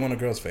ever came on a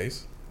girl's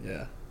face?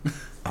 Yeah.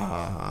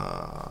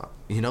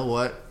 You know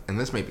what? And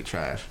this may be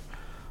trash.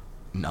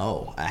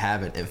 No, I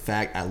haven't. In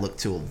fact, I look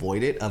to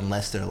avoid it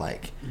unless they're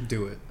like,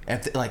 Do it.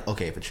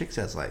 if a chick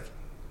says like,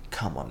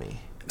 come on me,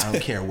 I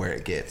don't care where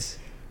it gets.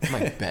 I'm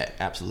like, bet,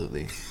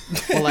 absolutely.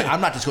 Well, like, I'm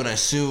not just gonna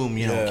assume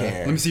you don't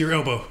care. Let me see your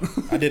elbow.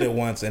 I did it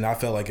once and I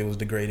felt like it was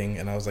degrading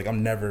and I was like,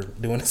 I'm never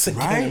doing this again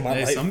Right? in my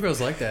Hey, life. some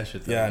girls like that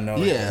shit though. Yeah, I know.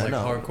 Yeah. Like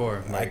no.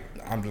 hardcore. Like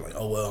I'm just like,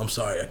 oh well, I'm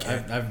sorry, I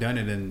can't. I've done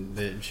it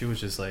and she was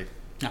just like,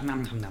 nom,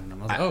 nom, nom, nom,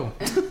 nom. I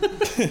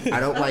was like, I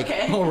don't like.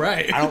 Okay. all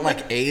right. I don't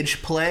like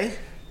age play.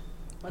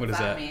 What's What does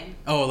that mean?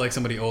 Oh, like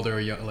somebody older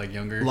or like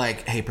younger.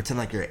 Like, hey, pretend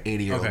like you're an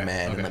 80-year-old Okay,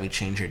 man and okay. let me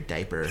change your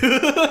diaper.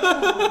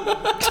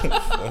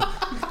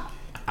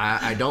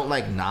 I don't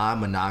like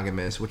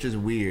non-monogamous, which is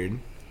weird.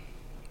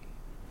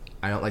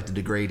 I don't like the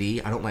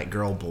degradee. I don't like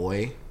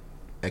girl-boy.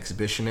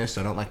 Exhibitionist.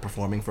 I don't like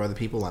performing for other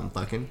people. I'm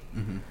fucking.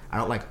 I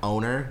don't like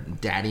owner,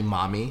 daddy,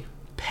 mommy,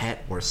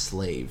 pet, or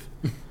slave.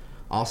 I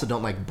also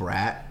don't like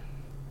brat,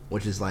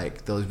 which is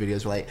like those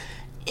videos where like,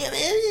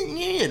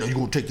 you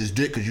gonna take this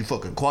dick because you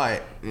fucking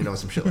quiet, you know,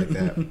 some shit like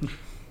that.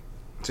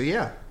 So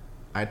yeah,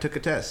 I took a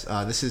test.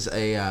 This is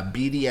a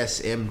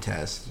BDSM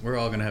test. We're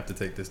all gonna have to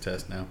take this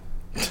test now.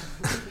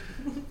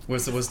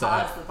 What's the Pause the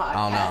podcast.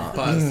 I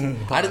don't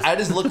know. Pause. I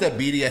just looked at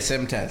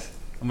BDSM test.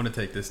 I'm gonna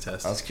take this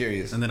test. I was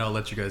curious. And then I'll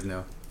let you guys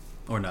know,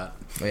 or not.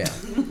 But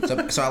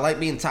yeah. So I like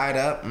being tied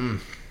up.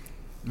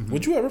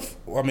 Would you ever?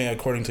 I mean,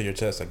 according to your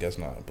test, I guess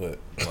not. But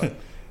like, I was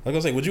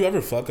gonna say, would you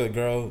ever fuck a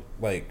girl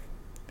like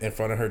in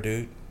front of her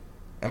dude?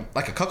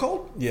 Like a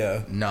cuckold?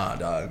 Yeah, Nah,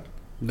 dog.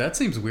 That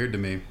seems weird to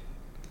me.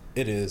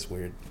 it is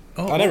weird.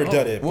 Oh, I never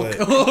done it, well,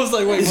 but I was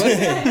like, wait,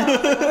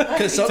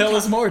 what? Tell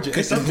us more, Jay.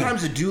 Because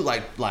sometimes the dude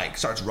like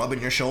starts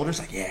rubbing your shoulders.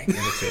 Like, yeah, give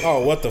it to me.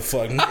 oh, what the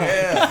fuck? No.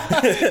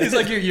 He's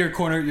like your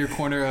corner.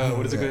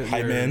 What is it? Good?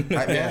 Hype man.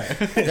 Right, yeah.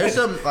 There's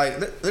some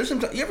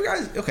you ever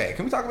guys okay,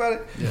 can we talk about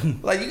it? Yeah.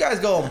 Like you guys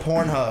go on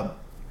Pornhub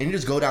and you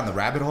just go down the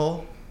rabbit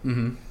hole.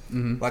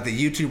 Like the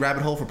YouTube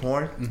rabbit hole for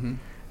porn.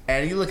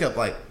 And you look up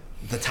like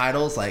the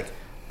titles like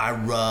I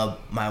rub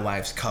my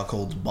wife's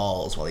cuckold's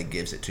balls while he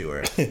gives it to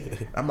her.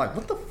 I'm like,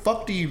 what the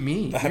fuck do you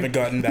mean? I haven't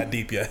gotten that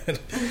deep yet.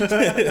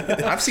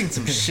 I've seen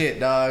some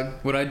shit, dog.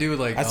 What I do,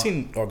 like, I've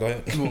seen. Oh, go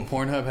ahead. well,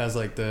 Pornhub has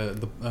like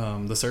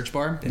the search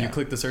bar. And you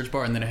click the search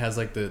bar, and then it has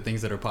like the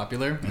things that are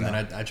popular, and then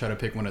I try to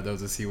pick one of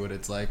those to see what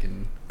it's like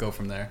and go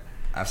from there.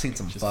 I've seen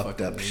some Just fucked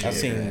up fucking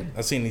shit.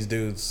 I've seen these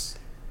dudes.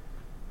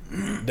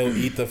 They'll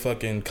eat the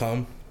fucking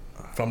cum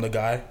from the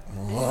guy.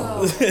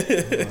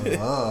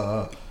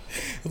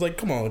 It's like,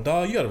 come on,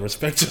 dog, you gotta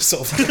respect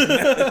yourself.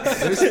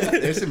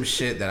 There's some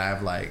shit that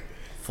I've like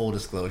full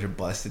disclosure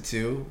busted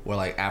to where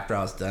like after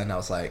I was done I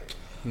was like,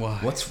 Why?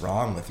 what's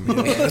wrong with me?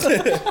 What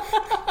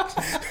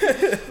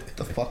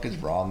the fuck is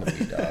wrong with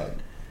me, dog?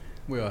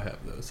 We all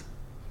have those.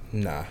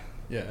 Nah.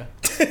 Yeah.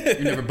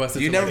 You never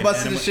busted. You to never like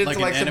busted an the shit to an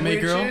like some anime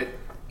weird girl. shit?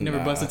 You never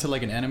Nah. busted to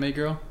like an anime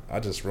girl. I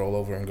just roll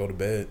over and go to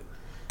bed.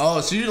 Oh,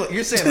 so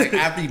you're saying like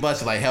after you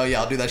busted, like hell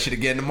yeah, I'll do that shit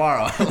again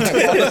tomorrow.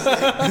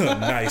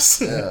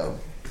 Nice.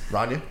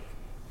 Rania?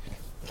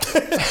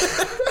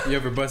 You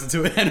ever busted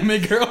to an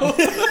anime girl?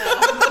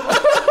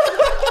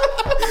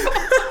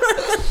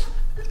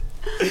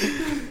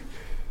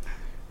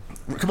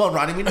 Come on,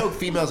 Ronnie. We know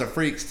females are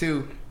freaks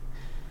too.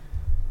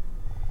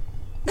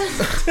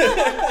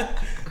 I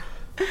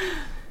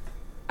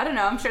don't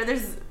know. I'm sure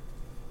there's,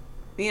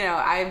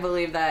 I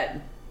believe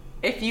that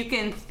if you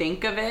can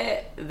think of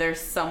it, there's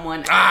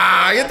someone.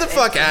 Get the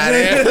fuck out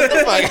of here. Get the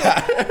fuck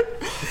out of here.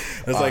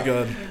 It's like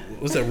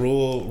what's that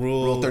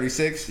rule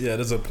 36? Yeah,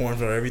 there's a porn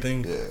for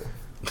everything. Yeah.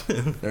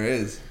 There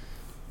is.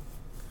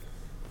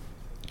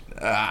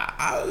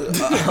 I will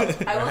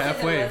say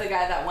halfway. there was a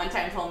guy that one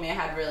time told me I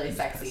had really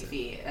sexy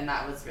feet, and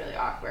that was really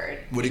awkward.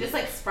 He just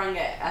like sprung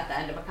it at the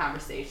end of a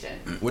conversation.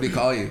 What'd he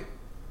call you?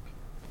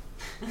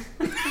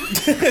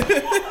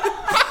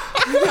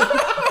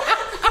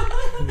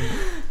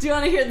 Do you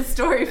want to hear the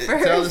story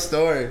first? Tell the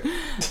story.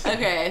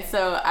 Okay,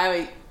 so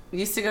I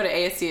used to go to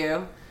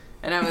ASU,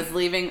 and I was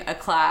leaving a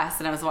class,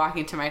 and I was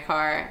walking to my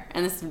car,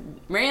 and this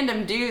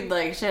random dude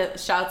like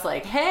shouts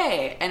like,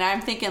 "Hey!" And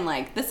I'm thinking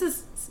like, this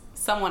is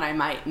someone I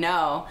might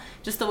know,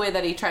 just the way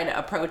that he tried to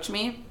approach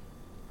me.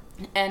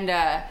 And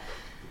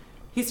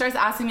he starts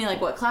asking me like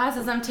what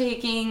classes I'm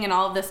taking and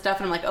all of this stuff,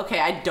 and I'm like, okay,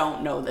 I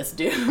don't know this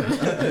dude.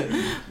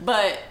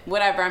 But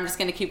whatever, I'm just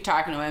gonna keep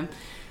talking to him.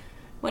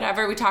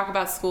 Whatever, we talk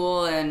about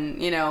school and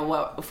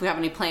what if we have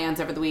any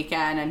plans over the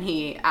weekend, and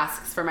he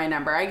asks for my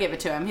number. I give it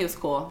to him. He was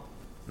cool.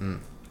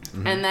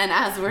 Mm-hmm. And then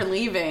as we're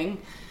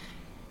leaving,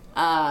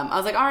 I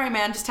was like, all right,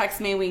 man, just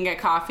text me, we can get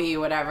coffee,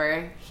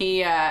 whatever.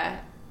 He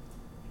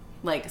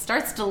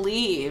starts to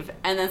leave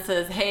and then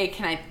says, hey,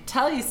 can I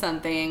tell you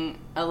something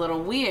a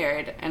little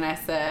weird? And I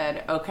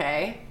said,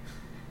 okay.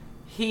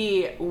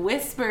 He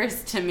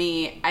whispers to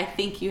me, I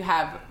think you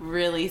have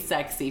really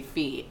sexy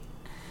feet.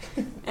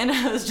 And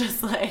I was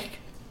just like,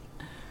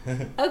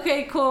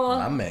 okay, cool.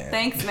 My man.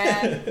 Thanks,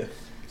 man.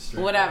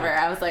 Whatever.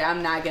 I was like,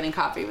 I'm not getting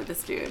coffee with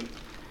this dude.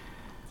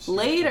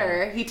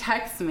 Later, he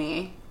texts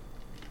me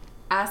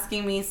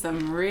asking me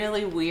some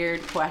really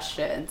weird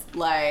questions,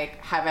 like,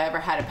 have I ever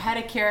had a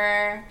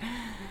pedicure?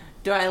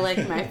 Do I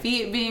like my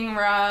feet being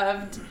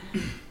rubbed?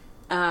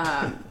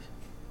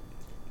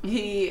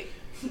 He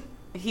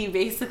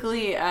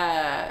basically,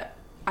 I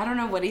don't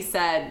know what he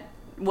said,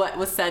 what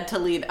was said to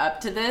lead up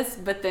to this,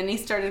 but then he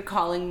started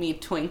calling me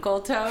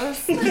Twinkle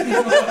Toes.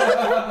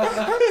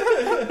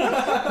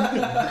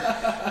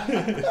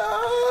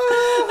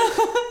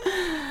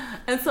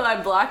 And so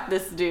I blocked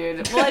this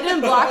dude. Well, I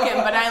didn't block him,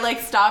 but I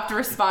stopped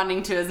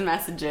responding to his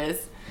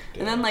messages.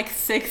 And then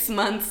 6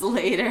 months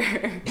later,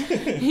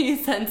 he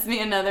sends me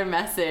another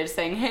message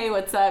saying, hey,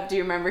 what's up? Do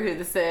you remember who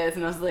this is?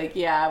 And I was like,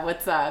 yeah,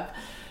 what's up?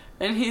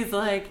 And he's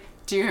like,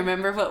 do you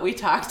remember what we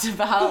talked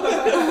about?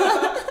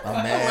 Oh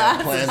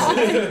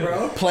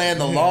man, playing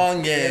the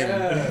long game.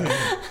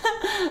 Yeah.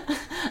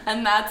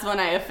 And that's when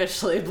I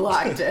officially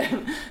blocked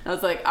him. I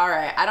was like, all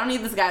right, I don't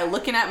need this guy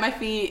looking at my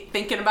feet,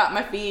 thinking about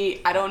my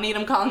feet. I don't need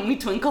him calling me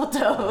Twinkle I've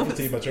Toes. been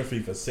thinking about your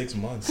feet for 6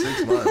 months.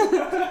 6 months.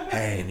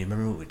 Hey, do you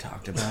remember what we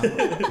talked about?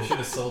 You should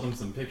have sold him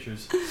some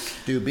pictures.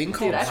 Dude, being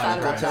called Dude, I thought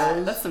Twinkle about that.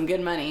 Toes. That's some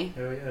good money.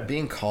 Hell yeah.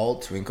 Being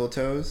called Twinkle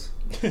Toes.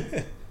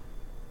 And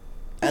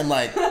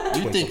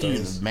you think you're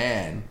the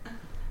man.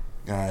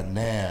 God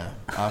damn.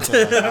 I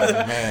feel like I'm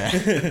the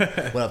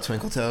man. What up,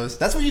 Twinkle Toes?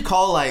 That's what you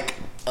call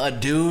a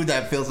dude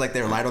that feels like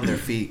they're light on their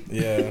feet.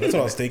 Yeah, that's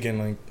what I was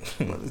thinking.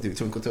 Let's do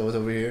Twinkle Toes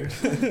over here.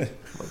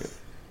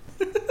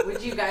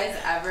 Would you guys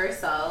ever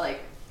sell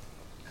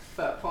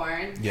foot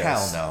porn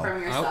Yes. Hell no.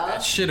 from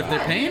yourself? Shit, if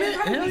they're paying it,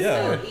 hell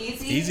Yeah, So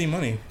easy. easy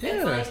money.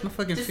 Yeah, it's my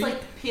fucking just feet.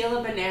 peel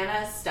a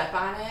banana, step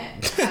on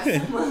it,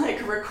 have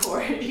someone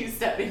record you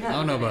stepping on I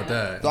don't know about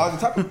banana. that.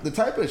 Dog, the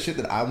type of shit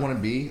that I want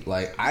to be,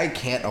 I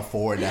can't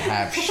afford to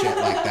have shit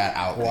like that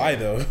out there. Why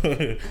though?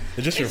 It's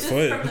just your It's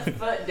foot. just from the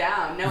foot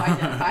down. No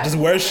identifiable. Just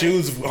wear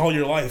shoes all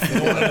your life. You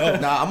don't want to know.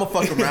 Nah, I'm gonna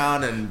fuck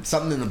around and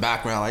something in the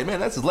background man,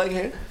 that's his leg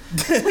hair.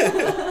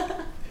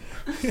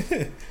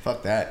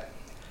 Fuck that.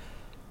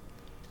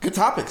 Good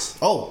topics.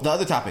 Oh, the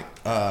other topic.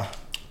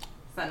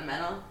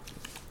 Sentimental.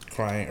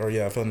 Crying or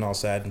feeling all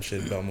sad and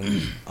shit about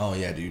movies. Oh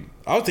yeah, dude.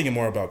 I was thinking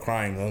more about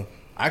crying though.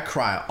 I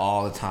cry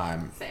all the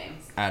time Same.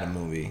 at a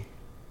movie.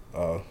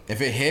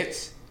 If it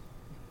hits,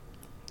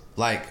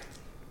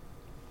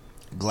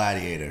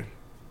 Gladiator,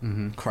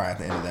 cry at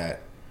the end of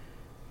that.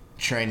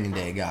 Training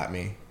Day got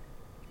me.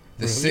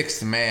 The Really?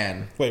 Sixth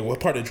Man. Wait, what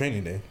part of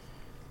Training Day?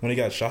 When he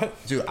got shot?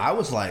 Dude, I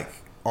was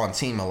on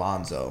Team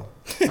Alonzo.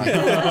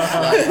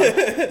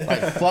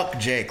 Fuck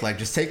Jake.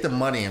 Just take the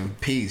money and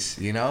peace,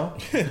 you know?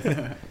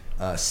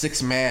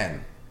 Sixth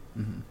Man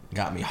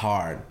got me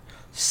hard.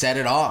 Set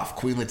It Off,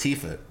 Queen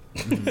Latifah.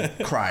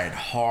 Cried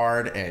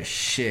hard as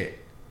shit.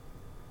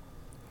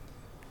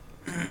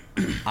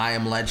 I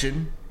Am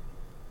Legend,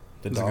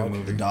 The It's a good dog.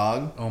 movie. The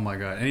Dog. Oh my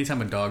god.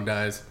 Anytime a dog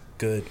dies.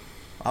 Good.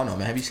 I don't know,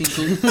 man. Have you seen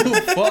Cujo?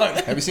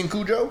 Fuck. Have you seen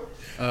Cujo?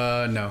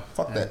 No.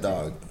 Fuck that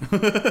dog.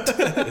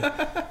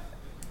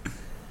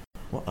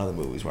 What other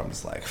movies where I'm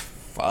just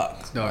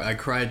Fuck. No, I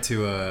cried to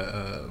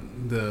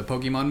the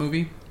Pokemon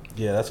movie.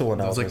 Yeah, that's the one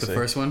That I was like the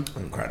first one.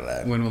 I'm crying to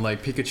that. When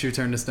like Pikachu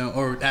turned to stone,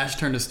 or Ash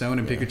turned to stone,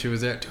 and Pikachu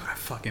was there. Dude, I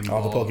fucking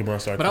All the bawled. Pokemon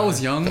started But I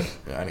was young, I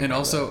didn't and cry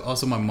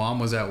also my mom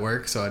was at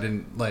work, so I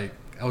didn't like.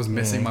 I was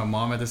missing my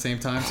mom at the same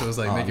time, so it was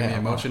like making me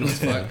emotional as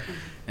fuck.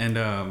 And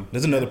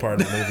there's another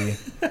part of the movie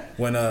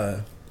when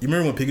you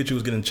remember when Pikachu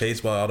was getting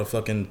chased by all the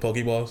fucking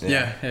Pokeballs?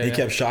 Yeah. He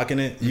kept shocking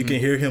it. You can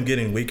hear him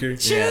getting weaker.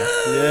 Yeah.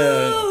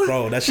 Yeah,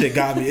 bro, that shit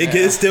got me.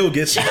 It still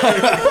gets me.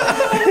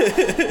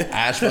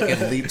 Ash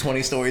fucking leaped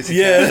 20 stories.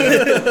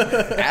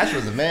 Yeah. Ash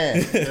was a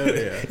man. He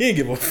didn't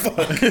give a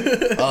fuck.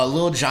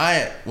 Little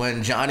Giant,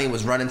 when Johnny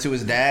was running to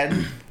his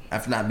dad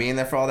after not being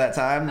there for all that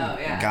time,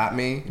 got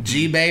me.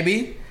 G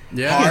Baby,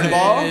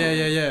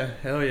 Hardball. Yeah.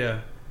 Hell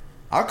yeah.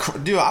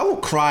 Dude, I will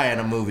cry in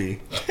a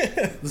movie.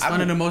 Let's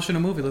find an emotional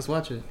movie. Let's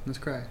watch it. Let's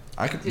cry.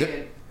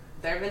 Dude,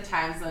 there have been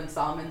times when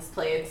Solomon's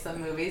played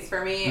some movies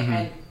for me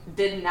and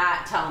did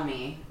not tell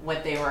me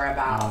what they were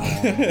about.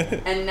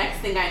 And next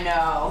thing I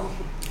know,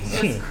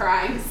 just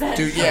crying central.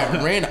 Dude,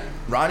 yeah,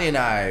 Ronnie and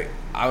I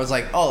was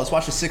like, oh, let's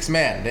watch The Sixth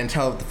Man. Didn't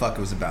tell her what the fuck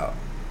it was about.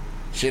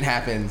 Shit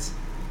happens.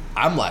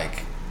 I'm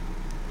like,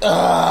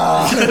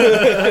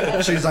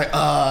 she's like,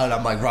 and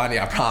I'm like, Ronnie,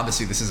 I promise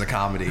you this is a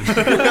comedy.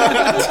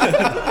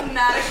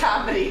 Not a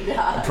comedy,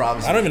 dog. I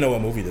promise I don't even know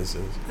what movie this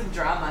is. It's a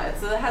drama. It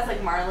has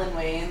like Marlon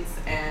Wayans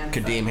and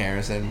Kadeem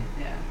Harrison.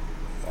 Yeah,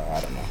 I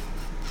don't know.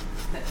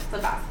 it's a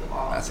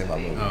basketball. That's about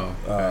movie.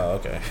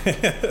 Oh. Okay.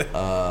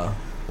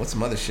 What's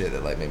some other shit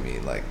that like made me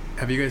like?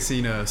 Have you guys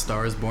seen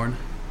Star is Born?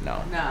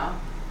 No. No,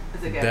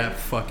 is it good? That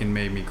fucking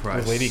made me cry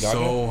With Lady Gaga?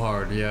 so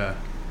hard. Yeah.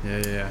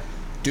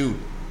 Dude,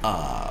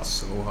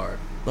 So hard.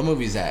 what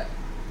movie is that?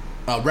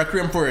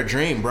 Requiem for a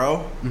Dream,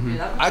 bro. Dude,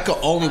 that was I could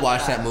only not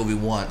watch bad. that movie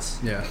once.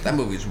 Yeah. That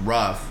movie's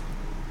rough.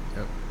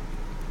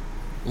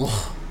 Yep.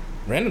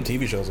 Random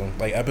TV shows,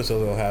 like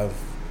episodes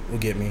will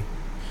get me.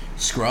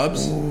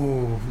 Scrubs.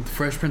 Ooh,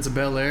 Fresh Prince of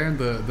Bel Air.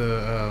 The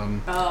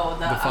the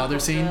father Uncle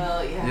scene?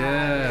 Phil,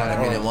 Yeah. Like,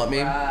 I didn't want me.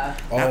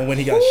 Oh, when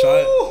he got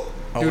shot,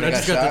 Oh, Dude, when I he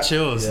just got the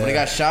chills. When he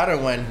got shot, or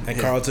when and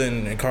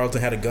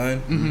Carlton had a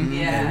gun,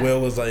 Yeah. and Will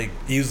was like,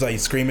 he was like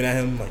screaming at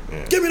him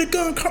like, "Give me the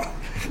gun, Carl!"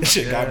 That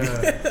shit got me.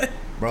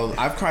 Bro,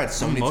 I've cried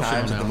so I'm many emotional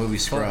times at the now. movie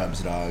Fuck.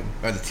 Scrubs, dog,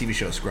 or the TV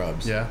show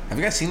Scrubs. Yeah. Have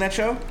you guys seen that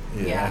show?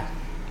 Yeah.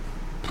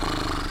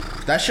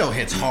 That show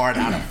hits hard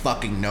out of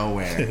fucking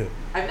nowhere.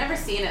 I've never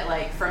seen it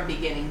like from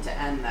beginning to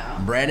end though.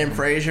 Brandon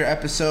Fraser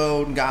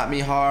episode got me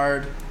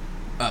hard.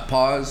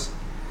 Pause.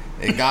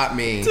 It got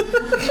me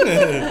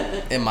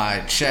in my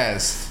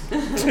chest.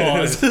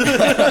 Pause.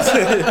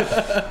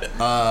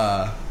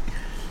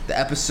 The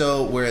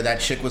episode where that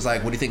chick was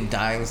like, "What do you think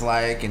dying's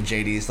like?" And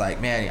JD's like,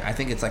 "Man, I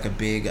think it's like a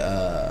big,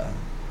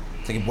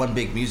 it's like one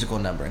big musical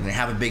number." And they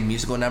have a big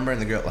musical number,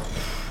 and the girl,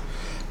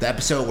 the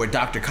episode where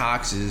Dr.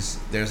 Cox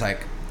there's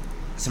like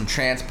some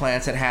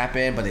transplants that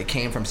happened, but they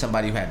came from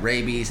somebody who had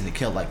rabies, and it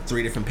killed like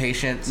 3 different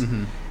patients,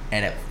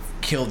 and it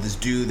killed this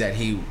dude that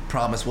he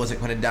promised wasn't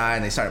going to die,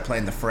 and they started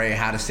playing the fray,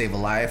 How to Save a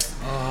Life.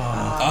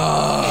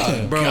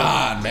 Oh Bro.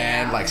 God,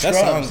 man, like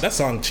That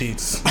song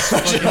cheats.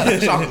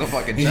 that song's a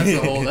fucking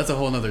That's a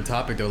whole nother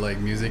topic though, like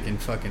music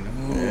and fucking.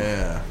 Ooh.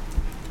 Yeah.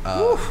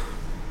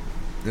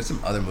 There's some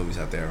other movies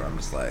out there where I'm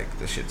just like,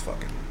 this shit's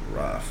fucking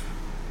rough.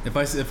 If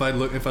I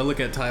look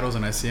at titles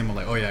and I see them, I'm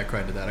like, oh yeah, I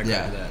cried to that. I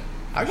cried to that.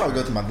 I'd probably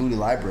go to my Voodoo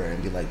library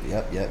and be like,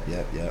 yep. Yeah.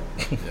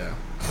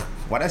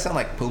 Why'd I sound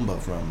like Pumbaa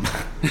from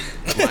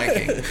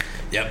Lion King?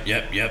 Yep.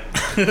 Yeah,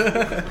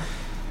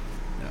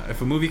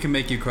 if a movie can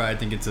make you cry, I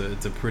think it's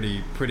a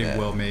pretty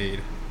well made.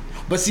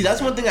 But see,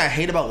 that's one thing I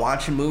hate about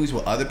watching movies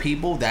with other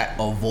people that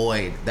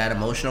avoid that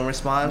emotional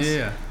response.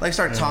 Yeah. Like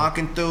start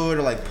talking through it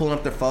or like pulling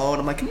up their phone.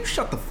 I'm like, can you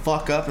shut the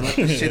fuck up and let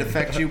this shit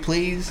affect you,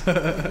 please?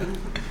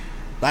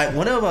 Like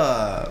one of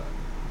I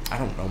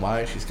don't know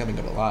why she's coming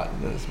up a lot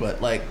in this,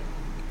 but like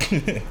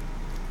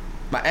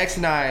my ex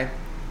and I,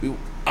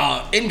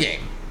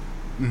 Endgame.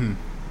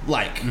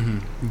 Like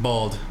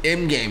Bald.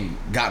 Endgame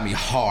got me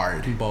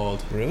hard.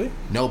 Bald. Really?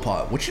 No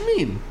pause. What you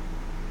mean?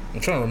 I'm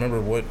trying to remember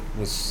what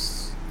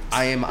was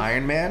I Am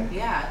Iron Man?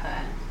 Yeah,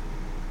 then.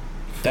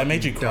 that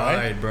made you cry.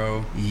 Died,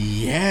 bro.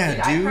 Yeah,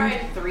 Dude, dude. I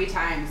cried 3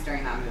 times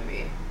during that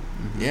movie.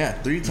 Yeah,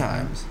 3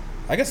 times.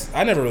 I guess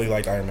I never really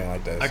liked Iron Man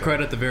like that. I so.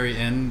 cried at the very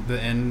end,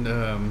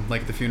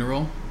 like the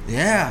funeral.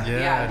 Yeah.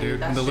 Yeah,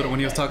 dude, dude. that When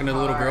he was shit talking to the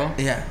little hard. girl.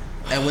 Yeah.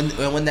 And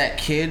when that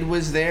kid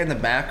was there in the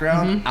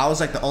background, I was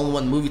like the only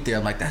one in the movie theater.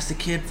 I'm like, that's the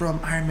kid from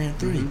Iron Man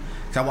 3.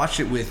 Cause I watched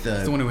it with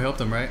That's the one who helped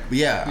him, right?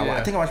 yeah, Yeah.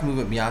 I think I watched the movie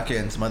with Bianca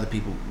and some other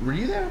people. Were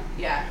you there?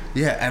 Yeah.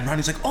 Yeah, and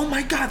Ronnie's like, oh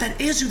my God, that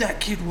is who that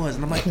kid was.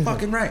 And I'm like,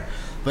 fucking right.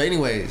 But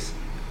anyways,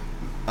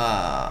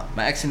 my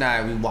ex and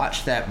I, we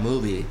watched that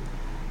movie,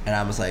 and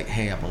I was like,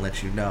 hey, I'm gonna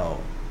let you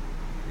know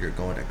you're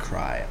going to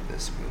cry at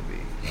this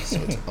movie,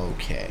 so it's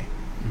okay.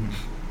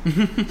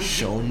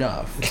 Sure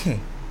enough,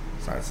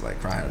 starts like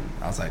crying.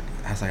 I was like,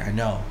 I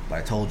know, but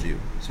I told you,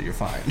 so you're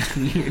fine.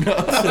 You know.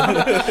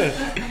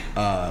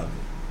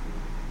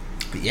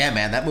 But yeah,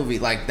 man, that movie,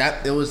 like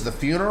that, it was the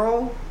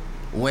funeral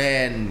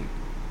when,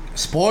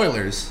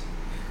 spoilers,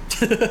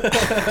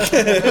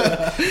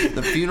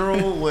 The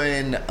funeral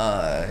when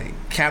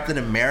Captain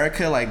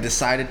America like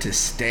decided to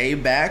stay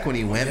back when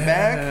he went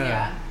back.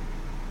 Yeah.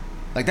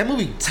 Like that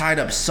movie tied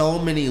up so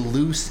many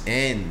loose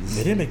ends.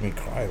 It didn't make me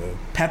cry though.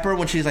 Pepper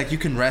when she's like, "You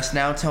can rest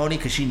now, Tony,"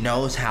 because she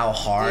knows how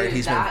hard Dude,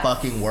 he's been that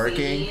fucking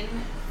working. scene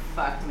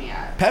fucked me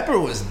up. Pepper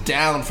was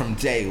down from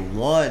day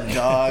one,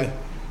 dog.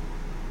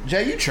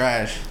 Jay, you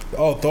trash.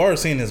 Oh, Thor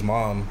seeing his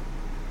mom.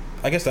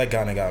 I guess that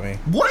kind of got me.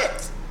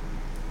 What?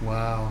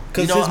 Wow.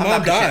 Because You know, his I'm mom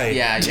not gonna died.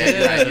 Yeah,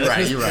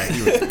 you're right.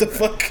 What the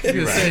fuck?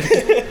 You're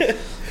right.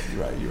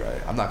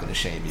 I'm not gonna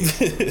shame you.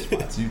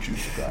 Spots you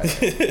choose to cry.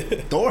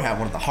 Thor had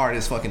one of the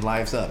hardest fucking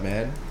lives up,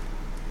 man.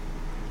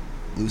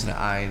 Losing an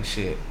eye and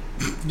shit.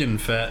 Getting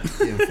fat.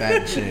 Getting fat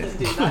and shit.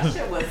 Dude, that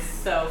shit was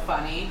so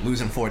funny.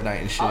 Losing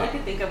Fortnite and shit. All I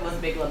could think of was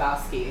Big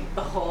Lebowski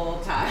the whole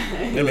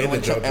time. They made the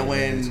when, joke and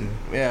in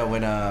there,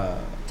 when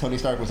Tony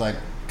Stark was like,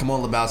 "Come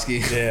on,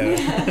 Lebowski."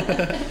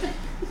 Yeah.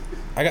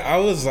 I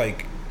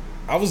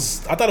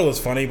thought it was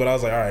funny, but I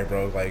was like, all right,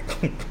 bro, like,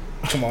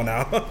 come on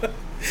now.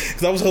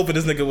 Because I was hoping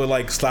this nigga would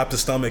like slap the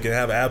stomach and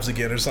have abs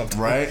again or something.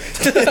 Right.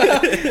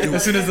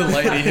 As soon as the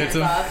lightning hits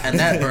him, And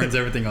that burns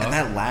everything off. And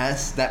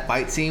that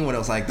fight scene when it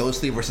was like those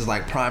three versus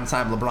like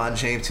primetime LeBron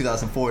James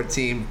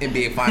 2014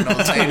 NBA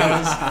Finals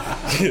Thanos.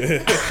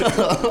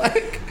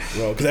 Like,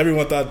 Bro, because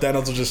everyone thought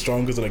Thanos was just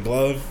strong because of the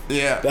glove.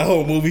 yeah. That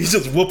whole movie, he's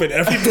just whooping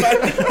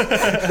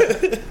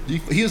everybody.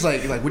 He was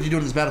like, "What you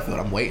doing in this battlefield?"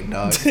 I'm waiting,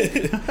 dog.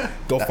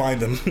 Go find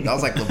them. That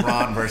was like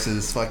LeBron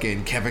versus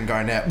fucking Kevin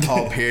Garnett,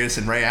 Paul Pierce,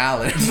 and Ray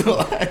Allen.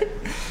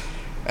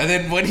 And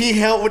then when he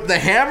held with the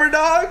hammer,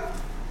 dog,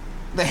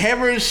 the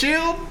hammer and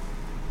shield.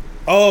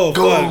 Oh,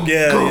 Gung, fuck.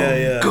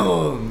 Yeah.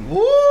 Gung.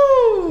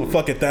 Woo! Well,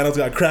 fucking Thanos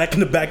got cracked in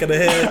the back of the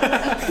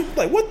head.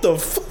 Like, what the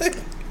fuck?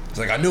 It's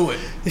like, I knew it.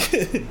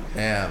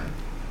 Damn.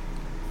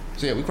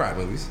 So yeah, we cry at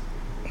movies.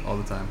 all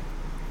the time.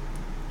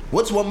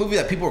 What's one movie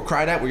that people were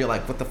cried at where you're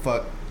like, what the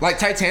fuck? Like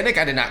Titanic,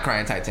 I did not cry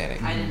in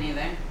Titanic. I didn't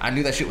either. I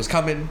knew that shit was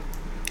coming.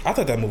 I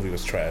thought that movie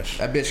was trash.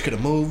 That bitch could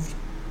have moved.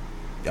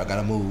 Y'all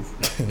gotta move.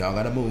 Y'all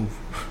gotta move.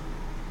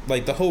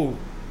 Like, the whole...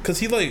 Because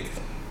he, like...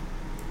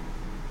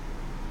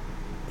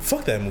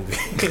 Fuck that movie.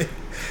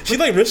 She,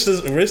 like,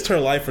 risked her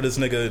life for this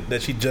nigga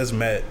that she just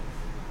met,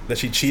 that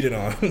she cheated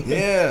on.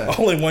 Yeah.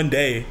 All in one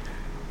day.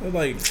 I'm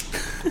like...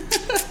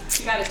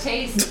 You got a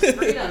taste of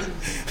freedom.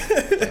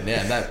 And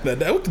yeah,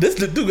 This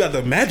dude got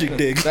the magic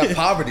dick. that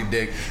poverty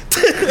dick.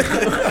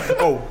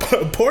 Oh,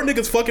 poor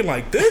niggas fucking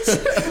like this?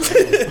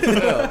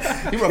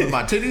 You rubbing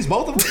my titties,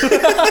 both of them.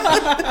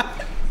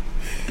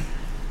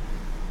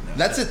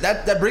 That's it.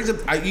 That brings up.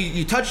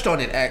 You touched on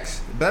it,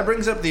 X. But that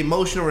brings up the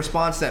emotional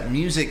response that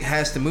music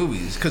has to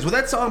movies. Because would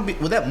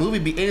that movie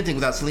be anything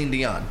without Celine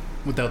Dion?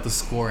 Without the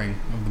scoring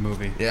of the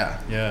movie.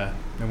 Yeah. Yeah,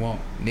 it won't.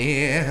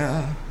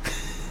 Near,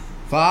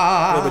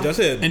 far. Yeah, but that's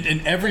it.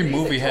 And every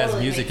movie has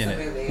totally music in makes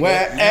a it. movie.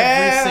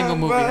 Every single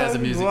movie has a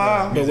music.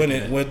 But music when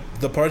in when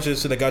the parts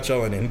that got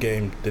y'all in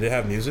Endgame, did it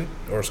have music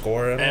or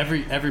score?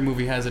 Every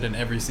movie has it in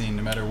every scene,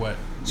 no matter what.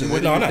 So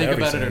Whether no, you not think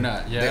every about it or scene.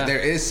 not. Yeah. There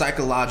is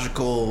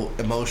psychological,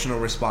 emotional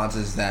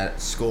responses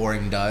that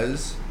scoring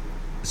does.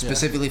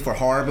 Specifically for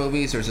horror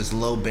movies, there's this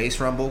low bass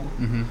rumble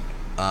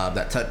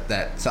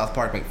that South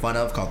Park make fun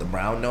of called the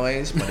brown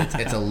noise, but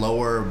it's a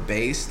lower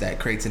bass that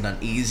creates an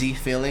uneasy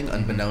feeling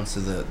unbeknownst to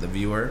the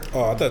viewer.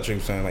 Oh, I thought you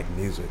were saying like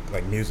music.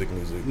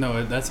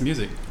 No, that's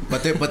music.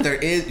 But there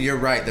is, you're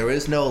right, there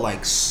is no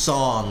like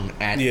song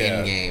at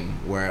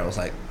Endgame where it was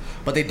like,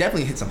 but they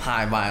definitely hit some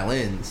high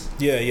violins.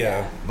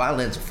 Yeah.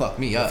 Violins fuck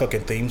me up.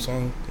 Fucking theme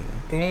song.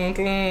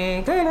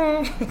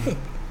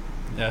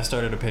 Yeah, I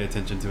started to pay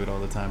attention to it all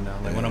the time now.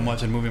 Like when I'm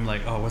watching a movie, I'm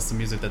like, oh, what's the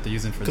music that they're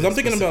using for this? Because I'm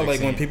thinking about like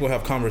specific when scene? people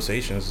have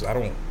conversations, I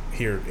don't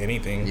hear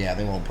anything. Yeah,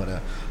 they won't put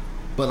a.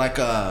 But like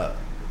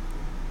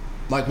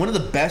one of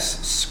the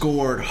best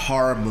scored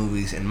horror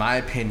movies, in my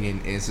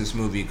opinion, is this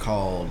movie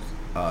called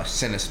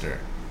Sinister.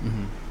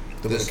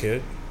 The little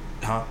kid.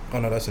 Huh? Oh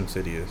no, that's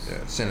Insidious.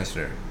 Yeah,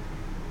 Sinister.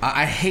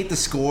 I hate the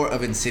score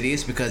of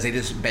Insidious because they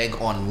just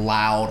bank on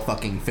loud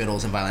fucking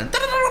fiddles and violin.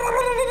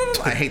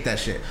 I hate that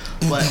shit.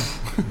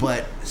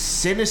 But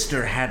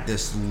Sinister had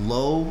this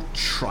low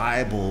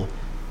tribal,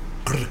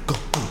 and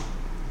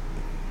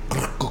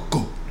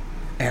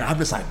I'm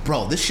just like,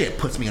 bro, this shit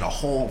puts me in a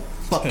whole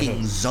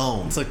fucking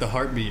zone. It's like the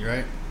heartbeat,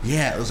 right?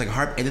 Yeah, it was like a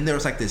heart, and then there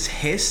was like this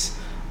hiss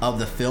of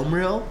the film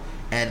reel,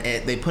 and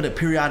they put a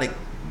periodic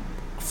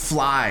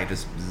fly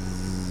just.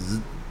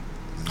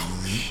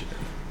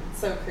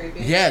 So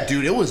creepy. Yeah,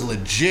 dude, it was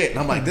legit. And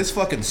I'm like, this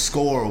fucking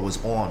score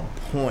was on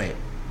point.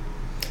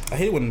 I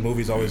hate it when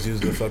movies always use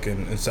the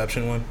fucking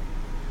Inception one.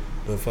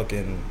 The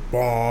fucking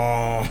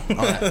bong.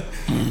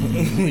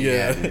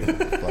 Yeah.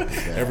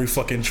 Every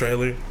fucking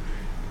trailer.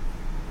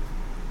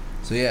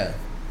 So yeah.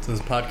 So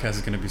this podcast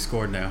is going to be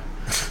scored now.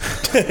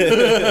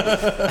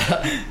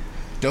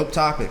 Dope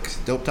topics.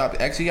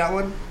 X, you got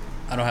one?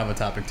 I don't have a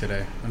topic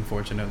today,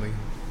 unfortunately.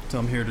 So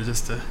I'm here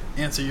to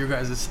answer your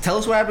guys'. Tell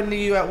us what happened to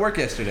you at work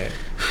yesterday.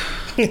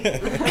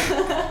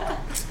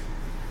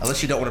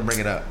 Unless you don't want to bring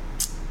it up.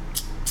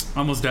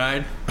 Almost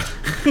died.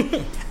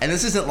 And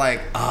this isn't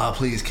like,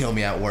 please kill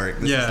me at work.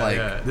 This is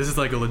like, This is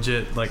like a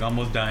legit, like,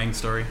 almost dying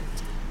story.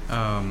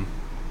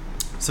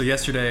 So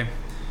yesterday,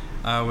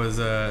 I was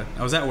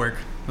at work.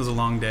 It was a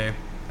long day.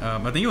 I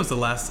think it was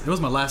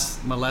my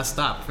last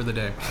stop for the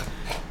day.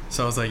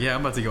 So I was like, yeah,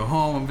 I'm about to go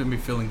home. I'm gonna be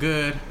feeling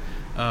good.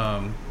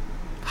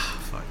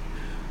 Fuck.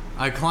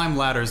 I climb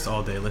ladders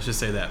all day. Let's just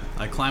say that.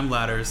 I climb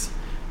ladders,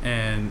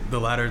 and the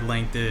ladder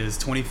length is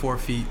 24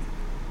 feet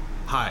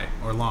high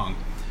or long.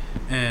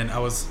 And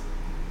I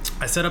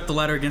set up the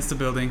ladder against the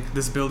building.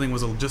 This building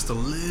was just a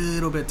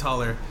little bit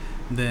taller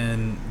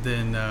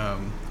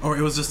or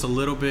it was just a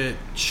little bit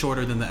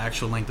shorter than the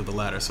actual length of the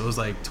ladder. So it was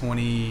like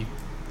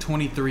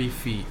 23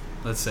 feet,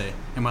 let's say,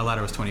 and my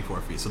ladder was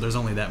 24 feet. So there's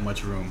only that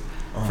much room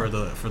for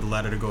the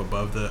ladder to go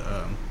above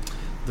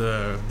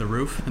the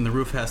roof, and the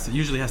roof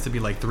usually has to be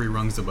like 3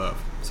 rungs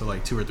above, so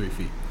like 2 or 3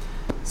 feet.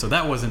 So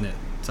that wasn't it.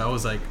 So I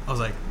was like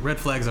red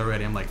flags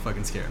already. I'm like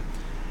fucking scared.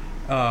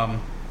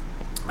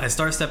 I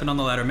start stepping on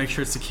the ladder, make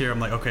sure it's secure. I'm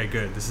like, okay,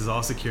 good. This is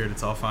all secured.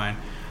 It's all fine.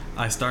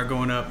 I start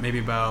going up, maybe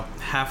about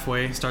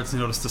halfway, start to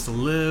notice just a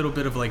little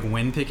bit of like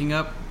wind picking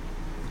up.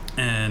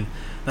 And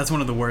that's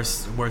one of the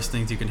worst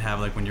things you can have,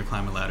 like when you're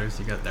climbing ladders.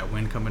 You got that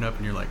wind coming up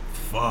and you're like,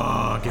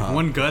 fuck, if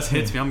one gust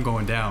hits me, I'm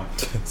going down.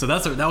 So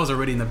that was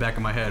already in the back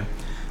of my head.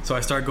 So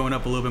I start going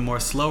up a little bit more,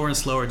 slower and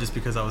slower, just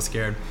because I was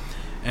scared.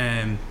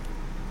 And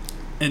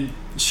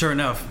sure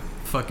enough,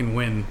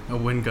 fucking a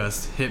wind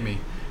gust hit me.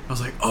 I was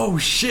like, oh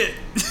shit,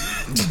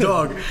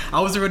 dog.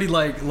 I was already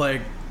like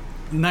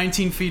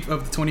 19 feet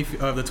of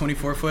the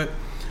 24 foot,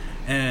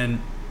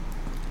 and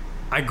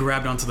I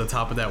grabbed onto the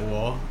top of that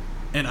wall,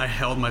 and I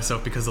held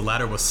myself because the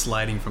ladder was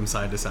sliding from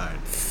side to side.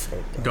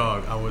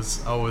 Dog, I was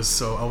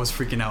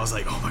freaking out. I was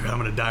like, oh my god, I'm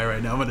gonna die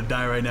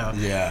right now.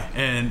 Yeah.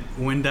 And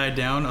wind died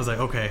down. I was like,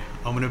 okay,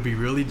 I'm gonna be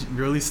really,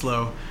 really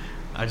slow.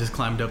 I just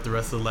climbed up the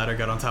rest of the ladder,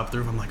 got on top of the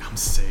roof. I'm like, I'm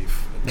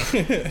safe.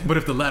 But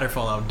if the ladder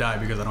fall, I'll die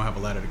because I don't have a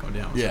ladder to go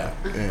down. Yeah.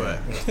 But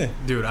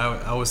dude,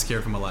 I was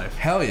scared for my life.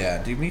 Hell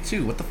yeah, dude, me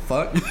too. What the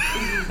fuck?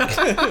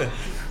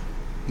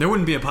 There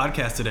wouldn't be a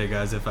podcast today,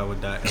 guys, if I would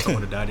die. If I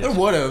would have died yesterday.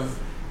 There would have.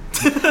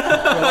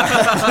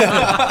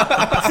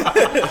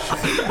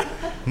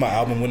 My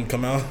album wouldn't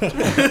come out.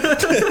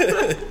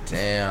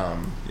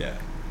 Damn. Yeah.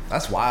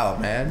 That's wild,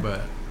 man.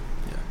 But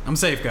yeah, I'm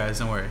safe, guys.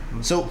 Don't worry.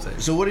 I'm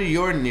safe. So what are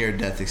your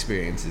near-death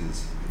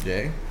experiences,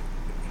 Jay?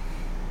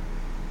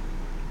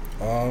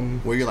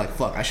 Where you're like,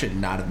 fuck, I should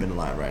not have been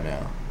alive right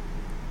now.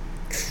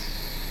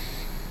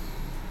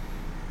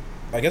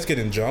 I guess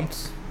getting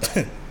jumped.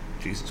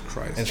 Jesus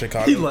Christ. In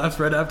Chicago. He laughs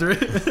right after it.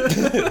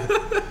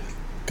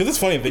 Because it's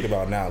funny to think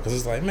about now. Because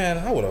it's like, man,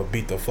 I would have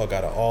beat the fuck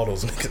out of all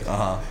those niggas.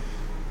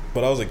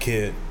 But I was a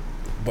kid.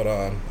 But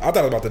I thought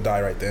I was about to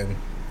die right then.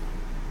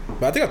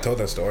 But I think I told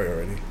that story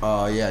already.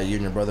 Yeah, you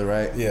and your brother,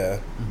 right?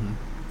 Yeah.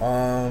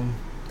 Mm-hmm.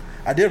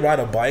 I did ride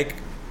a bike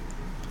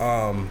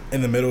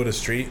in the middle of the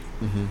street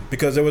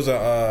because there was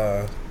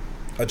a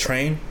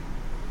train,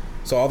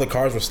 so all the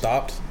cars were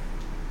stopped,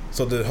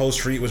 so the whole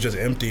street was just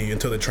empty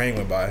until the train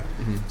went by.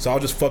 So I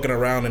was just fucking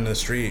around in the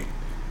street,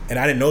 and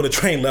I didn't know the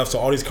train left, so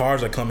all these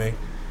cars are coming,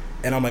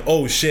 and I'm like,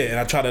 oh shit, and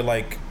I try to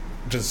like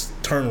just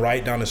turn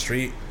right down the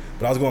street,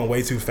 but I was going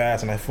way too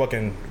fast, and I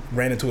fucking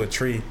ran into a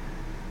tree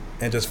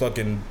and just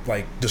fucking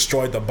like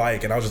destroyed the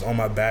bike, and I was just on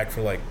my back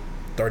for like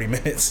 30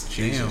 minutes.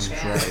 Jesus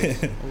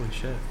Christ. Holy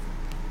shit.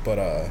 But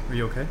are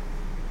you okay?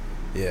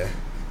 Yeah.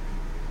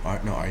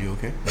 Are you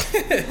okay?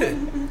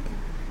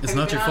 It's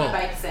not your fault. Have you been on a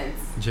bike since?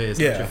 Jay, it's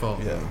not your fault.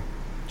 Yeah.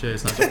 Jay,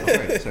 it's not your fault.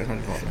 Sorry, it's not your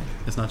fault, man.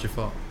 It's not your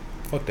fault.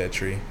 Fuck that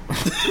tree.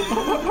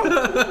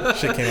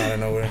 Shit came out of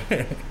nowhere.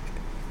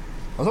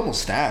 I was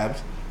almost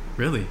stabbed.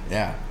 Really?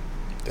 Yeah.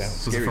 Damn.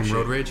 Was it Scary from shit.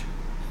 road rage?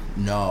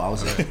 No, I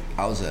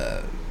was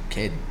a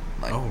kid,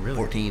 like Oh, really?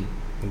 14.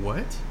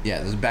 What? Yeah,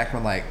 this is back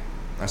when like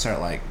I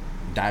started like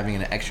diving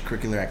into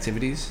extracurricular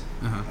activities,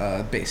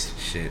 basic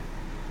shit.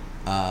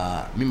 Me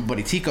and my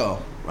buddy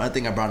Tico, I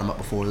think I brought him up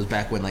before. It was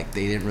back when like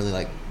they didn't really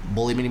like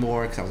bully me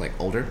anymore because I was like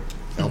elder,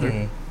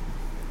 and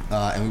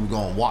we would go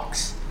on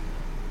walks,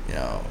 you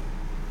know,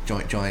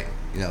 joint,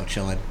 you know,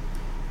 chilling.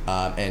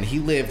 And he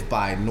lived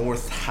by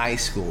North High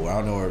School. I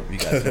don't know if you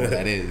guys know where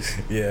that is.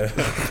 Yeah.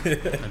 I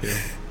do.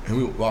 And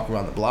we would walk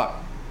around the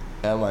block,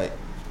 and like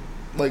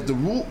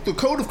the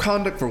code of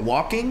conduct for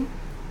walking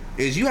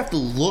is you have to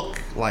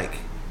look like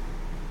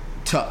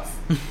tough.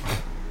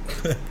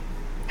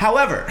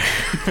 However,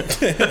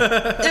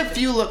 if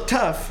you look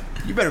tough,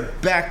 you better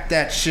back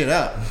that shit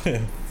up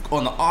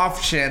on the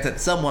off chance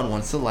that someone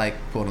wants to like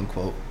quote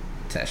unquote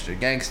test your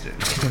gangster.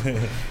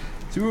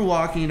 So we were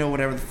walking, you know,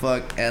 whatever the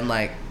fuck, and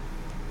like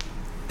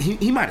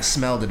he might have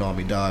smelled it on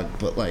me, dog,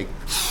 but like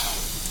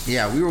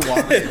yeah, we were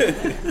walking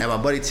and my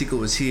buddy Tico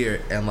was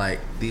here, and like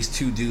these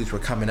two dudes were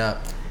coming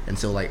up, and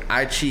so like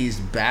I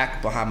cheesed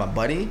back behind my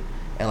buddy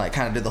and like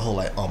kind of did the whole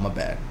like, oh my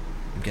bad,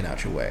 I'm getting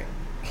out your way.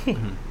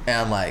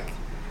 And like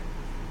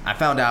I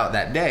found out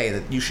that day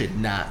that you should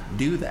not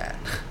do that.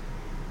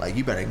 Like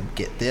you better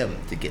get them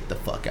to get the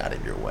fuck out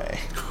of your way.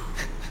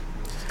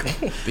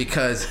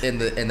 Because in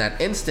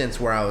that instance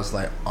where I was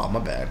like, oh my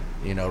bad,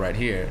 right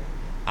here,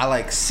 I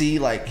like see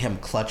like him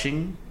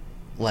clutching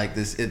like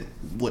this, it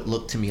would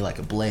look to me like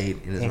a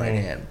blade in his right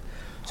hand.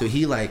 So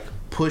he like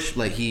pushed,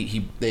 like how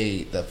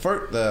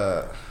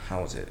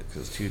was it? Because it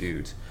was two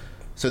dudes.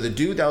 So the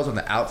dude that was on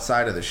the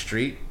outside of the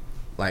street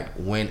like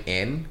went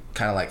in,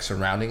 kind of like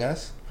surrounding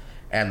us,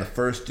 and the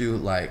first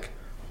dude like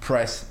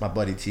pressed my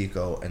buddy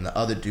Tico, and the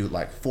other dude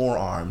like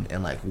forearmed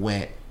and like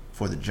went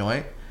for the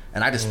joint,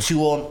 and I just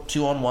two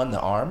on one the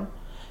arm,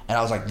 and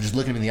I was like just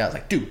looking him in the eyes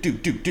like do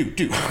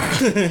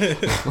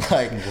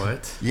like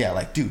what? Yeah,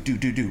 like do,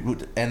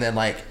 and then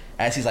like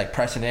as he's like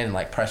pressing in and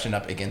like pressing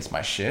up against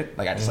my shit,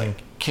 like I just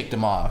like kicked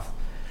him off,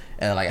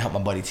 and like helped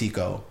my buddy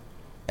Tico,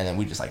 and then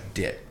we just like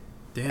dipped.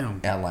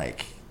 Damn. And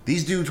like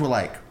these dudes were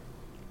like,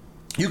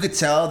 you could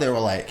tell they were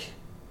like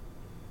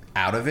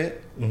out of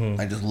it,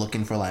 like just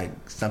looking for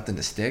like something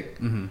to stick.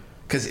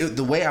 Because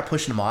the way I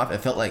pushed him off, it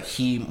felt like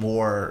he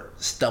more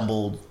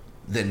stumbled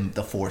than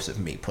the force of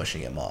me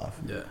pushing him off.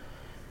 Yeah.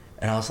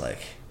 And I was like,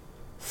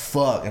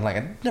 fuck. And like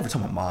I never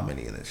told my mom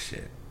any of this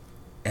shit.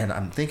 And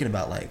I'm thinking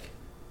about like,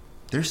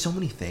 there's so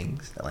many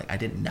things that like I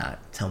did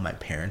not tell my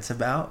parents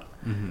about,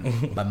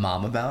 my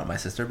mom about, my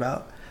sister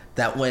about,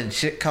 that when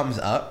shit comes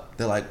up,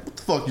 they're like, what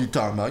the fuck you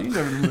talking about? You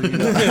never really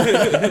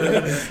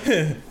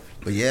know.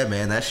 But yeah,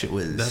 man, that shit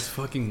was... That's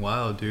fucking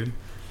wild, dude.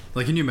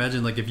 Like, can you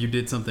imagine, like, if you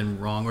did something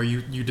wrong, or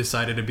you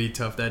decided to be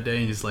tough that day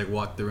and you just, like,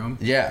 walked through them?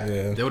 Yeah.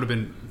 That would have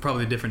been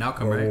probably a different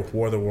outcome, or right?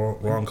 wore the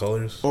wrong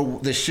colors.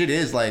 Or the shit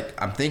is,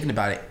 like, I'm thinking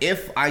about it.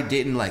 If I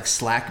didn't, like,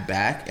 slack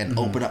back and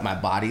open up my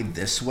body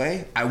this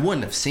way, I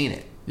wouldn't have seen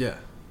it. Yeah.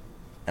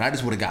 And I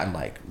just would have gotten,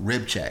 like,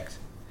 rib checked.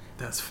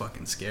 That's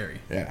fucking scary.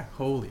 Yeah.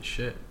 Holy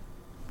shit.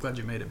 Glad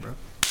you made it, bro.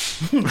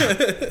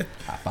 I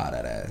fought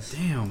that ass.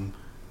 Damn.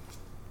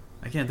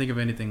 I can't think of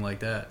anything like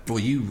that. Well,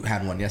 you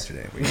had one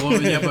yesterday.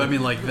 Well, yeah, but I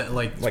mean, like that,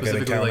 like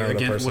specifically, like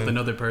again with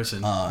another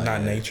person.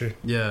 Not nature.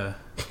 Yeah.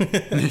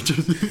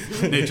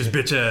 nature's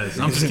bitch ass.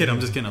 I'm just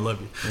kidding. I love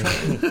you.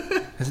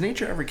 Has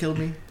nature ever killed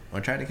me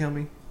or tried to kill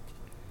me?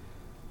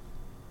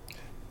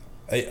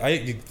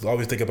 I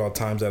always think about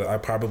times that I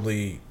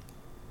probably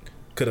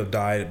could have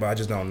died, but I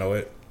just don't know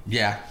it.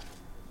 Yeah.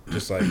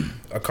 Just like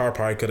a car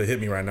probably could have hit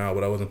me right now,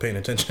 but I wasn't paying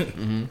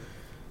attention.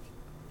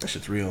 That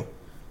shit's real.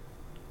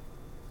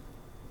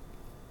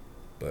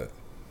 But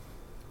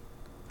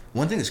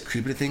one thing that's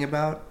creepy to think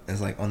about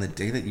is like on the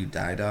day that you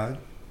die, dog,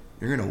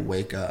 you're gonna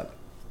wake up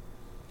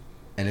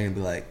and you're gonna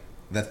be like,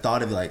 the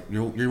thought of like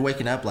you're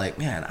waking up like,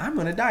 man, I'm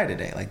gonna die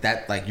today. Like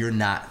that, like you're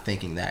not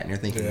thinking that, and you're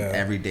thinking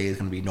every day is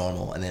gonna be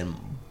normal, and then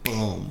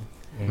boom,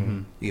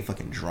 you get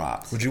fucking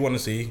dropped. Would you want to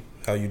see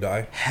how you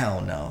die?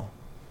 Hell no.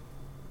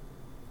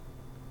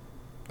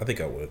 I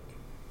think I would.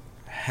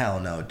 Hell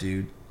no,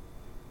 dude.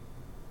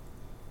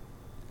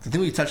 I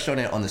think we touched on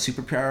it on the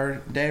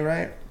Superpower Day,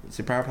 right?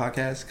 Superpower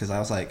podcast, because I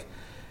was like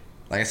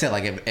I said,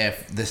 like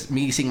if this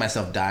me seeing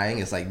myself dying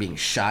is like being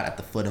shot at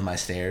the foot of my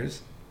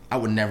stairs, I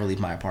would never leave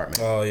my apartment.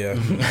 Oh yeah.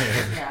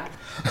 Yeah.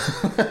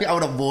 I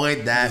would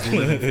avoid that.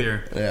 Live in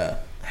fear. Yeah.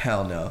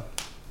 Hell no.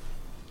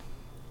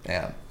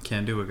 Damn.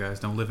 Can't do it, guys.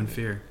 Don't live in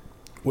fear.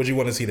 Would you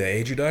want to see the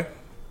age you die?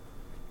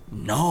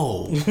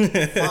 No.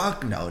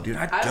 Fuck no, dude.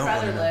 I'd don't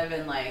rather want to live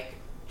in like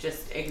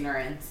just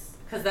ignorance,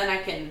 because then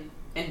I can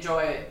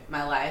enjoy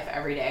my life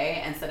every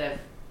day instead of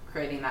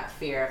creating that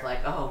fear of like,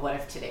 oh, what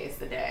if today's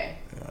the day?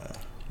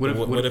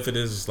 What if it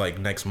is like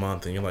next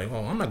month and you're like,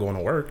 oh, I'm not going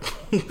to work?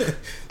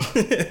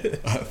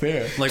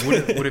 Fair. Like,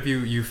 what if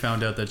you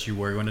found out that you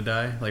were going to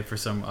die, like for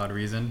some odd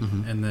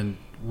reason, and then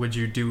would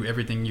you do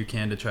everything you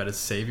can to try to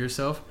save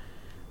yourself,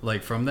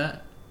 like from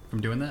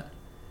doing that?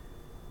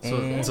 So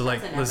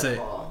like, let's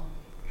say,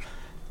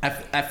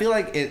 I feel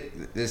like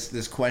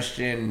this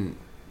question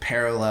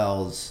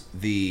parallels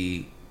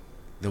the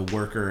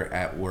worker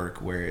at work,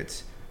 where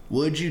it's,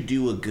 would you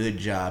do a good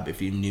job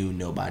if you knew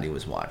nobody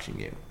was watching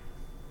you?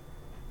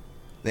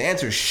 The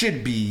answer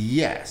should be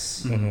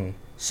yes.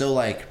 So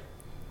like,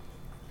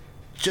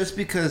 just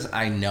because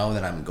I know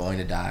that I'm going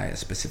to die at a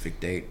specific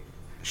date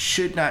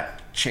should not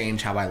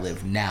change how I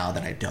live now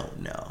that I don't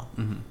know.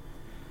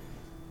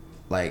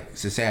 Like,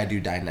 so say I do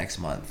die next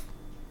month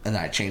and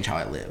then I change how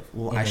I live.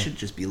 Well, I should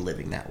just be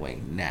living that way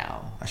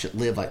now. I should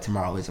live like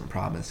tomorrow isn't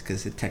promised,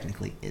 because it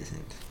technically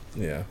isn't.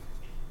 Yeah.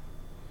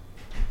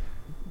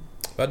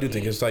 I do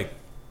think it's like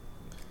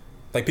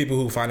people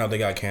who find out they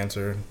got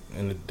cancer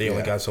and they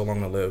only got so long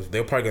to live,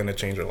 they're probably going to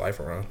change their life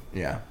around.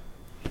 Yeah.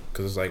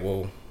 Because it's like,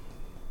 well,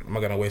 I'm not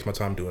going to waste my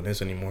time doing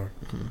this anymore.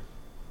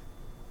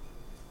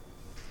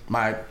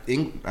 My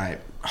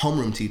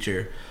homeroom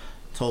teacher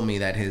told me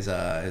that his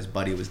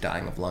buddy was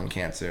dying of lung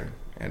cancer,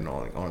 and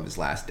on one of his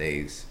last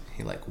days,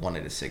 he like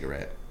wanted a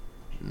cigarette.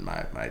 And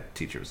my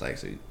teacher was like,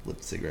 so he lit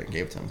the cigarette and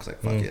gave it to him, because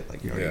like, fuck it,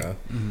 like you already. Yeah.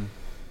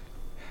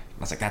 I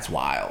was like, that's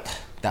wild.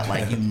 That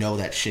like you know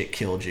that shit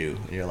killed you,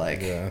 and you're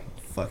like,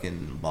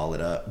 fucking ball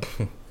it up.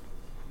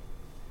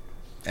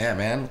 Yeah,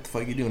 man, what the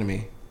fuck you doing to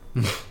me?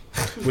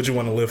 Would you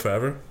want to live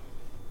forever?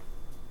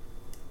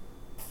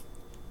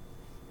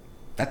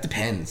 That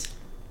depends.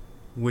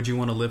 would you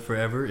want to live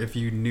forever if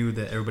you knew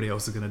that everybody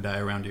else is gonna die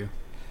around you?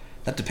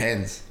 That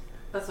depends.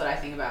 That's what I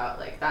think about,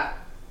 like that,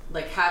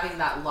 like having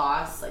that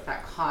loss, like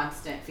that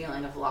constant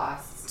feeling of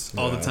loss.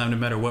 All the time, no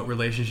matter what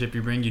relationship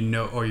you bring,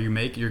 or you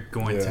make, you're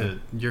going to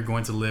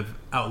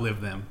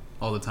outlive them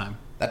all the time.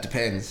 That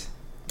depends.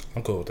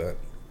 I'm cool with that.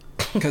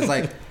 Because,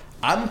 like,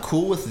 I'm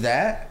cool with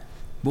that,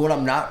 but what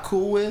I'm not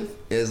cool with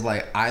is,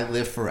 like, I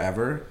live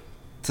forever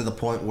to the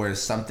point where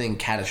something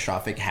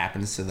catastrophic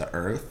happens to the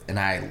earth and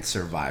I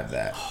survive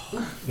that.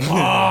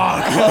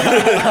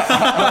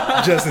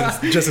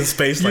 just in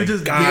space, like,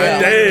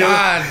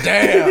 God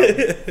damn.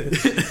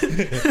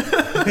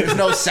 There's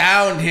no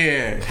sound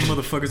here.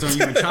 Motherfuckers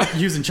aren't even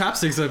using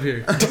chopsticks up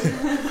here.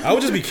 I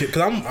would just be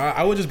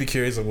I would just be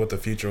curious of what the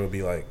future would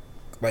be like.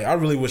 Like, I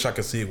really wish I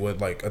could see what,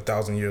 like,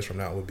 1,000 years from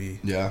now would be.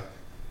 Yeah.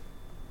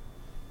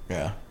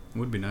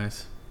 Would be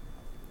nice.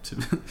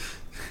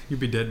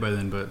 You'd be dead by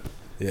then, but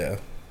yeah.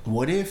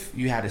 What if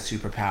you had a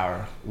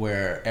superpower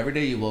where every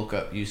day you woke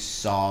up, you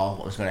saw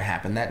what was going to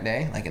happen that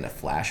day, like in a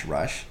flash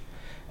rush,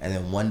 and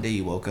then one day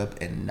you woke up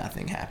and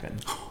nothing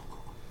happened?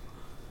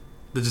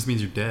 That just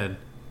means you're dead.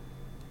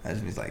 That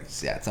just means, like,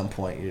 yeah, at some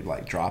point you're,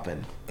 like,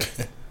 dropping.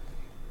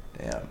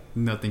 Damn.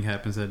 Nothing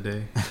happens that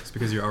day. It's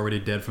because you're already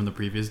dead from the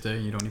previous day.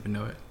 You don't even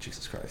know it.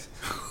 Jesus Christ.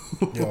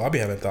 Yo, I'll be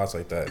having thoughts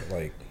like that.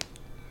 Like,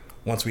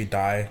 once we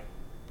die,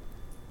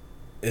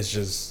 it's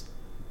just,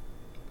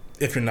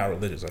 if you're not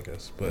religious, I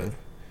guess, but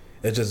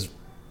it's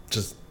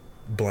just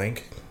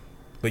blank.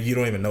 But you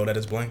don't even know that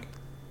it's blank.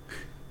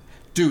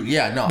 Dude,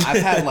 yeah, no,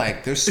 I've had,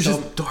 like, It's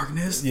just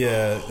darkness.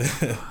 Yeah.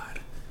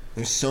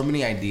 There's so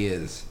many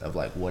ideas of,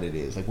 like, what it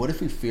is. Like, what if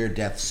we fear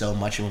death so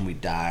much and when we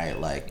die,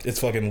 like,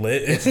 it's fucking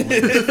lit. it's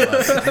lit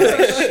as fuck.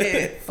 Like,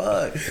 shit,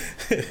 fuck.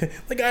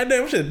 Like,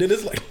 goddamn, I should have did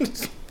this, like,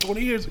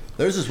 20 years ago.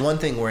 There's this one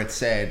thing where it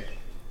said,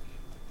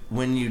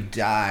 when you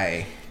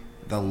die,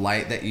 the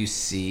light that you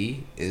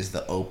see is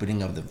the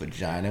opening of the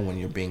vagina when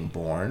you're being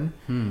born,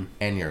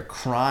 and you're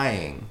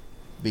crying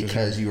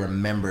because you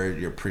remembered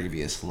your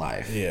previous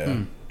life.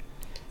 Yeah.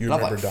 You Not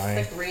remember like- dying.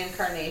 Like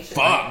reincarnation.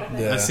 Fuck.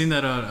 Yeah. I've seen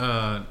that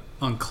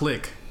on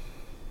Click.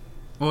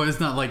 Well, it's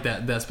not like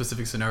that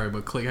specific scenario,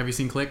 but Click. Have you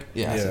seen Click?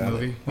 Yeah, Yeah. The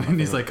movie when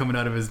he's like coming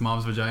out of his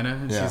mom's vagina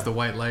and Yeah. sees the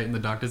white light and the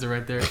doctors are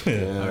right there.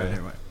 Yeah. All right,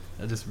 never mind.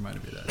 That just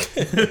reminded me of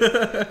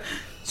that.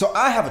 So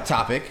I have a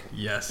topic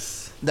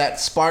Yes. that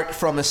sparked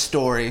from a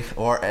story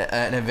or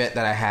an event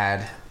that I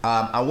had.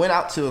 I went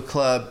out to a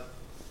club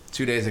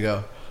 2 days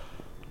ago,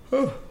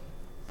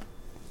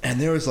 and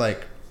there was,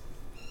 like,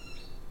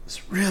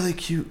 this really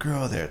cute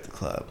girl there at the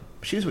club.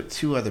 She was with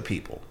 2 other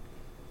people.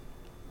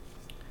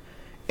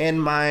 In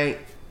my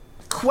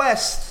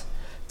quest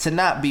to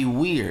not be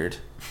weird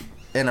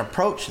and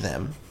approach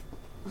them,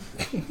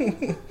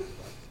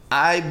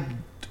 I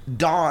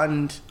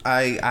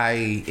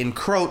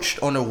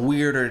encroached on a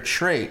weirder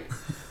trait,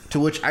 to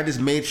which I just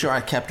made sure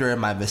I kept her in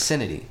my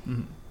vicinity.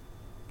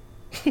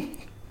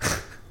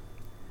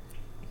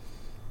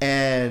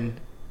 And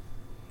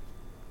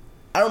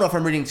I don't know if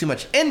I'm reading too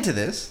much into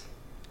this,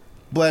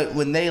 but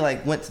when they,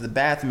 like, went to the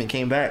bathroom and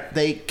came back,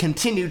 they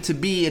continued to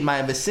be in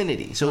my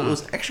vicinity. So it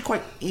was actually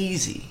quite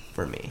easy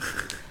for me.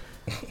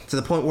 To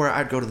the point where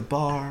I'd go to the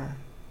bar,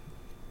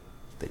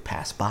 they'd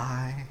pass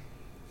by,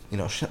 you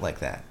know, shit like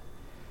that.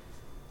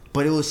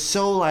 But it was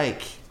so,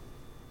 like,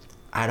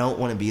 I don't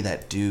want to be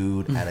that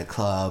dude at a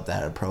club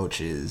that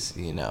approaches,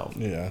 you know.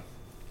 Yeah.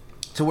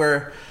 To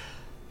where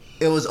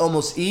it was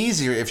almost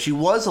easier if she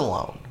was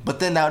alone. But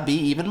then that would be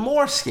even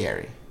more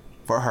scary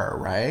for her,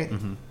 right?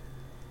 Mm-hmm.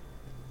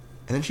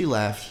 And then she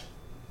left.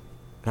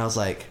 And I was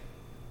like,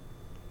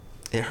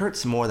 it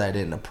hurts more that I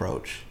didn't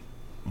approach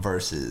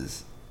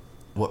versus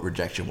what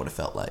rejection would have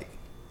felt like.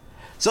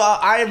 So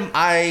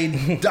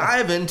I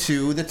dive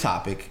into the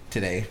topic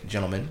today,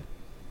 gentlemen.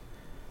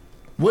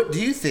 What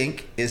do you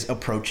think is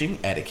approaching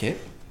etiquette?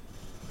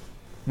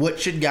 What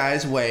should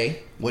guys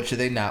weigh? What should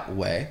they not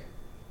weigh?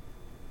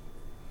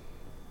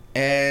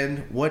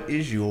 And what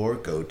is your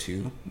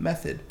go-to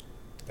method?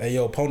 Hey,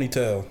 yo,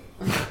 ponytail.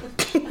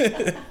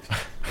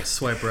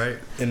 Swipe right.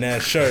 In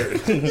that shirt.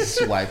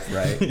 Swipe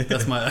right.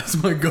 That's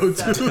my go-to.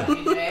 That's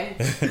funny, Jay.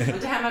 One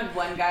time I had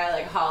one guy,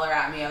 like, holler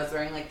at me. I was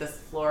wearing, like, this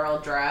floral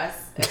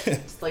dress. It's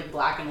just, like,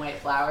 black and white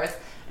flowers.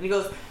 And he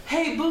goes,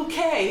 "Hey,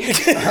 bouquet."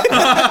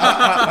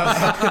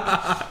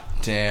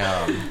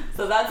 Damn.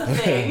 So that's a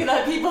thing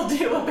that people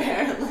do,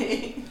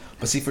 apparently.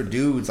 But see, for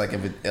dudes, like,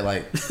 if it,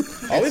 like,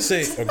 I always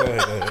say, go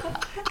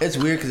ahead. it's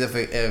weird because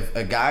if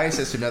a guy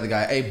says to another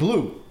guy, "Hey,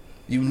 blue,"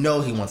 you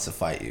know he wants to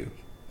fight you.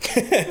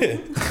 Hey,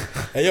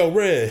 yo,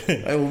 red.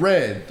 Hey,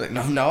 red. Like,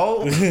 no,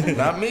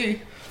 not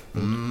me.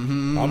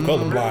 Mm-hmm. I'm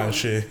colorblind,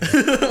 shit.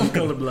 I'm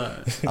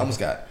colorblind. I almost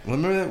got.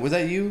 Remember, was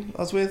that you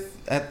I was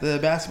with at the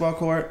basketball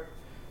court?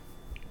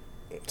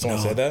 Someone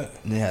said that?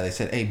 Yeah, they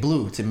said, "Hey,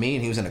 blue," to me,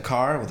 and he was in a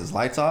car with his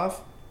lights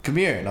off. Come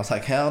here. And I was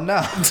like, hell no.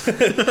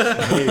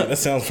 Hey, that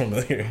sounds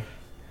familiar.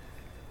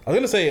 I was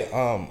gonna say,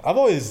 I've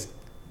always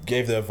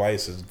gave the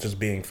advice of just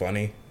being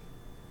funny,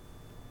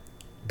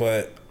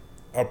 but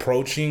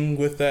approaching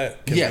with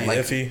that can be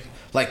iffy.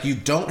 Like you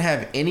don't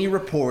have any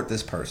rapport with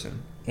this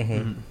person.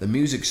 The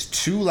music's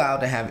too loud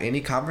to have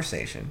any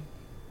conversation.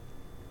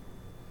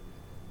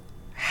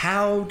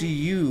 How do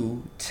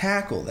you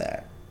tackle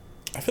that?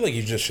 I feel like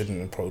you just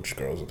shouldn't approach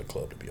girls at the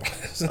club, to be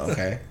honest.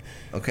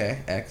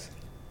 Okay, X.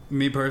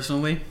 Me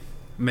personally,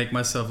 make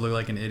myself look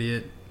like an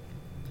idiot.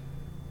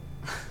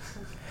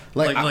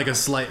 like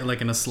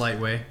in a slight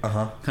way.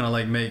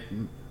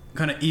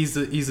 Kind of ease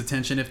the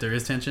tension if there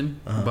is tension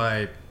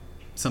by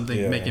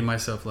making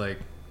myself like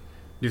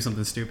do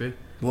something stupid.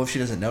 What if she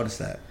doesn't notice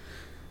that?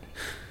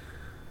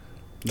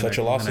 Cut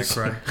your losses.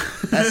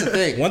 That's the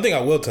thing. One thing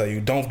I will tell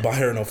you: don't buy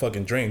her no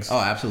fucking drinks. Oh,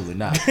 absolutely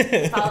not.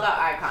 It's all about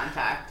eye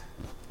contact.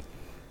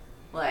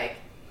 Like,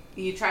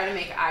 you try to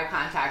make eye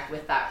contact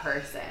with that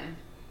person,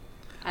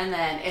 and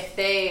then if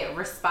they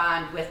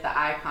respond with the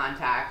eye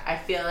contact, I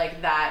feel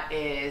like that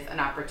is an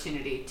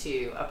opportunity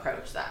to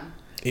approach them.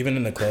 Even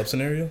in the club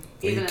scenario?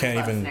 Even in the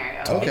club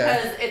scenario. Okay.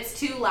 Because it's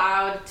too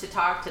loud to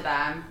talk to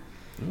them.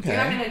 Okay.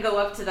 You're not going to go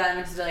up to them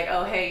and just be like,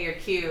 oh, hey, you're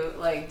cute.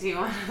 Like, do you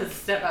want to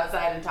step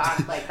outside and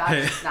talk? Like,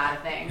 that's just not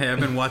a thing. Hey, I've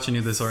been watching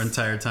you this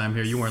entire time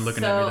here. You weren't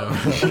looking at me,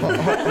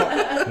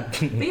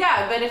 though. But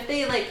yeah, but if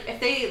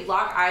they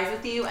lock eyes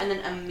with you and then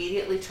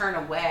immediately turn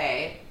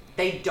away,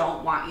 they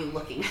don't want you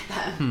looking at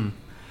them.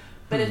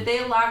 But if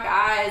they lock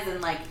eyes and,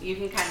 like, you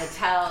can kind of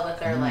tell that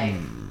they're, like,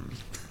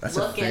 that's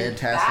looking a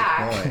fantastic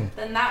back, point.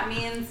 then that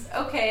means,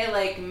 okay,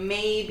 like,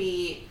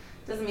 maybe,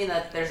 doesn't mean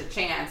that there's a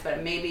chance,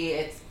 but maybe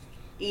it's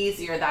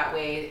easier that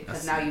way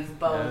because now you've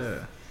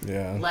both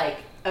like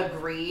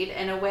agreed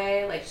in a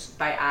way, like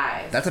by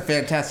eyes. That's a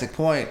fantastic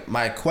point.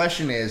 My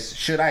question is,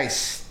 should I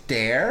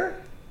stare?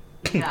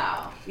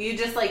 No, you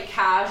just like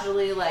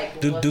casually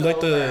like do like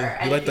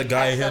over, the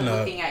guy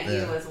looking at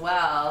you as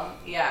well.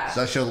 Yeah.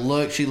 So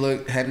she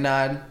look, head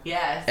nod.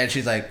 Yes. And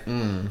she's like,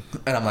 and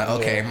I'm like,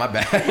 okay, my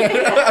bad.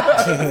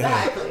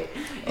 Exactly.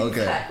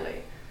 Okay.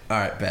 Exactly. All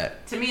right,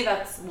 bet. To me,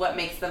 that's what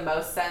makes the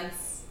most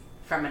sense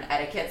from an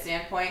etiquette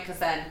standpoint, because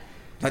then.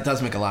 That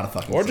does make a lot of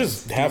fucking sense. Or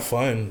just have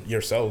fun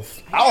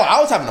yourself. Oh, I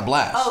was having a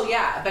blast. Oh,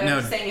 yeah. But I'm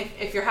just saying,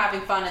 if you're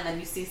having fun and then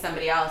you see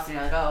somebody else and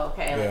you're like, oh,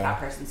 okay, like that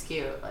person's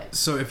cute. Like.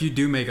 So if you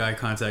do make eye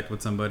contact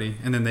with somebody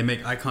and then they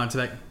make eye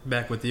contact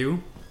back with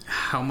you,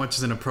 how much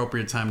is an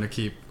appropriate time to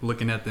keep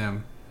looking at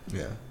them?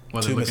 Yeah.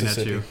 While they're looking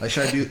at you? Like,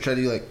 should I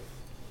do like...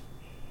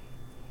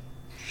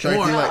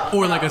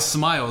 Or like a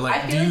smile.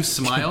 Like, do you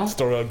smile?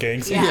 Throw out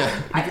gangs.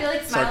 Yeah. I feel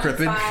like smiling's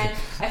fine.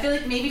 I feel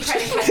like maybe try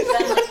to catch them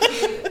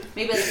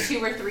like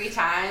 2 or 3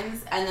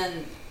 times, and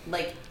then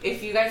like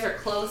if you guys are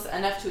close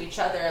enough to each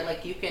other,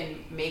 like you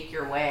can make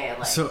your way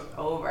over.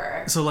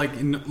 So like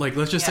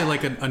let's just say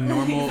like a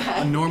normal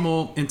exactly. a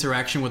normal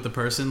interaction with the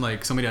person,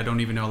 like somebody I don't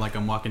even know, like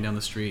I'm walking down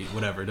the street,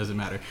 whatever, it doesn't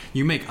matter.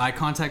 You make eye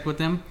contact with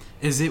them.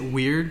 Is it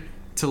weird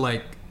to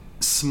like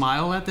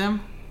smile at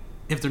them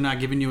if they're not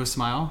giving you a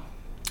smile?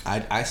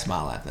 I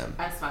smile at them.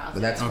 I smile,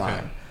 but that's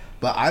fine.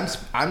 But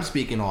I'm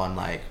speaking on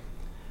like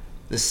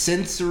the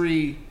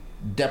sensory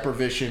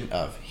deprivation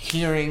of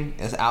hearing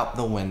is out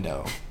the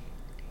window.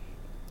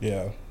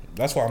 Yeah,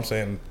 that's why I'm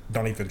saying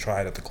don't even try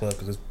it at the club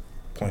because it's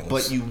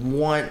pointless. But you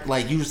want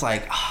you just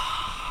like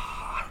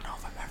I don't know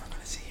if I'm ever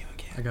gonna see you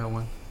again. I got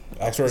one.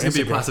 It's gonna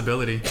be a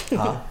possibility.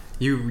 Huh?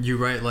 You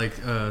write like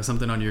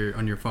something on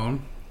your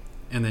phone,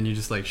 and then you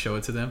just like show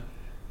it to them.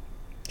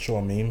 Show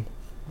a meme.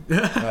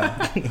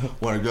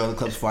 When a girl in the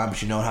club's fine,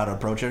 but you know how to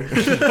approach her.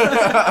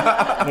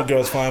 The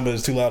girl's fine, but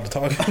it's too loud to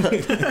talk.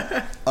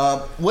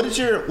 What's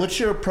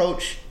your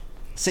approach?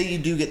 Say you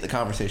do get the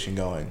conversation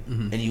going,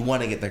 and you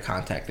want to get their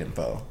contact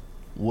info.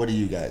 What do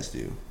you guys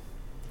do?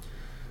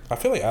 I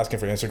feel like asking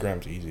for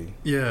Instagram's easy.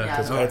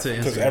 Yeah,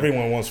 because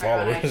everyone wants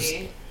followers.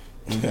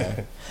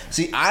 Okay.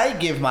 See, I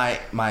give my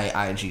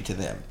IG to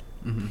them.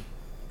 Mm-hmm.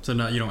 So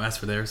no, you don't ask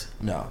for theirs?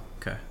 No.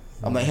 Okay.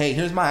 I'm like, hey,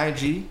 here's my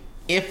IG.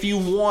 If you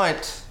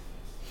want,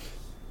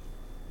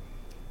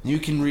 you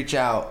can reach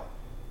out,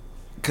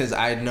 because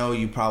I know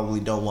you probably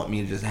don't want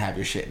me to just have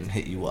your shit and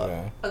hit you up.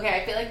 Yeah. Okay,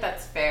 I feel like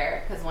that's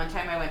fair, because one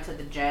time I went to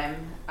the gym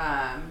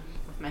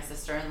with my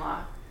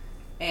sister-in-law,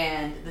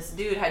 and this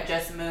dude had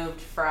just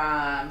moved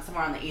from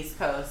somewhere on the East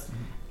Coast,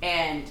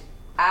 and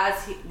I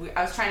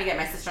was trying to get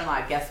my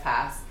sister-in-law a guest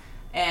pass,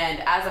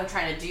 and as I'm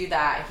trying to do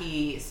that,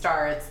 he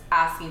starts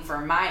asking for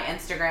my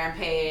Instagram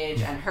page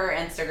and her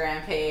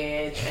Instagram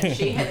page, and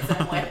she hits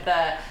him with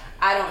the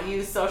I don't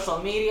use social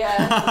media.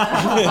 And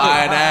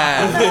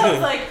I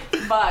was like,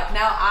 fuck,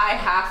 now I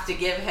have to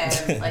give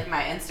him like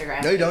my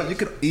Instagram. No, you don't. You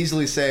could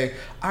easily say,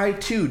 I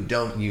too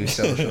don't use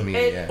social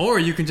media. Or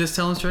you can just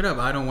tell them straight up,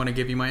 I don't want to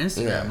give you my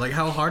Instagram. Yeah. Like,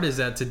 how hard is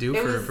that to do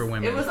for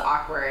women? It was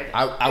awkward.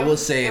 I will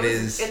say it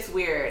is. It's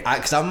weird.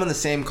 Because I'm in the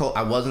same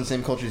I was in the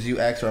same culture as you,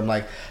 X, where I'm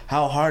like,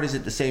 how hard is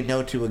it to say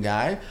no to a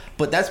guy?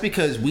 But that's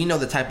because we know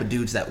the type of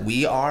dudes that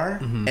we are,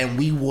 and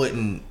we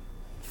wouldn't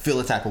feel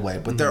a type of way,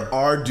 but there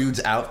are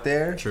dudes out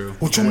there. True.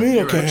 What you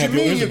mean? What you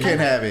mean you can't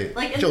have it?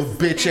 Like, your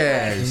bitch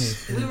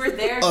ass. We were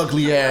there.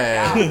 Ugly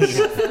ass.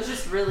 So it was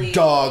just really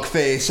dog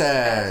face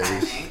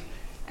ass.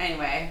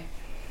 Anyway,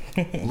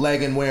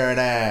 legging wearing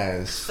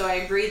ass. So I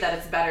agree that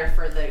it's better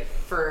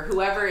for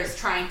wwhoever is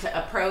trying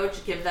to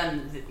approach, give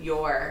them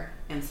your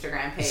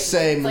Instagram page.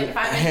 Same like if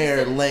I'm hair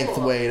interested, length,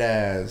 cool. weight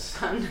ass.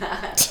 I'm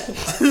not.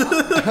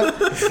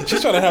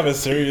 She's trying to have a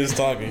serious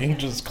talk and you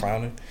just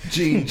clowning.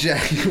 Jean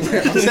jacket.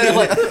 I'm saying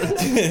like.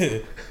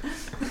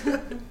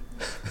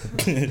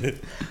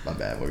 My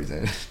bad. What were you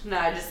saying? No,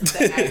 I just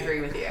think I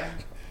agree with you.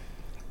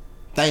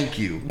 Thank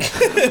you.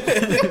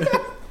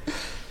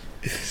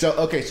 So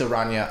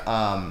Rania,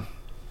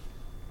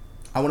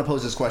 I want to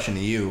pose this question to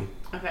you.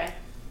 Okay.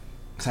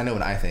 Because I know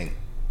what I think.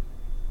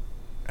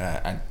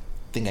 I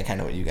think I kind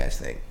of know what you guys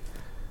think.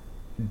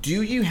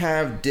 Do you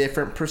have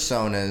different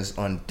personas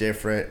on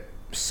different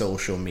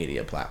social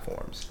media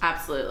platforms?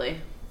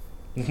 Absolutely.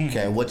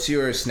 Okay, what's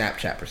your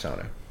Snapchat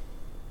persona?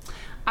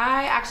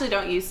 I actually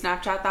don't use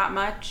Snapchat that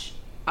much,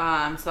 so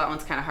that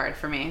one's kind of hard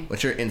for me.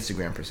 What's your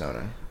Instagram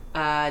persona?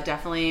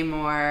 Definitely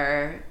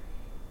more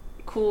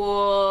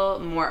cool,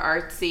 more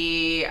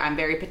artsy. I'm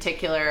very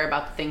particular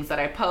about the things that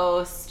I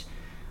post.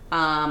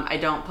 I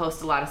don't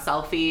post a lot of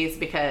selfies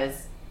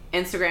because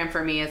Instagram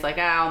for me is like,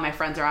 oh, my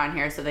friends are on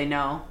here so they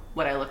know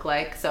what I look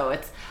like. So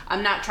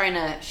I'm not trying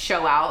to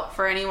show out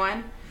for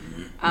anyone.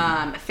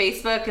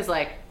 Facebook is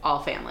like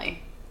all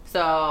family.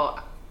 So,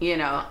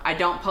 I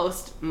don't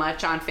post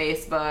much on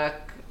Facebook.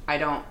 I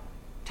don't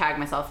tag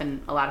myself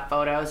in a lot of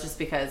photos just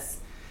because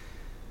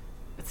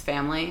it's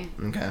family.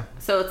 Okay.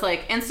 So it's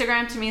like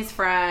Instagram to me is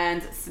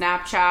friends,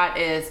 Snapchat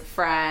is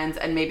friends,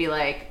 and maybe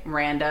like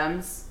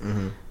randoms.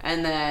 Mm-hmm.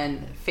 And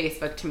then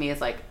Facebook to me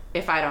is like,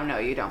 if I don't know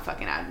you, don't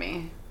fucking add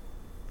me.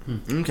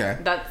 Okay.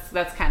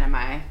 That's kind of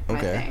my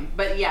Okay. thing.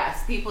 But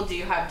yes, people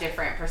do have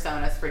different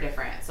personas for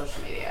different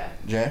social media.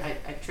 Jay?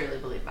 I truly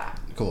believe that.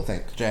 Cool,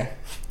 thanks. Jay?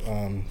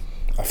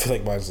 I feel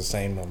like mine's the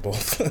same on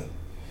both.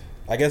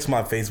 I guess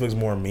my Facebook's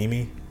more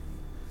memey,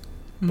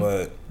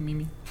 but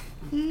Mimi.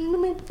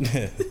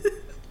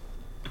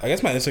 I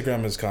guess my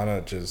Instagram is kind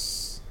of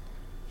just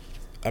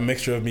a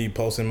mixture of me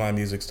posting my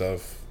music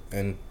stuff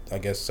and I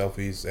guess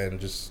selfies and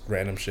just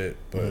random shit.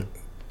 But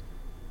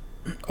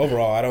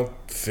overall, I don't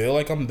feel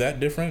like I'm that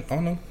different. I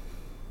don't know.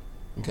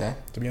 Okay.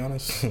 To be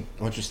honest.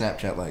 What's your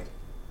Snapchat like?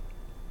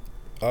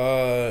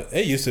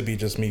 It used to be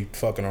just me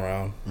fucking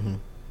around,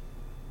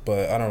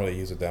 but I don't really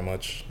use it that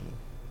much.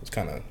 It's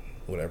kind of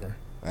whatever.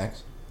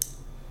 Thanks.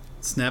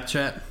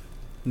 Snapchat,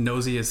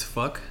 nosy as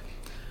fuck.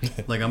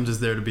 Like I'm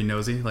just there to be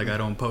nosy. Like I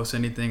don't post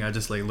anything. I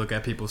just like look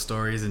at people's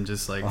stories and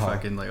just like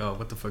fucking like, oh,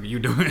 what the fuck are you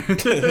doing?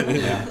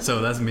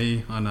 So that's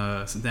me on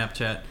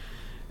Snapchat.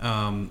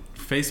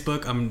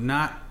 Facebook, I'm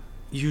not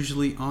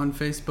usually on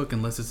Facebook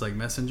unless it's like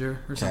Messenger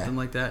or something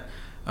like that.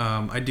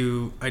 I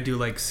do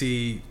like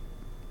see.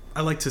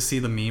 I like to see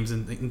the memes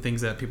and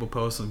things that people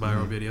post, and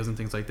viral videos and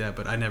things like that.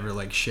 But I never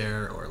like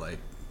share or like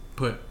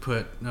put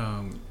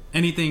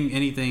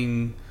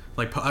anything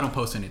like I don't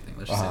post anything.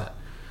 Let's just say that.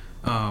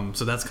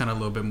 So that's kind of a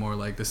little bit more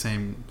like the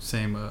same as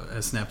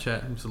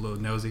Snapchat. I'm just a little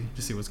nosy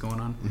to see what's going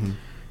on.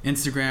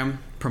 Instagram,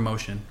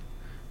 promotion.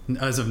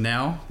 As of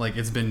now, like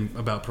it's been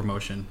about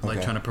promotion,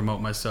 like trying to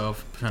promote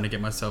myself, trying to get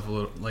myself a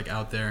little like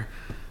out there.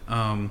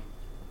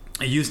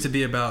 It used to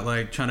be about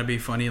like trying to be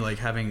funny, like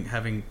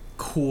having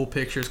cool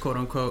pictures, quote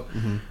unquote.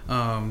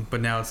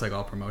 But now it's like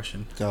all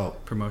promotion.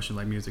 Dope. Promotion,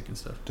 like music and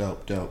stuff.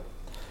 Dope.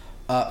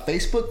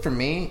 Facebook for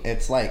me,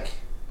 it's like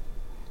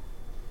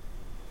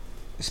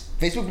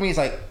Facebook for me is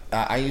like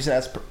I use it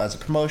as a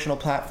promotional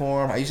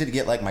platform. I use it to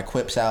get like my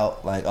quips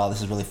out, like, oh,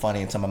 this is really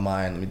funny, it's on my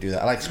mind, let me do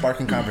that. I like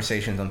sparking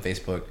conversations on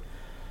Facebook.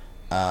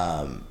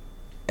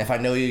 If I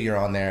know you, you're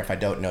on there. If I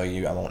don't know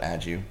you, I won't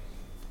add you.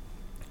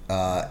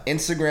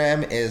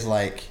 Instagram is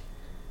like,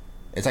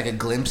 it's like a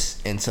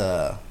glimpse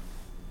into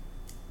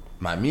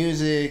my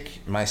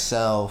music,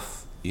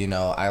 myself.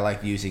 I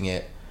like using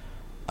it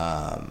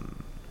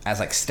as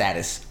like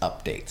status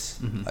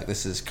updates. Like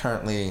this is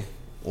currently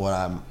what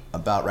I'm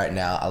about right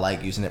now. I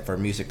like using it for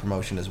music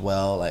promotion as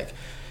well. Like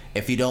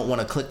if you don't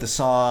want to click the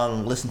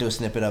song, listen to a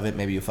snippet of it,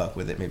 maybe you fuck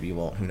with it, maybe you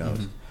won't, who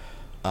knows.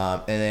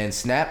 And then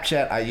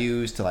Snapchat I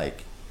use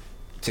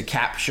to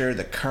capture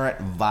the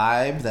current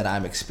vibe that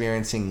I'm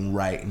experiencing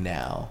right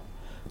now.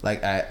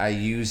 Like I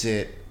use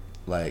it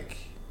like,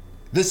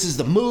 this is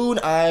the mood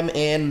I'm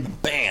in,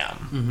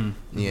 bam.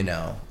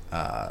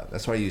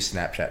 That's what I use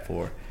Snapchat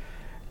for.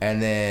 And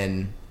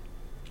then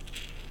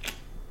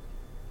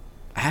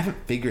I haven't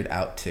figured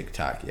out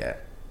TikTok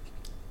yet.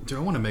 Do I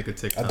want to make a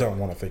TikTok? I don't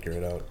want to figure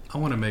it out. I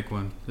want to make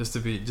one just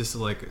to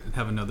like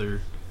have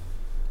another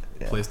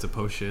place to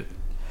post shit.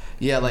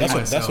 Yeah, like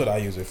that's what I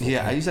use it for.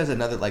 Yeah, I use it as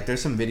another, like,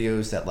 there's some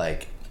videos that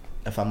like,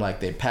 if I'm like,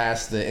 they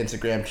passed the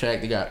Instagram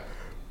check, they got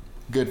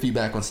good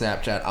feedback on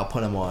Snapchat, I'll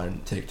put them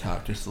on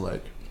TikTok just to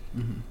like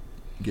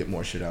get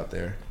more shit out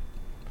there.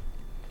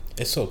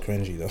 It's so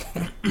cringy though.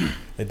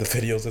 Like the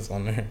videos that's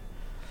on there.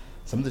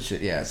 Some of the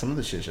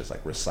shit's just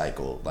like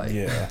recycled. Like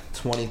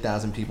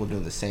 20,000 people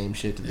doing the same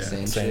shit to the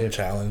same shit.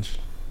 Challenge.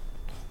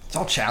 It's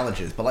all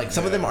challenges, but like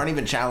some of them aren't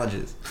even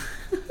challenges.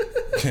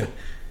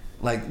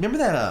 Like remember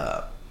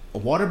that a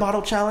water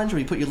bottle challenge where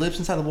you put your lips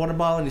inside the water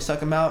bottle and you suck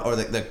them out, or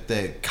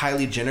the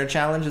Kylie Jenner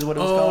challenge is what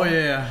it was called. Oh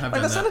yeah, I've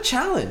done that's that. not a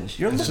challenge.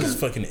 You're It's just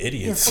fucking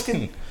idiots.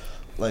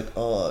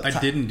 I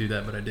didn't do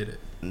that, but I did it.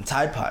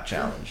 Tide Pod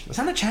challenge. That's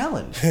not a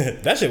challenge.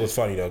 That shit was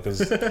funny though,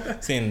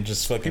 because seeing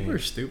just fucking People are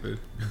stupid.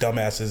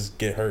 dumbasses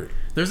get hurt.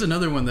 There's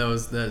another one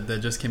that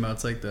just came out.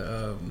 It's like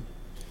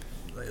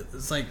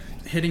it's like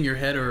hitting your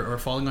head or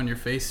falling on your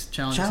face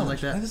challenge or something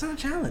like that. That's not a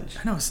challenge.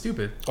 I know, it's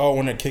stupid. Oh,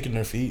 when they're kicking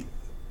their feet.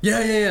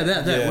 Yeah,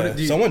 that.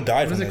 Yeah. Someone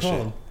died from that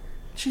shit.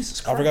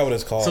 Jesus Christ. I forgot what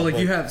it's called. So like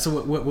you have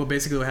what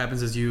basically what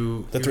happens is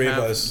you three of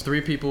have us.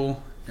 3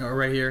 people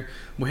right here.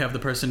 We have the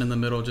person in the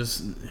middle,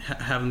 just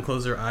have them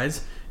close their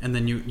eyes, and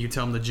then you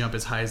tell them to jump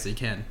as high as they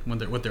can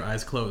with their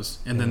eyes closed,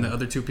 and then the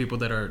other 2 people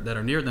that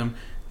are near them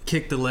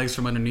kick the legs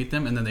from underneath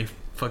them, and then they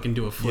fucking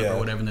do a flip or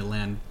whatever, and they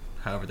land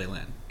however they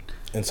land.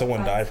 And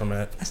someone died from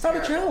that. That's not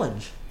a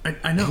challenge.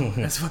 I know,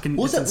 that's fucking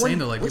it's insane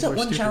though. Like, what's that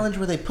one stupid. challenge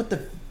where they put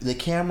the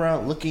camera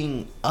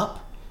looking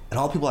up and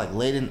all people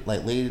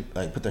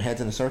put their heads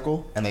in a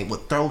circle and they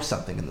would throw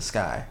something in the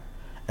sky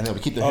and they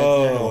would keep their heads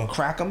there and it would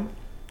crack them.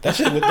 That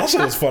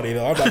shit was funny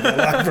though. I'm not gonna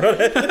lie, bro.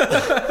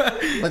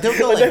 Like they would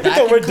go like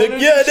vacuum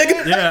cleaners. Yeah.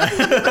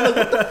 Like,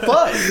 what the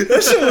fuck?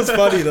 That shit was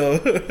funny though.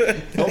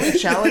 The only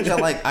challenge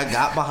that I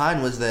got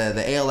behind was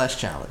the ALS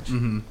challenge.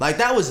 Mm-hmm. Like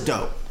that was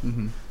dope.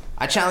 Mm-hmm.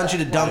 I challenged you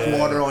to dunk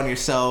water on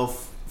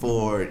yourself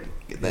for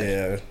that.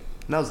 Yeah.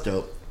 That was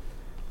dope.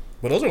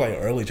 But those are like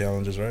early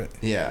challenges, right?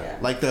 Yeah.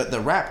 Like the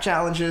rap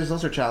challenges,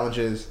 those are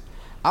challenges.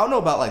 I don't know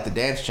about like the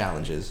dance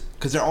challenges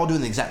because they're all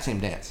doing the exact same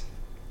dance.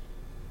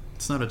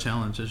 It's not a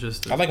challenge. It's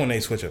just. I like when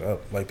they switch it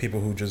up. Like people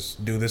who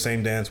just do the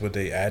same dance but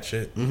they add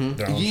shit. Mm-hmm.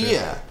 Their own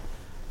shit.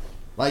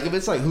 Like if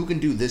it's like who can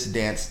do this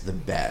dance the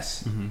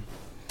best,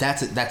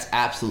 that's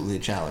absolutely a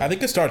challenge. I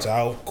think it starts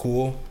out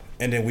cool,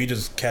 and then we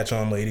just catch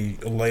on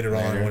later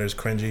on when it's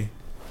cringy.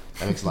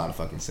 That makes a lot of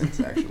fucking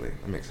sense. Actually,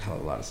 that makes a hell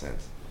of a lot of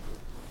sense.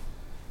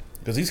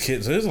 Because these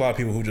kids, there's a lot of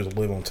people who just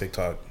live on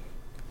TikTok.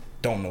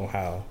 Don't know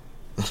how.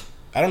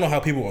 I don't know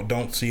how people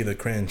don't see the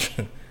cringe.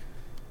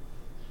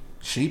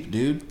 Sheep,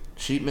 dude.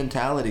 Sheep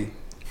mentality.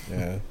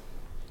 Yeah.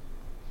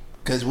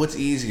 Because what's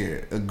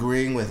easier,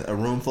 agreeing with a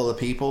room full of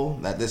people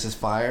that this is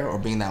fire, or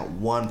being that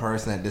one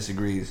person that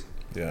disagrees?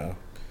 Yeah.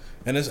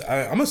 And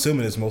I'm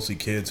assuming it's mostly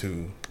kids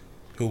who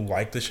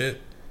like the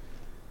shit.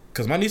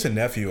 Because my niece and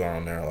nephew are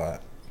on there a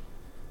lot.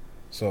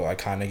 So I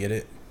kind of get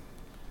it.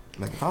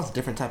 Like, if I was a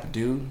different type of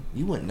dude,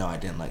 you wouldn't know I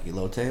didn't like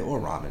elote or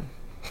ramen.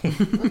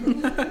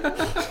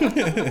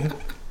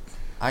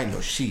 I ain't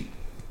no sheep,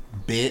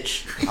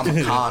 bitch. I'm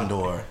a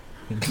condor.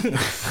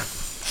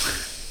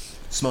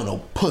 Smell no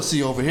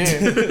pussy over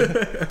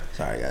here.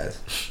 Sorry, guys.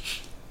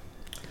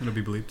 It'll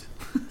be bleeped.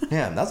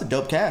 Yeah, that was a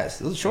dope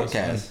cast. It was a short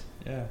cast.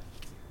 Yeah. A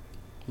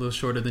little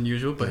shorter than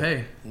usual, but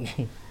hey,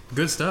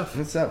 good stuff.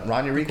 What's up,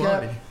 Rania Good recap?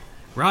 quality.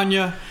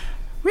 Rania.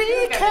 I feel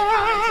like I've been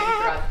commenting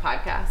throughout the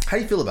podcast. How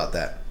do you feel about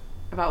that?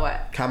 About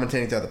what?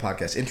 Commentating throughout the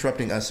podcast,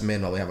 interrupting us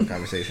men while we have a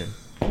conversation.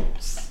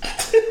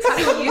 How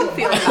do you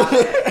feel about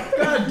it?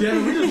 God damn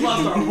it, we just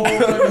lost our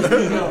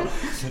whole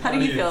How do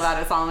you feel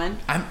about it, Solomon?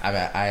 I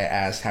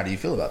asked, how do you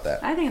feel about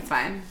that? I think it's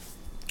fine.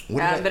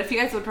 But if you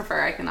guys would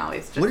prefer, I can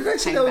always just What did I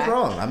say hang that was back.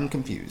 wrong? I'm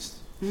confused.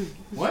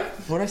 What?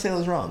 What did I say that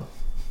was wrong?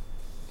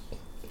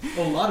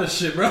 A lot of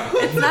shit, bro.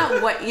 It's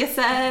not what you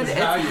said, it's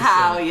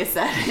how you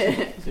said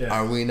it. Yeah.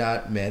 Are we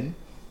not men?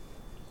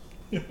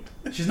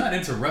 She's not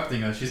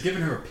interrupting us. She's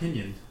giving her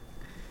opinion.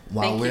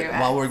 While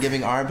we're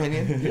giving our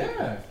opinion?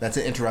 Yeah. That's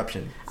an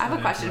interruption. I have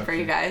a question for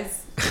you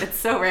guys. It's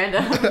so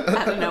random,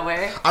 out of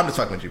nowhere. I'm just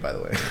fucking with you, by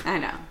the way. I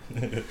know.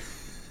 Do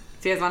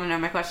you guys want to know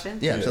my question?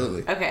 Yeah,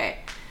 absolutely. Okay.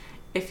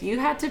 If you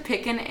had to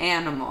pick an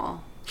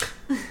animal,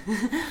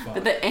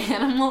 but the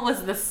animal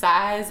was the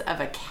size of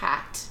a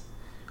cat,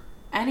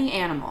 any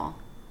animal,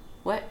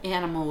 what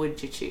animal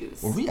would you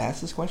choose? Were we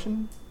asked this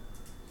question?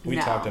 We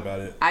talked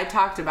about it. I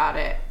talked about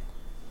it,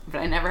 but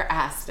I never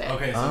asked it.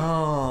 Okay. So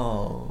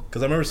Oh.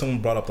 Because I remember someone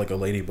brought up like a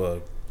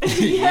ladybug.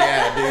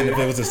 Yeah, And dude. if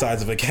it was the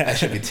size of a cat. That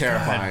should be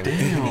terrifying.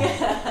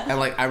 And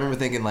like, I remember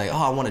thinking like, oh,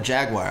 I want a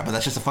jaguar, but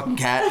that's just a fucking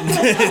cat.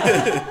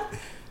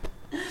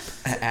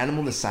 An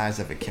animal the size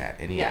of a cat.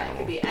 Any Yeah, it animal.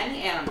 could be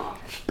any animal.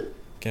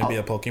 Can it be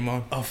a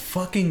Pokemon? a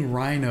fucking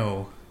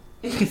rhino.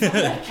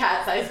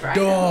 Cat-sized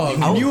rhino. Dog.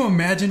 Can you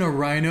imagine a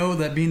rhino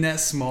that being that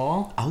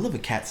small? I would love a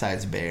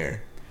cat-sized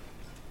bear.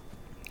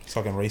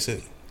 So I can race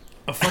it.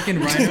 A fucking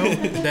rhino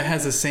that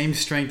has the same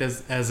strength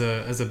as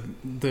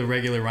the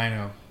regular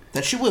rhino.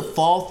 That shit would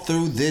fall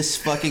through this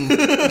fucking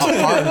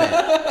apartment.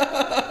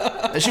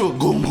 That shit would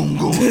boom, boom,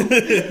 boom. Wait,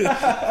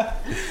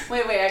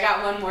 I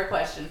got one more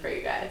question for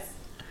you guys.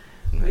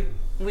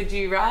 Would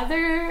you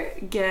rather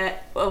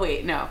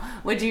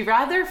Would you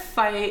rather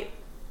fight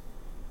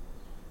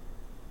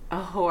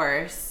a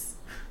horse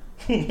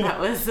that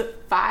was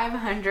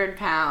 500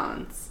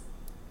 pounds?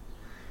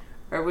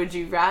 Or would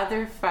you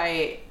rather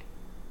fight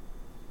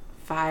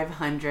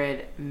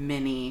 500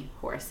 mini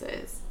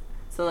horses?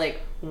 So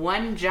like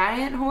one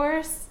giant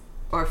horse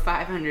or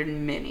 500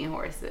 mini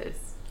horses?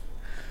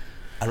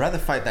 I'd rather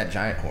fight that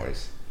giant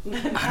horse.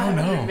 I don't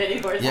know. Mini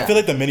horses. Yeah. I feel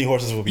like the mini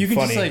horses would be You can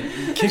funny. just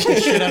like kick the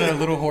shit out of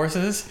little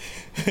horses.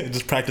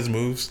 Just practice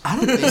moves. I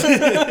don't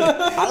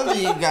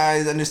think you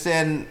guys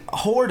understand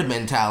horde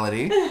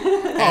mentality.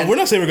 Oh, we're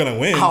not saying we're gonna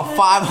win. How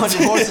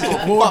 500 horses will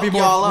What fuck would be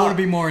y'all more? What up. would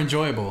be more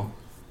enjoyable?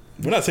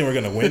 We're not saying we're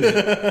gonna win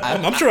it.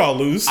 I'm sure I'll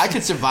lose. I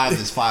could survive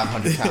this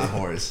 500-pound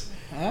horse.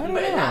 I don't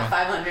But know. not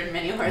 500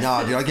 mini horses.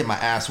 No, dude, I'd get my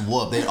ass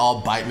whooped. They'd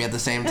all bite me at the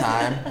same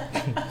time.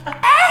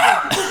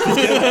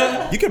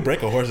 You could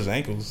break a horse's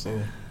ankles.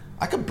 So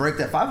I could break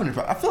that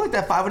 500-pound. I feel like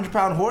that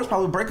 500-pound horse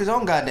probably break his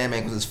own goddamn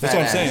ankles. His fat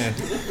that's what I'm ass.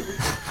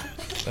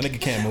 saying. That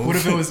nigga can't move. What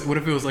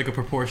if it was like a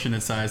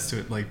proportionate size to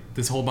it? Like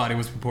this whole body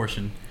was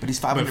proportioned. But he's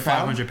 500 But pounds.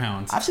 500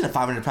 pounds. I've seen a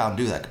 500-pound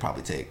dude that could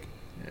probably take.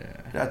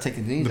 Yeah. I'd take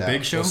his knees The out.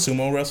 Big Show. Those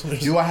sumo wrestlers?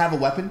 Do I have a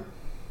weapon?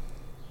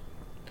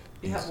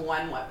 You have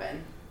one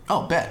weapon.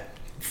 Oh, bet.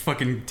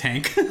 Fucking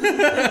tank. Something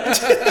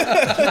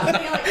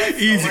like a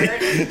Easy.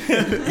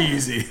 sword,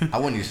 Easy. I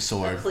wouldn't use a a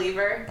sword.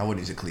 cleaver. I wouldn't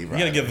use a cleaver. You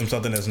gotta either. give him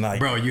something that's not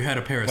Bro, you had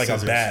a pair of like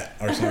scissors. a bat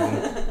or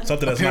something.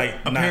 Something that's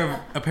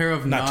A pair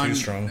of not too non,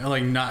 strong.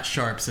 like not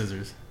sharp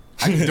scissors.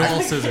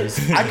 Dull scissors.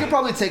 I could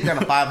probably take down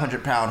a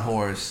 500-pound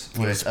horse With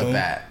a with a spoon?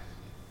 bat.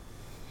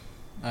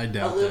 I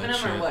doubt Aluminum that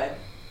shit. or wood?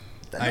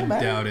 That I don't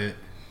matter. doubt it.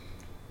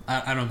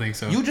 I don't think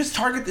so. You just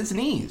target its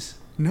knees.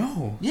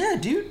 No. Yeah,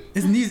 dude.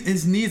 His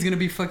knees gonna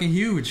be fucking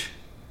huge.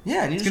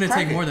 Yeah, and you It's just gonna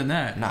crack take it. more than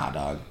that. Nah,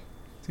 dog.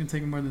 It's gonna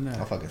take more than I'll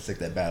that. fucking stick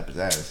that bat up his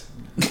ass.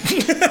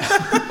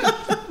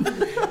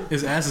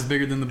 His ass is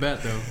bigger than the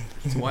bat though.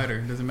 It's wider.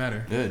 It doesn't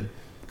matter. Good.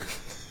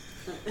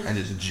 And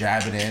just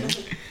jab it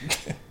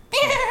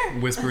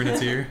in, Whisper in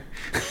its ear.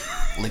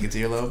 lick its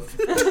earlobe.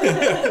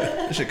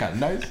 That shit kind of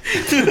nice.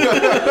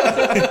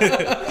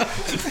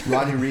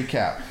 Ronnie,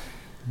 recap.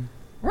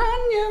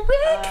 Run your We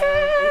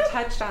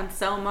touched on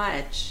so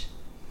much.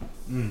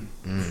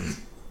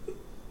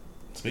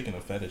 Speaking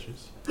of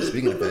fetishes.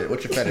 Speaking of fetish,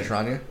 what's your fetish,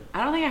 Ronnie?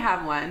 I don't think I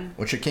have one.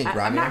 What's your kink, I'm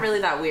Ronnie? not really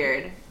that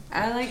weird.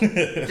 I like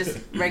just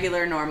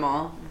regular,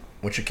 normal.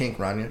 What's your kink,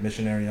 Ronnie?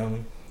 Missionary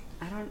only.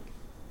 I don't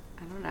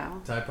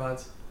know. Tide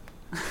Pods.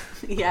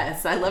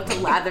 Yes, I love to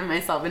lather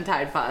myself in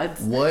Tide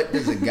Pods. What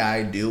does a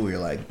guy do where you're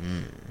like,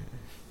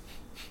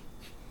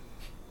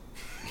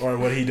 Or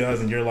what he does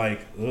and you're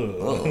like,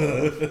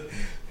 ugh.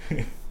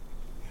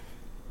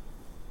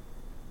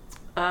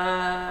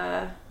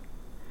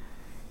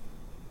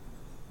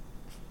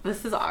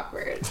 This is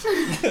awkward.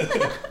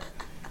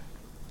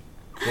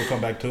 We'll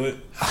come back to it.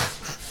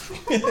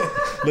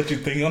 Let you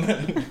think on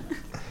it.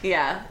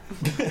 Yeah.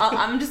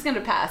 I'm just going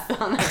to pass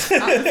on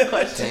this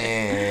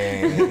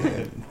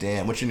question.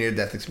 damn. What's your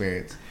near-death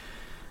experience?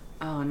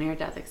 Oh,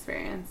 near-death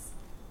experience.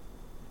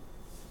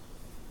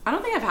 I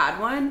don't think I've had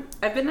one.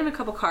 I've been in a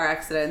couple car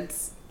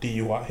accidents.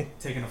 DUI.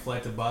 Taking a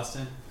flight to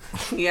Boston.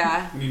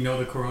 Yeah. When you know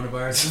the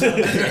coronavirus.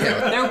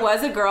 There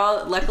was a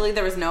girl, luckily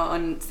there was no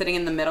one sitting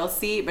in the middle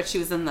seat, but she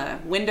was in the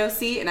window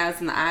seat and I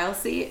was in the aisle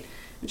seat.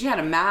 And she had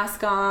a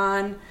mask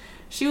on.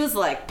 She was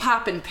like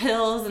popping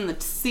pills in the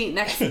seat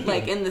next,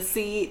 like in the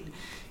seat.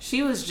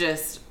 She was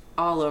just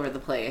all over the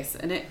place,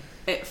 and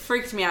it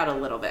freaked me out a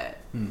little bit.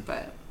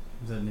 But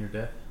Is that near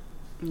death?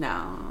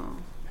 no,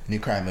 New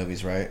crime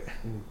movies, right?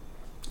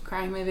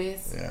 crying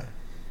movies. Yeah.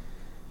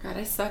 God,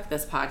 I suck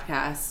this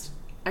podcast.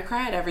 I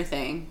cry at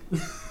everything.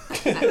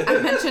 I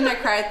mentioned I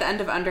cry at the end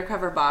of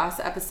Undercover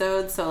Boss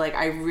episodes, so like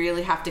I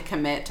really have to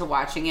commit to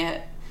watching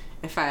it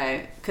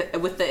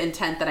with the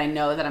intent that I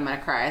know that I'm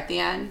gonna cry at the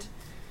end.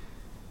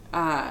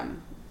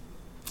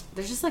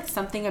 There's just like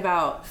something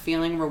about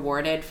feeling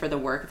rewarded for the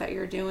work that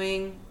you're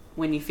doing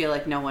when you feel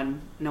like no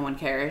one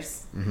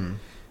cares. Mm-hmm.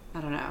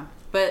 I don't know,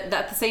 but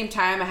at the same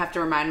time, I have to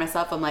remind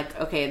myself, I'm like,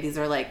 okay, these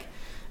are like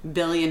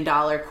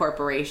billion-dollar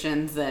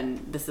corporations, and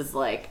this is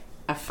like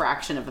a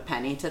fraction of a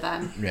penny to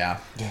them. Yeah.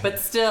 But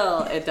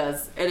still, it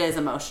is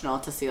emotional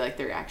to see like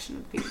the reaction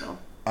of people.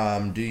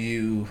 Do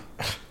you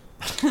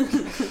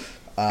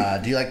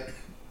like?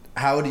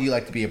 How do you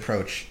like to be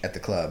approached at the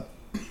club?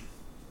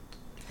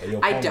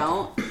 I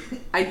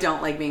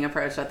don't like being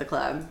approached at the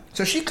club.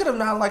 So she could have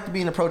not liked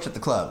being approached at the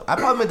club. I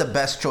probably made the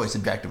best choice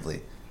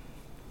objectively.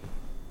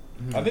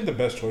 I think the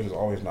best choice is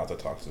always not to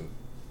talk to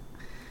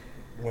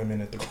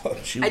women at the club.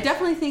 I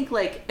definitely think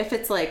like if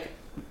it's like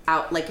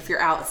out, like if you're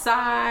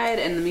outside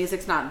and the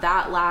music's not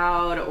that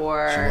loud,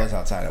 or She was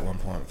outside at one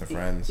point with her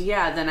friends.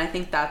 yeah, then I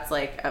think that's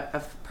like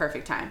a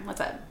perfect time. What's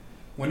that?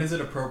 When is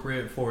it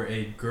appropriate for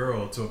a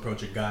girl to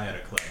approach a guy at a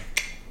club?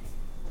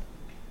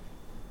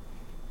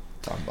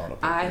 Talking about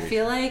I appropriation.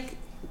 feel like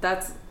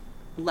that's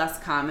less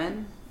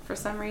common for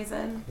some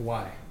reason.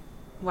 Why?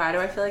 Why do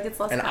I feel like it's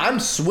less And common? I'm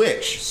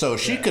switch, so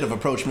she could have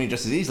approached me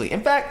just as easily.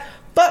 In fact,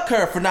 fuck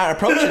her for not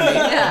approaching me.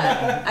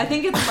 Yeah, I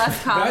think it's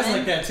less common. Guys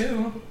like that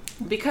too.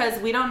 Because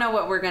we don't know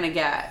what we're gonna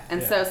get,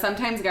 and so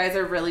sometimes guys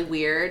are really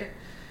weird.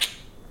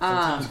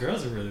 Sometimes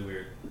girls are really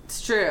weird.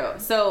 It's true.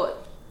 So,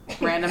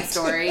 random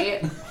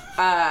story.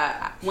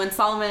 When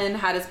Solomon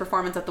had his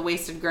performance at the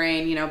Wasted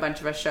Grain, you know, a bunch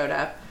of us showed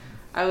up.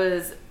 I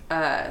was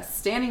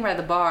standing by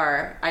the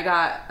bar. I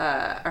got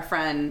a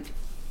friend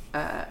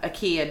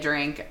a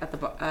drink at the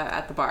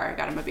bar. I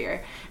got him a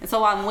beer. And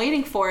so while I'm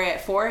waiting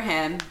for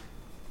him,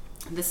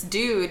 this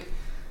dude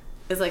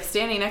is like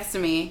standing next to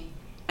me,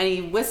 and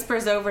he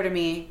whispers over to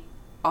me,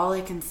 "All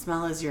I can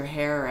smell is your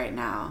hair right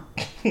now."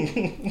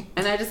 And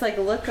I just like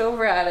look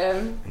over at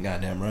him.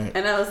 Goddamn right.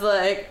 And I was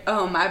like,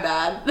 "Oh, my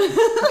bad."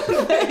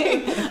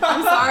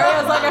 I'm sorry. I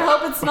was like, "I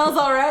hope it smells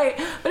all right."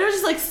 But it was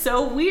just like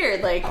so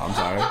weird. Like, I'm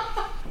sorry.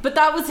 But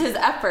that was his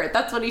effort.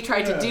 That's what he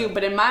tried to do.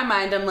 But in my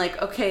mind, I'm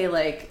like, okay,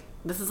 like,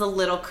 this is a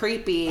little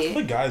creepy. I feel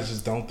like guys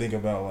just don't think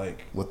about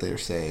like what they're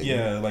saying.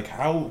 Yeah, like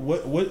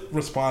what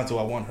response do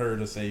I want her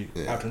to say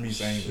after me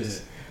saying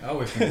this? I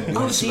always think You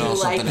about smell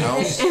like something it?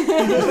 else?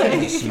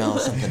 You smell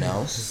something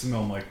else?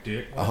 smell like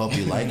dick. I hope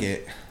you like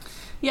it.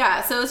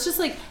 Yeah, so it's just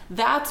like,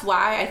 that's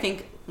why I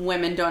think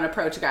women don't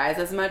approach guys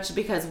as much,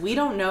 because we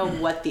don't know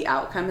what the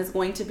outcome is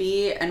going to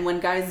be. And when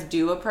guys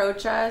do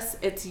approach us,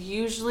 it's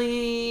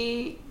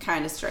usually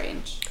kind of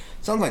strange.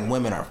 Sounds like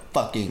women are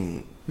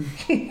fucking...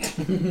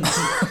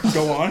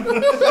 Go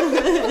on.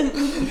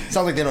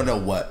 Sounds like they don't know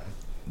what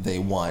they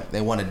want. They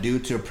want a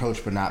dude to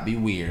approach but not be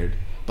weird.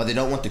 But they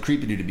don't want the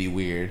creepy dude to be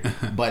weird.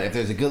 But if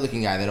there's a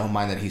good-looking guy, they don't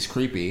mind that he's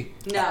creepy.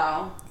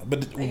 No.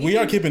 But we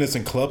are keeping this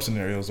in club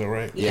scenarios, though,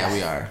 right? Yeah,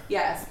 we are.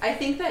 Yes. I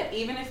think that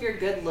even if you're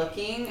good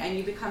looking and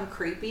you become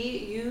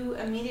creepy, you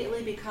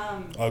immediately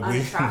become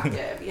ugly.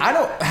 Unattractive. Yeah. I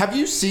don't... Have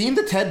you seen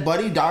the Ted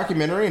Bundy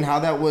documentary and how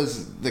that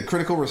was... The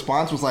critical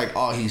response was like,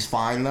 oh, he's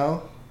fine,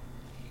 though?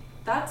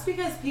 That's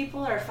because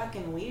people are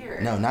fucking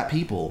weird. No, not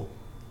people.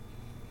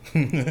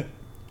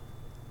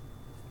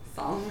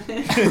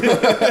 Solomon.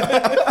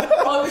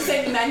 Oh, we're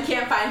saying men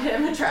can't find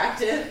him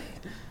attractive.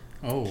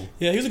 Oh.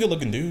 Yeah, he was a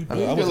good-looking dude. I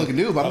mean, he's a good-looking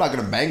dude, but I'm not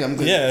gonna bang him.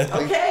 Yeah.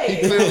 Like,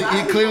 Okay.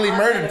 He clearly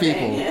murdered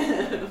people.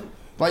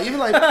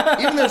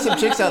 Even there's some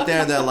chicks out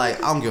there that are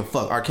like, I don't give a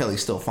fuck, R.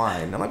 Kelly's still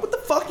fine. I'm like, what the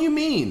fuck you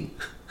mean?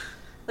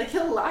 Like,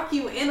 he'll lock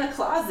you in a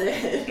closet.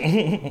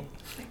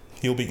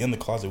 He'll be in the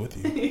closet with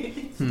you.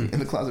 In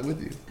the closet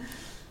with you.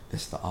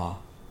 It's the awe.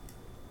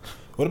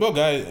 What about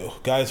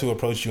guys who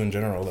approach you in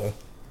general, though?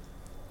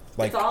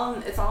 Like,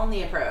 it's all in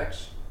the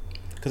approach.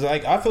 Because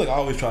like I feel like I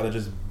always try to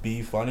just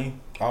be funny.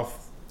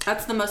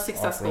 That's the most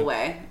successful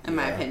way, in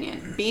my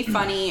opinion. Be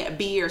funny,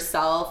 be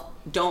yourself.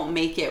 Don't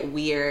make it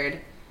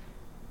weird.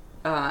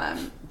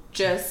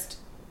 Just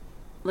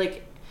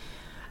like,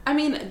 I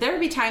mean, there would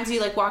be times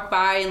you like walk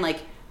by and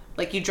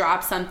like you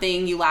drop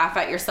something, you laugh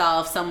at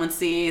yourself, someone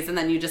sees, and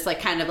then you just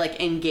like kind of like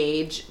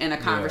engage in a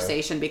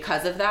conversation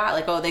because of that.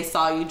 Like, oh, they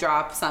saw you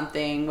drop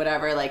something,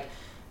 whatever. Like,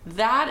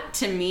 that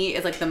to me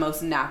is like the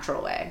most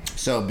natural way.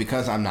 So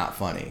because I'm not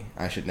funny,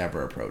 I should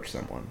never approach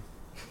someone.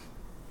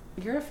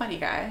 You're a funny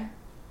guy.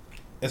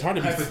 It's hard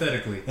to be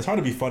hypothetically. It's hard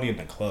to be funny in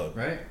the club,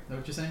 right? Is that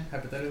what you're saying?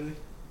 Hypothetically.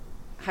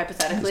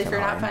 Hypothetically, if you're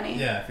not funny.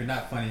 Yeah, if you're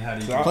not funny, how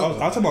do you? So I was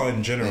talking about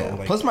in general. Yeah.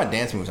 Like, plus, my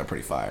dance moves are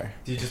pretty fire.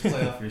 Do you just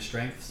play off your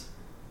strengths?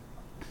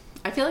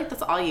 I feel like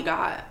that's all you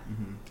got.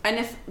 Mm-hmm. And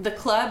if the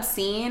club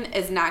scene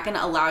is not going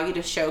to allow you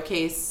to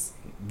showcase,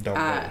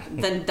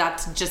 then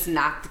that's just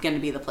not going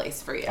to be the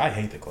place for you. I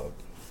hate the club.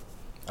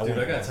 Dude,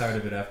 I got tired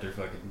of it after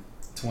fucking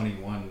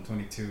 21,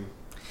 22.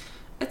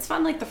 It's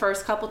fun like the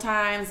first couple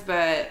times,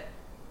 but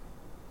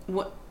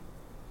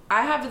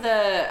I have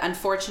the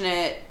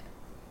unfortunate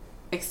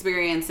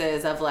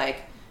experiences of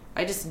like,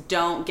 I just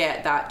don't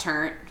get that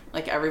turn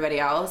like everybody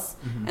else.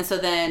 Mm-hmm. And so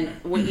then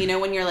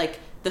when you're like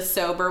the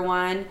sober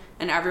one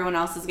and everyone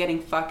else is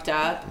getting fucked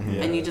up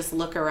and you just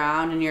look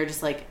around and you're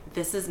just like,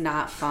 this is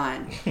not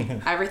fun.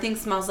 Everything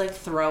smells like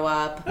throw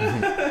up.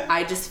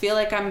 I just feel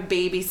like I'm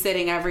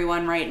babysitting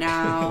everyone right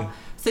now.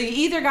 So you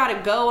either got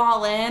to go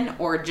all in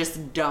or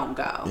just don't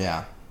go.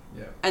 Yeah.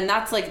 Yeah. And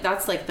that's like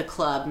the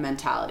club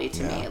mentality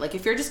to me. Like,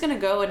 if you're just going to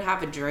go and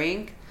have a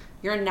drink,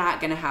 you're not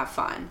going to have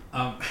fun.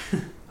 I'm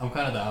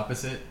kind of the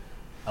opposite.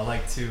 I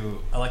like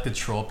to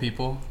troll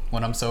people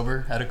when I'm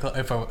sober at a club.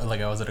 If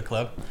I was at a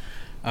club.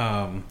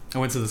 I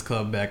went to this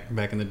club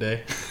back in the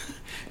day.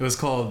 It was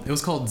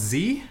called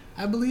Z,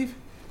 I believe.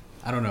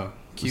 I don't know.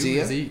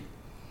 Z.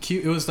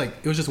 Q. It was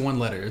just one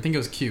letter. I think it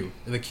was Q.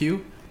 The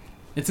Q.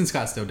 It's in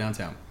Scottsdale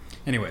downtown.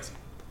 Anyways,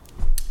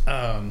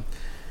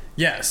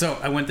 yeah. So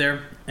I went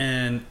there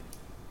and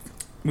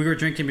we were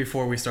drinking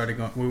before we started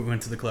going. We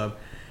went to the club,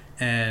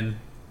 and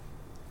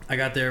I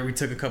got there. We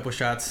took a couple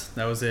shots.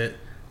 That was it.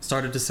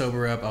 Started to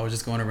sober up. I was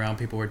just going around.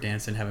 People were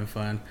dancing, having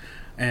fun,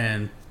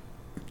 and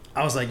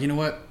I was like, you know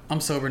what?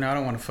 I'm sober now. I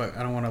don't want to fuck.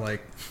 I don't want to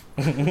like.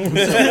 I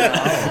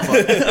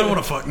don't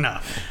want to fuck.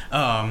 Nah.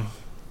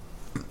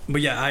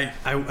 But yeah,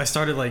 I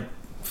started like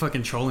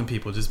fucking trolling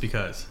people just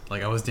because.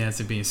 Like, I was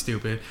dancing, being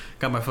stupid.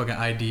 Got my fucking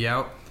ID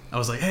out. I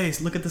was like, hey,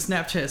 look at the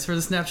Snapchat. It's for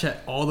the Snapchat.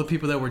 All the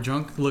people that were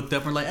drunk looked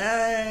up and were like,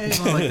 hey,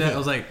 something like that. I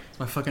was like, it's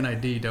my fucking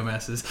ID,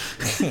 dumbasses.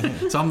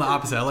 So I'm the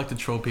opposite. I like to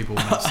troll people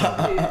when I'm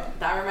sober. Dude,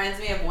 that reminds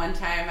me of one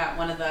time at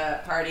one of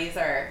the parties,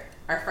 our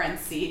friend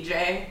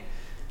CJ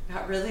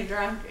got really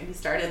drunk and he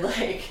started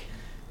like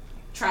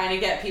trying to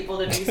get people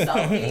to do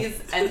selfies,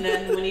 and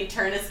then when he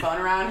turned his phone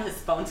around, his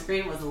phone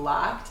screen was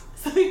locked,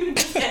 So he would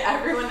just get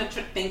everyone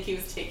to think he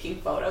was taking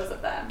photos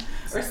of them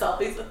or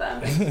selfies with them,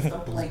 but it's just a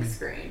blank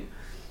screen.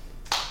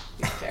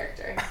 He's a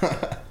character.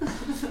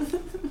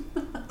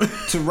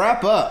 To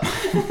wrap up.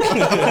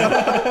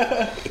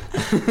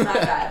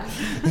 Not bad.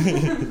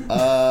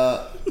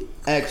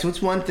 X,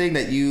 what's one thing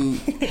that you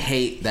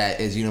hate that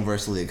is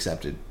universally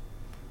accepted?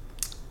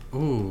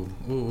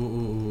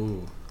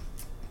 Ooh.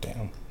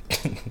 Damn.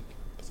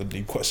 That's a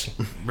deep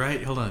question.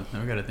 Right? Hold on. Now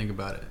we gotta think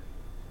about it.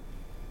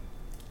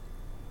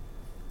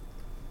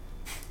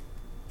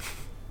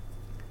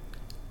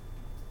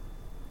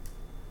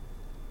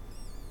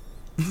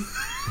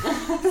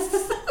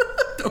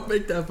 Don't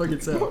make that fucking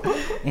sound.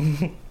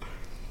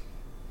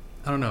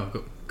 I don't know.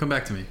 Come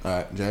back to me. All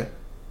right, Jay.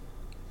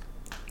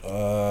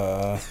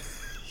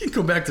 You can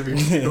go back to me.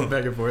 You can go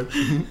back and forth.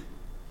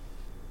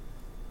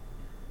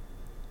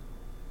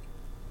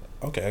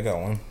 Okay, I got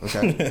one.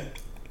 Okay.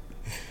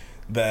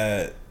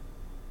 That.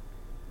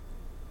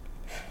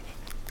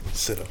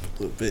 Sit up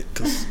a little bit,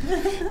 cause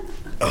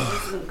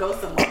Go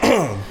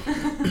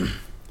somewhere.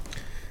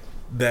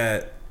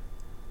 that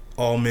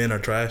all men are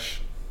trash.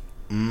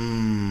 Do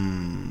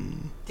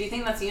you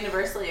think that's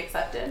universally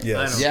accepted?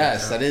 Yes.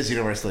 Yes, that is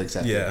universally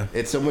accepted. Yeah.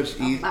 It's so much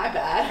easier. My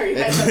bad. Are you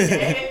guys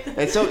okay?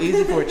 It's so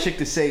easy for a chick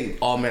to say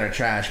all men are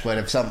trash, but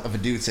if a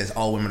dude says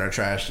all women are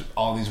trash,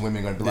 all these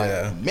women are gonna be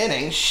Yeah. like, men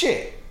ain't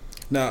shit.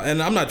 No,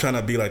 and I'm not trying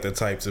to be like the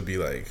type to be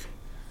like,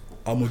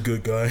 I'm a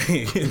good guy,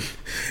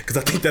 because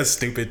I think that's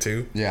stupid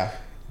too. Yeah.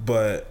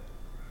 But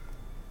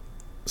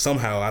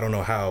somehow, I don't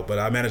know how, but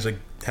I managed to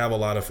have a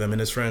lot of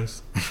feminist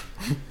friends,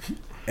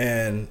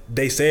 and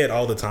they say it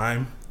all the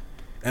time,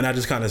 and I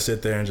just kind of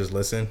sit there and just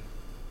listen,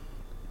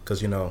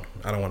 because I don't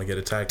want to get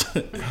attacked.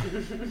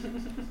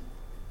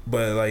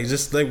 But like,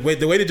 just like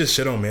the way they just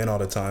shit on men all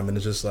the time, and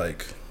it's just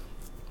like,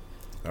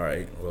 all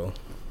right, well.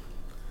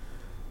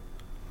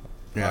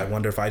 Yeah. I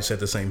wonder if I said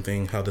the same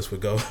thing, how this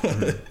would go.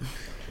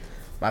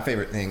 My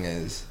favorite thing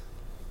is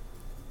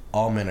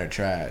all men are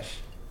trash.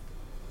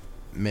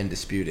 Men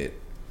dispute it.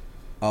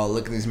 Oh,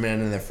 look at these men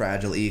and their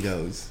fragile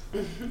egos.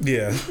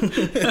 Yeah.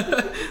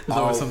 There's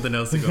always something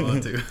else to go on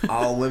to.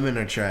 All women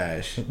are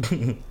trash.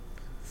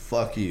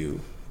 Fuck you.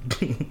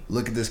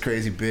 Look at this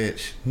crazy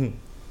bitch.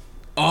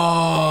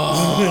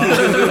 Oh.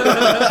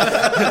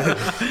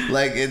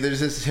 Like, there's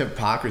just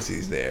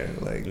hypocrisies there.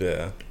 Like,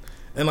 yeah.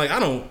 And like, I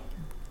don't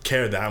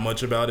care that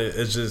much about it.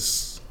 It's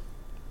just,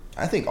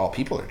 I think all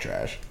people are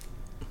trash.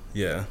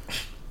 yeah.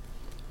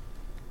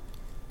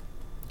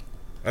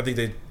 I think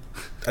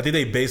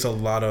they base a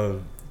lot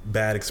of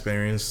bad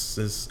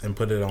experiences and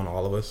put it on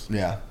all of us.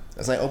 Yeah.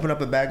 It's like open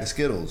up a bag of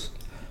Skittles,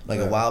 like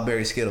a wild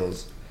berry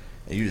Skittles,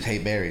 and you just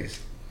hate berries.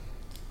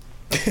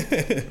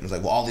 It's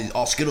like, well,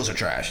 all Skittles are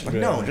trash. Like,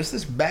 no, just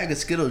this bag of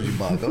Skittles you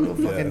bought. Go to a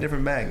fucking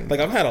different bag. Like,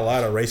 I've had a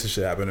lot of racist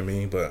shit happen to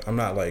me, but I'm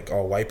not like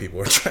all white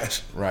people are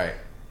trash. Right.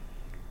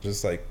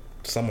 Just like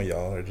some of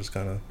y'all are just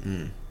kind of.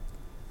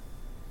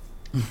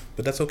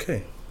 But that's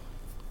okay.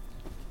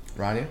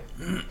 Rania?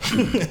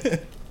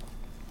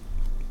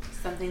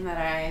 Something that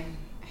I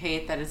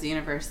hate that is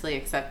universally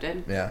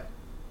accepted. Yeah.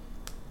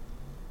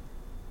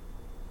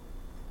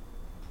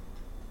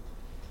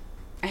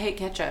 I hate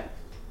ketchup.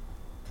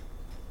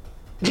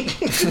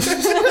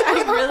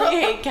 I really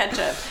hate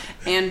ketchup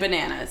and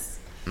bananas.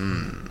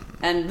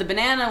 And the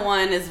banana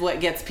one is what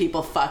gets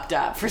people fucked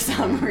up for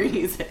some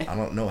reason. I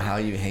don't know how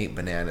you hate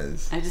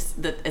bananas. It's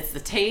the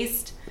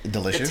taste,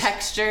 Delicious. the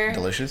texture,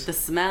 Delicious. the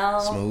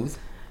smell, Smooth.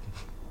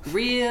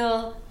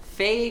 real,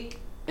 fake.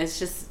 It's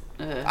just.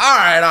 All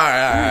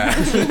right.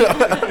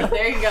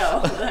 There you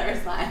go.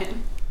 There's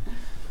mine.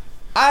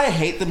 I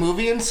hate the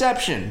movie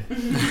Inception. You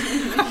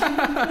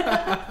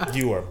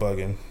are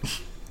bugging.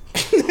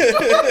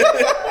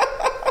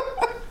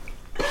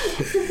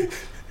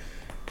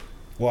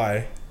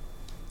 Why?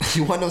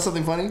 You want to know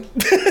something funny?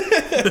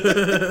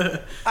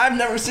 I've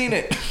never seen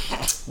it.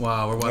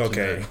 Wow, we're watching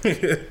Okay.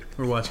 that.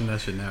 We're watching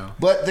that shit now.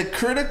 But the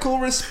critical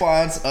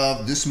response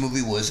of this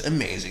movie was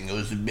amazing. It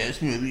was the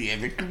best movie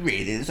ever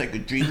created. It's like a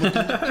dream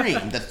within a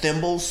dream. The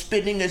thimbles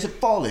spinning as it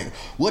falling.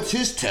 What's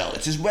his tell?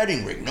 It's his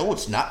wedding ring. No,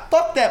 it's not.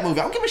 Fuck that movie.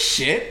 I don't give a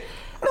shit.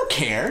 I don't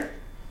care.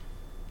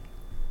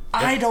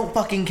 I don't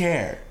fucking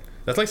care.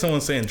 That's like someone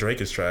saying Drake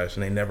is trash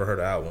and they never heard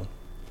the album.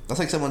 That's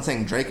like someone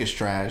saying Drake is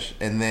trash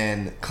and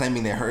then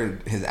claiming they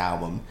heard his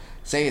album,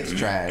 say it's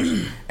trash,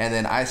 and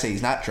then I say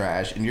he's not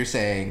trash, and you're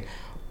saying,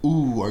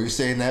 ooh, are you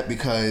saying that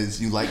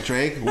because you like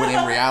Drake? When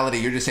in reality,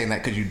 you're just saying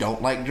that because you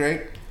don't like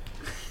Drake?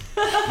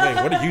 Wait,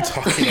 what are you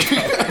talking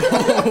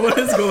about? What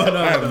is going on?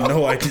 I have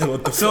no idea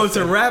what the So fuck.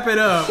 to wrap it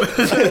up,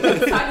 He's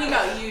talking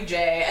about you,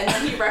 Jay, and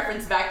then he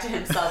referenced back to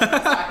himself and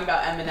he's talking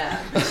about Eminem.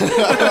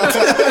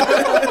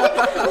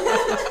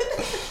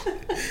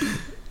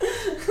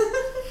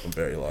 I'm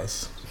very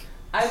lost.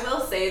 I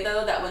will say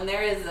though that when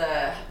there is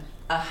a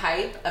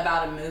hype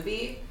about a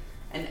movie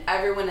and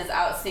everyone is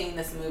out seeing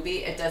this movie,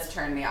 it does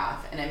turn me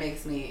off and it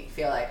makes me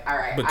feel like, all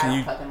right, But I can don't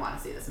you- fucking want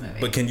to see this movie.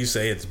 But can you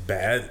say it's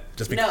bad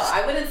just because? No,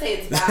 I wouldn't say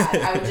it's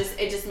bad.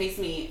 It just makes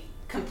me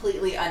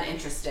completely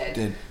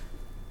uninterested.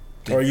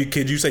 Or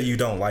could you say you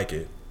don't like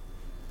it?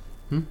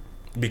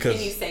 Because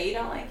Can you say you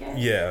don't like it?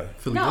 yeah,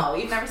 No,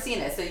 you've never seen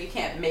it, so you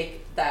can't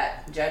make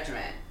that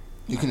judgment.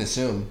 You can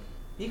assume.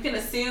 You can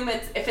assume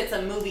if it's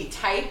a movie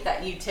type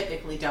that you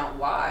typically don't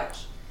watch,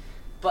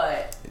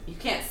 but you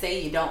can't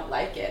say you don't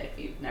like it if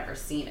you've never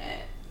seen it.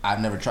 I've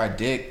never tried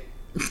dick.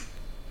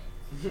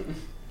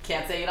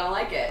 Can't say you don't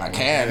like it. I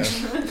can.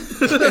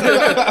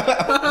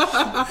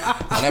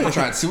 I never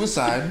tried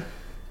suicide.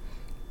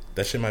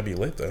 that shit might be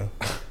lit though.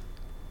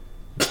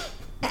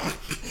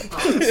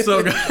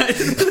 So guys,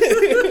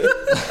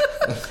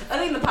 I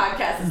think the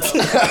podcast is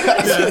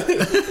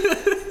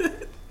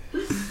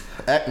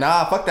over.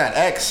 Nah, fuck that.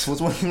 X.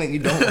 What's one thing that you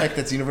don't like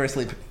that's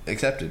universally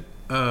accepted?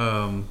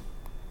 I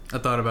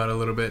thought about it a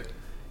little bit.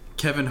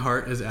 Kevin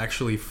Hart is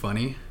actually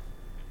funny.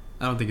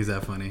 I don't think he's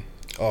that funny.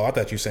 Oh, I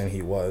thought you were saying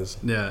he was.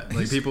 Yeah,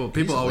 like people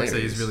always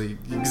say he's really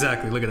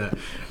exactly. Look at that.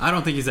 I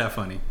don't think he's that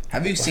funny.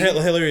 Have you seen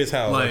Hilarious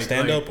how? Like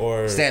stand like- up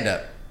or stand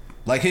up?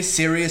 Like his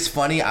serious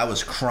funny, I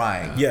was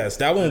crying. Yes,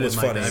 that one was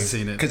Like funny. that. I've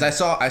seen it. Because I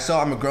saw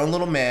I'm a grown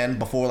little man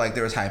before like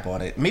there was hype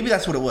on it. Maybe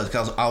that's what it was.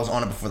 Because I was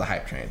on it before the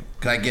hype train.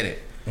 Because I get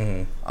it.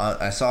 Mm-hmm.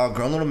 I saw a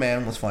grown little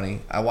man was funny.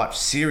 I watched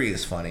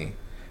serious funny.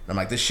 And I'm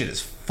like, this shit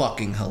is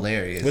fucking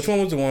hilarious. Which one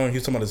was the one he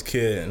was talking about his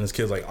kid and his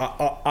kid's like yeah.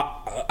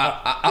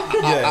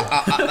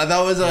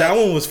 That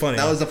one was funny.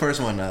 That was the first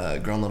one.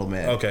 Grown little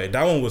man. Okay,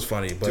 that one was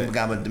funny, but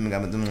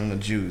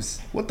Jews.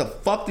 What the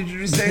fuck did you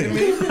just say to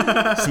me?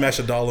 smash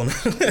a doll on.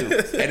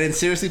 And then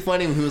seriously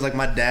funny when he was like,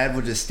 my dad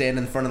would just stand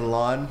in front of the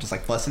lawn, just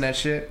like fussing at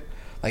shit.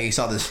 Like he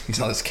saw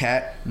this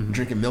cat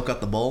drinking milk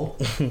out the bowl.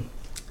 He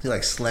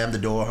like slammed the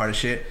door hard as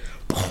shit.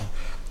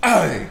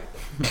 Hey,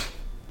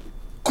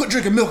 quit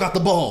drinking milk out the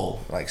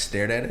bowl. Like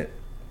stared at it.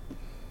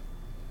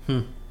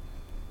 Is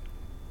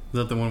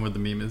that the one where the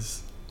meme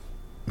is?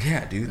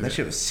 Yeah, dude, that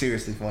shit was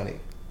seriously funny.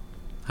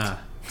 Huh.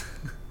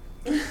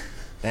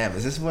 Damn,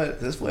 is this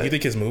what? You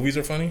think his movies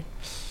are funny?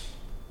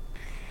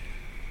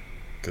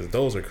 Because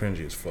those are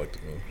cringy as fuck to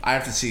me. I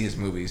have to see his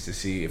movies to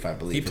see if I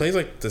believe. He plays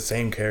like the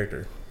same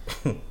character.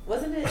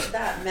 Wasn't it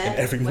that men?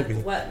 every movie.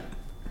 What?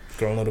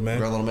 Grown Little Man.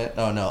 Grown Little Man.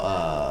 Oh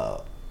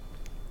no.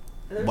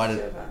 There's Why two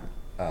did- of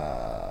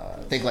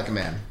them. Think Like a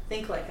Man.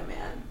 Think Like a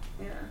Man.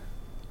 Yeah.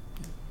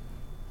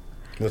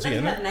 Was he Wasn't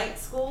in he it? at night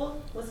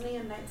school? Wasn't he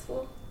in night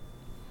school?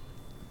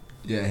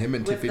 Yeah, him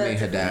and With Tiffany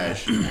the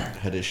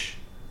Haddish.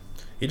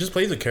 He just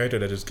plays a character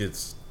that just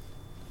gets.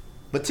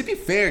 But to be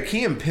fair,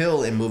 Key and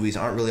Peele in movies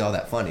aren't really all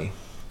that funny.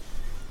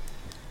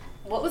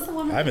 What was the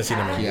one with I haven't the seen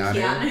him in cat?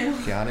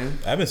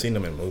 Keanu. I haven't seen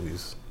them in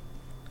movies.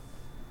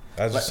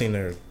 I've just seen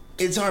their.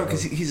 It's hard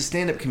because he's a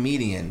stand-up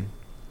comedian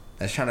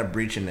that's trying to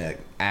breach into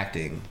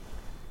acting.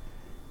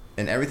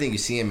 And everything you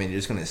see him in, you're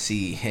just going to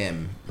see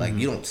him. Like,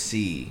 you don't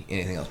see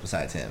anything else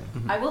besides him.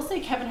 I will say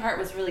Kevin Hart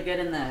was really good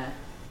in the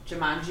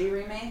Jumanji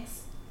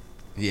remakes.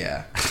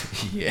 Yeah.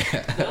 Yeah.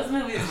 Those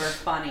movies were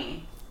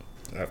funny.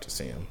 I have to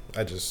see him.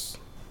 I just.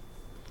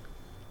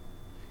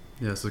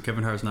 Yeah, so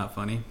Kevin Hart's not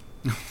funny.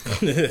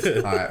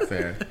 Alright,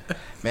 fair.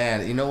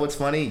 Man, you know what's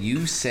funny?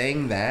 You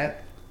saying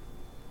that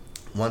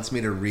wants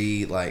me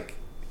to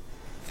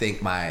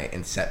think my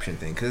Inception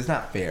thing, because it's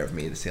not fair of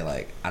me to say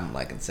like I don't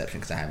like Inception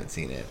because I haven't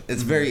seen it.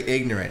 It's very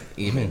ignorant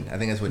even. I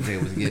think that's what Jay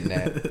was getting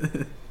at.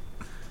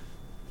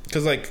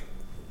 Because like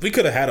we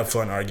could have had a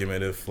fun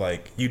argument if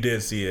like you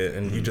did see it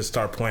and you just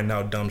start pointing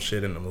out dumb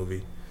shit in the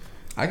movie.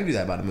 I could do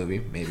that about a movie,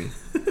 maybe.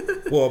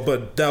 Well,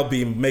 but that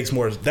would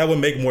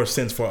make more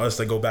sense for us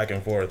to go back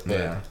and forth. But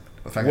Yeah.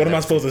 what am I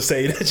supposed to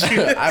say that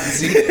you? I haven't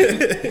seen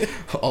it.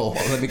 Oh,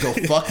 let me go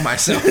fuck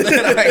myself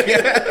then, I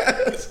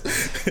guess.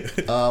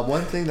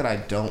 One thing that I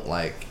don't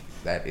like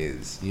that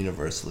is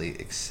universally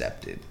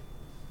accepted.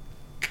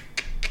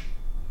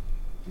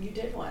 You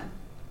did one.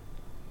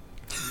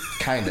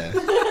 Kinda.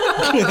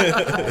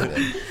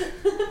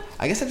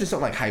 I guess I just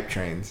don't like hype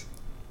trains.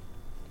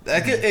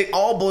 Like it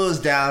all boils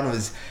down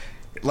was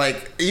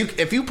like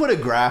if you put a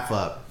graph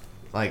up,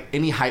 like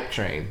any hype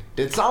train,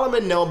 did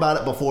Solomon know about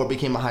it before it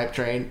became a hype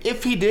train?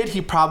 If he did,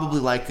 he probably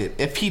liked it.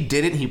 If he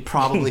didn't, he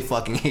probably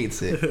fucking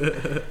hates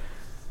it.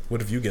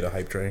 What if you get a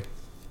hype train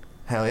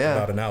Hell yeah.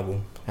 about an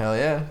album? Hell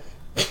yeah.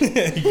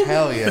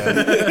 Hell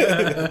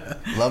yeah.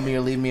 Love me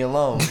or leave me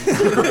alone.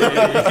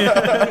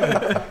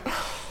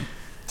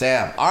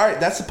 Damn. All right,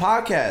 that's the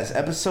podcast.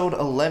 Episode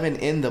 11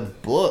 in the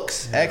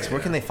books. X, where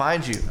can they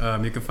find you?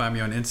 You can find me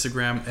on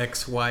Instagram,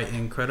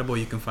 XYIncredible.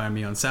 You can find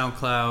me on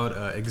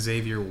SoundCloud,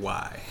 Xavier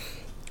Y.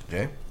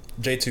 Jay?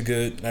 J Too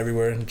Good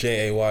everywhere.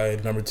 JAY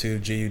number 2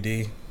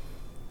 GUD.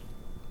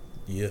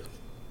 Yeah.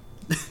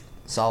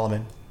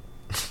 Solomon.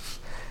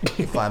 You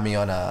can find me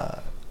on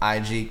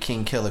IG,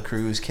 King Killer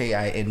Cruz,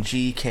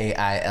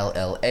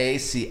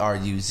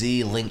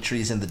 KINGKILLACRUZ. Link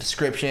trees in the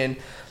description.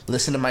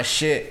 Listen to my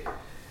shit,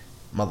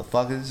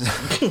 motherfuckers.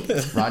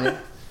 Rania?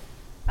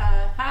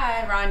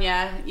 Hi,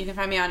 Ranya. You can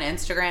find me on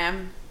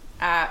Instagram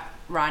at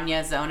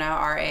Ranya Zona,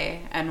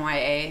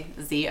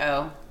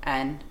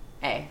 RANYAZONA.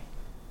 A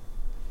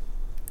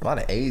lot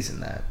of A's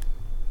in that.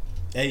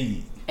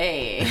 Hey.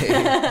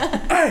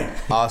 Hey.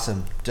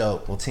 Awesome.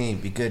 Dope. Well, team,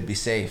 be good, be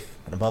safe,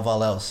 and above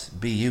all else,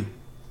 be you.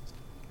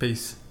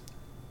 Peace.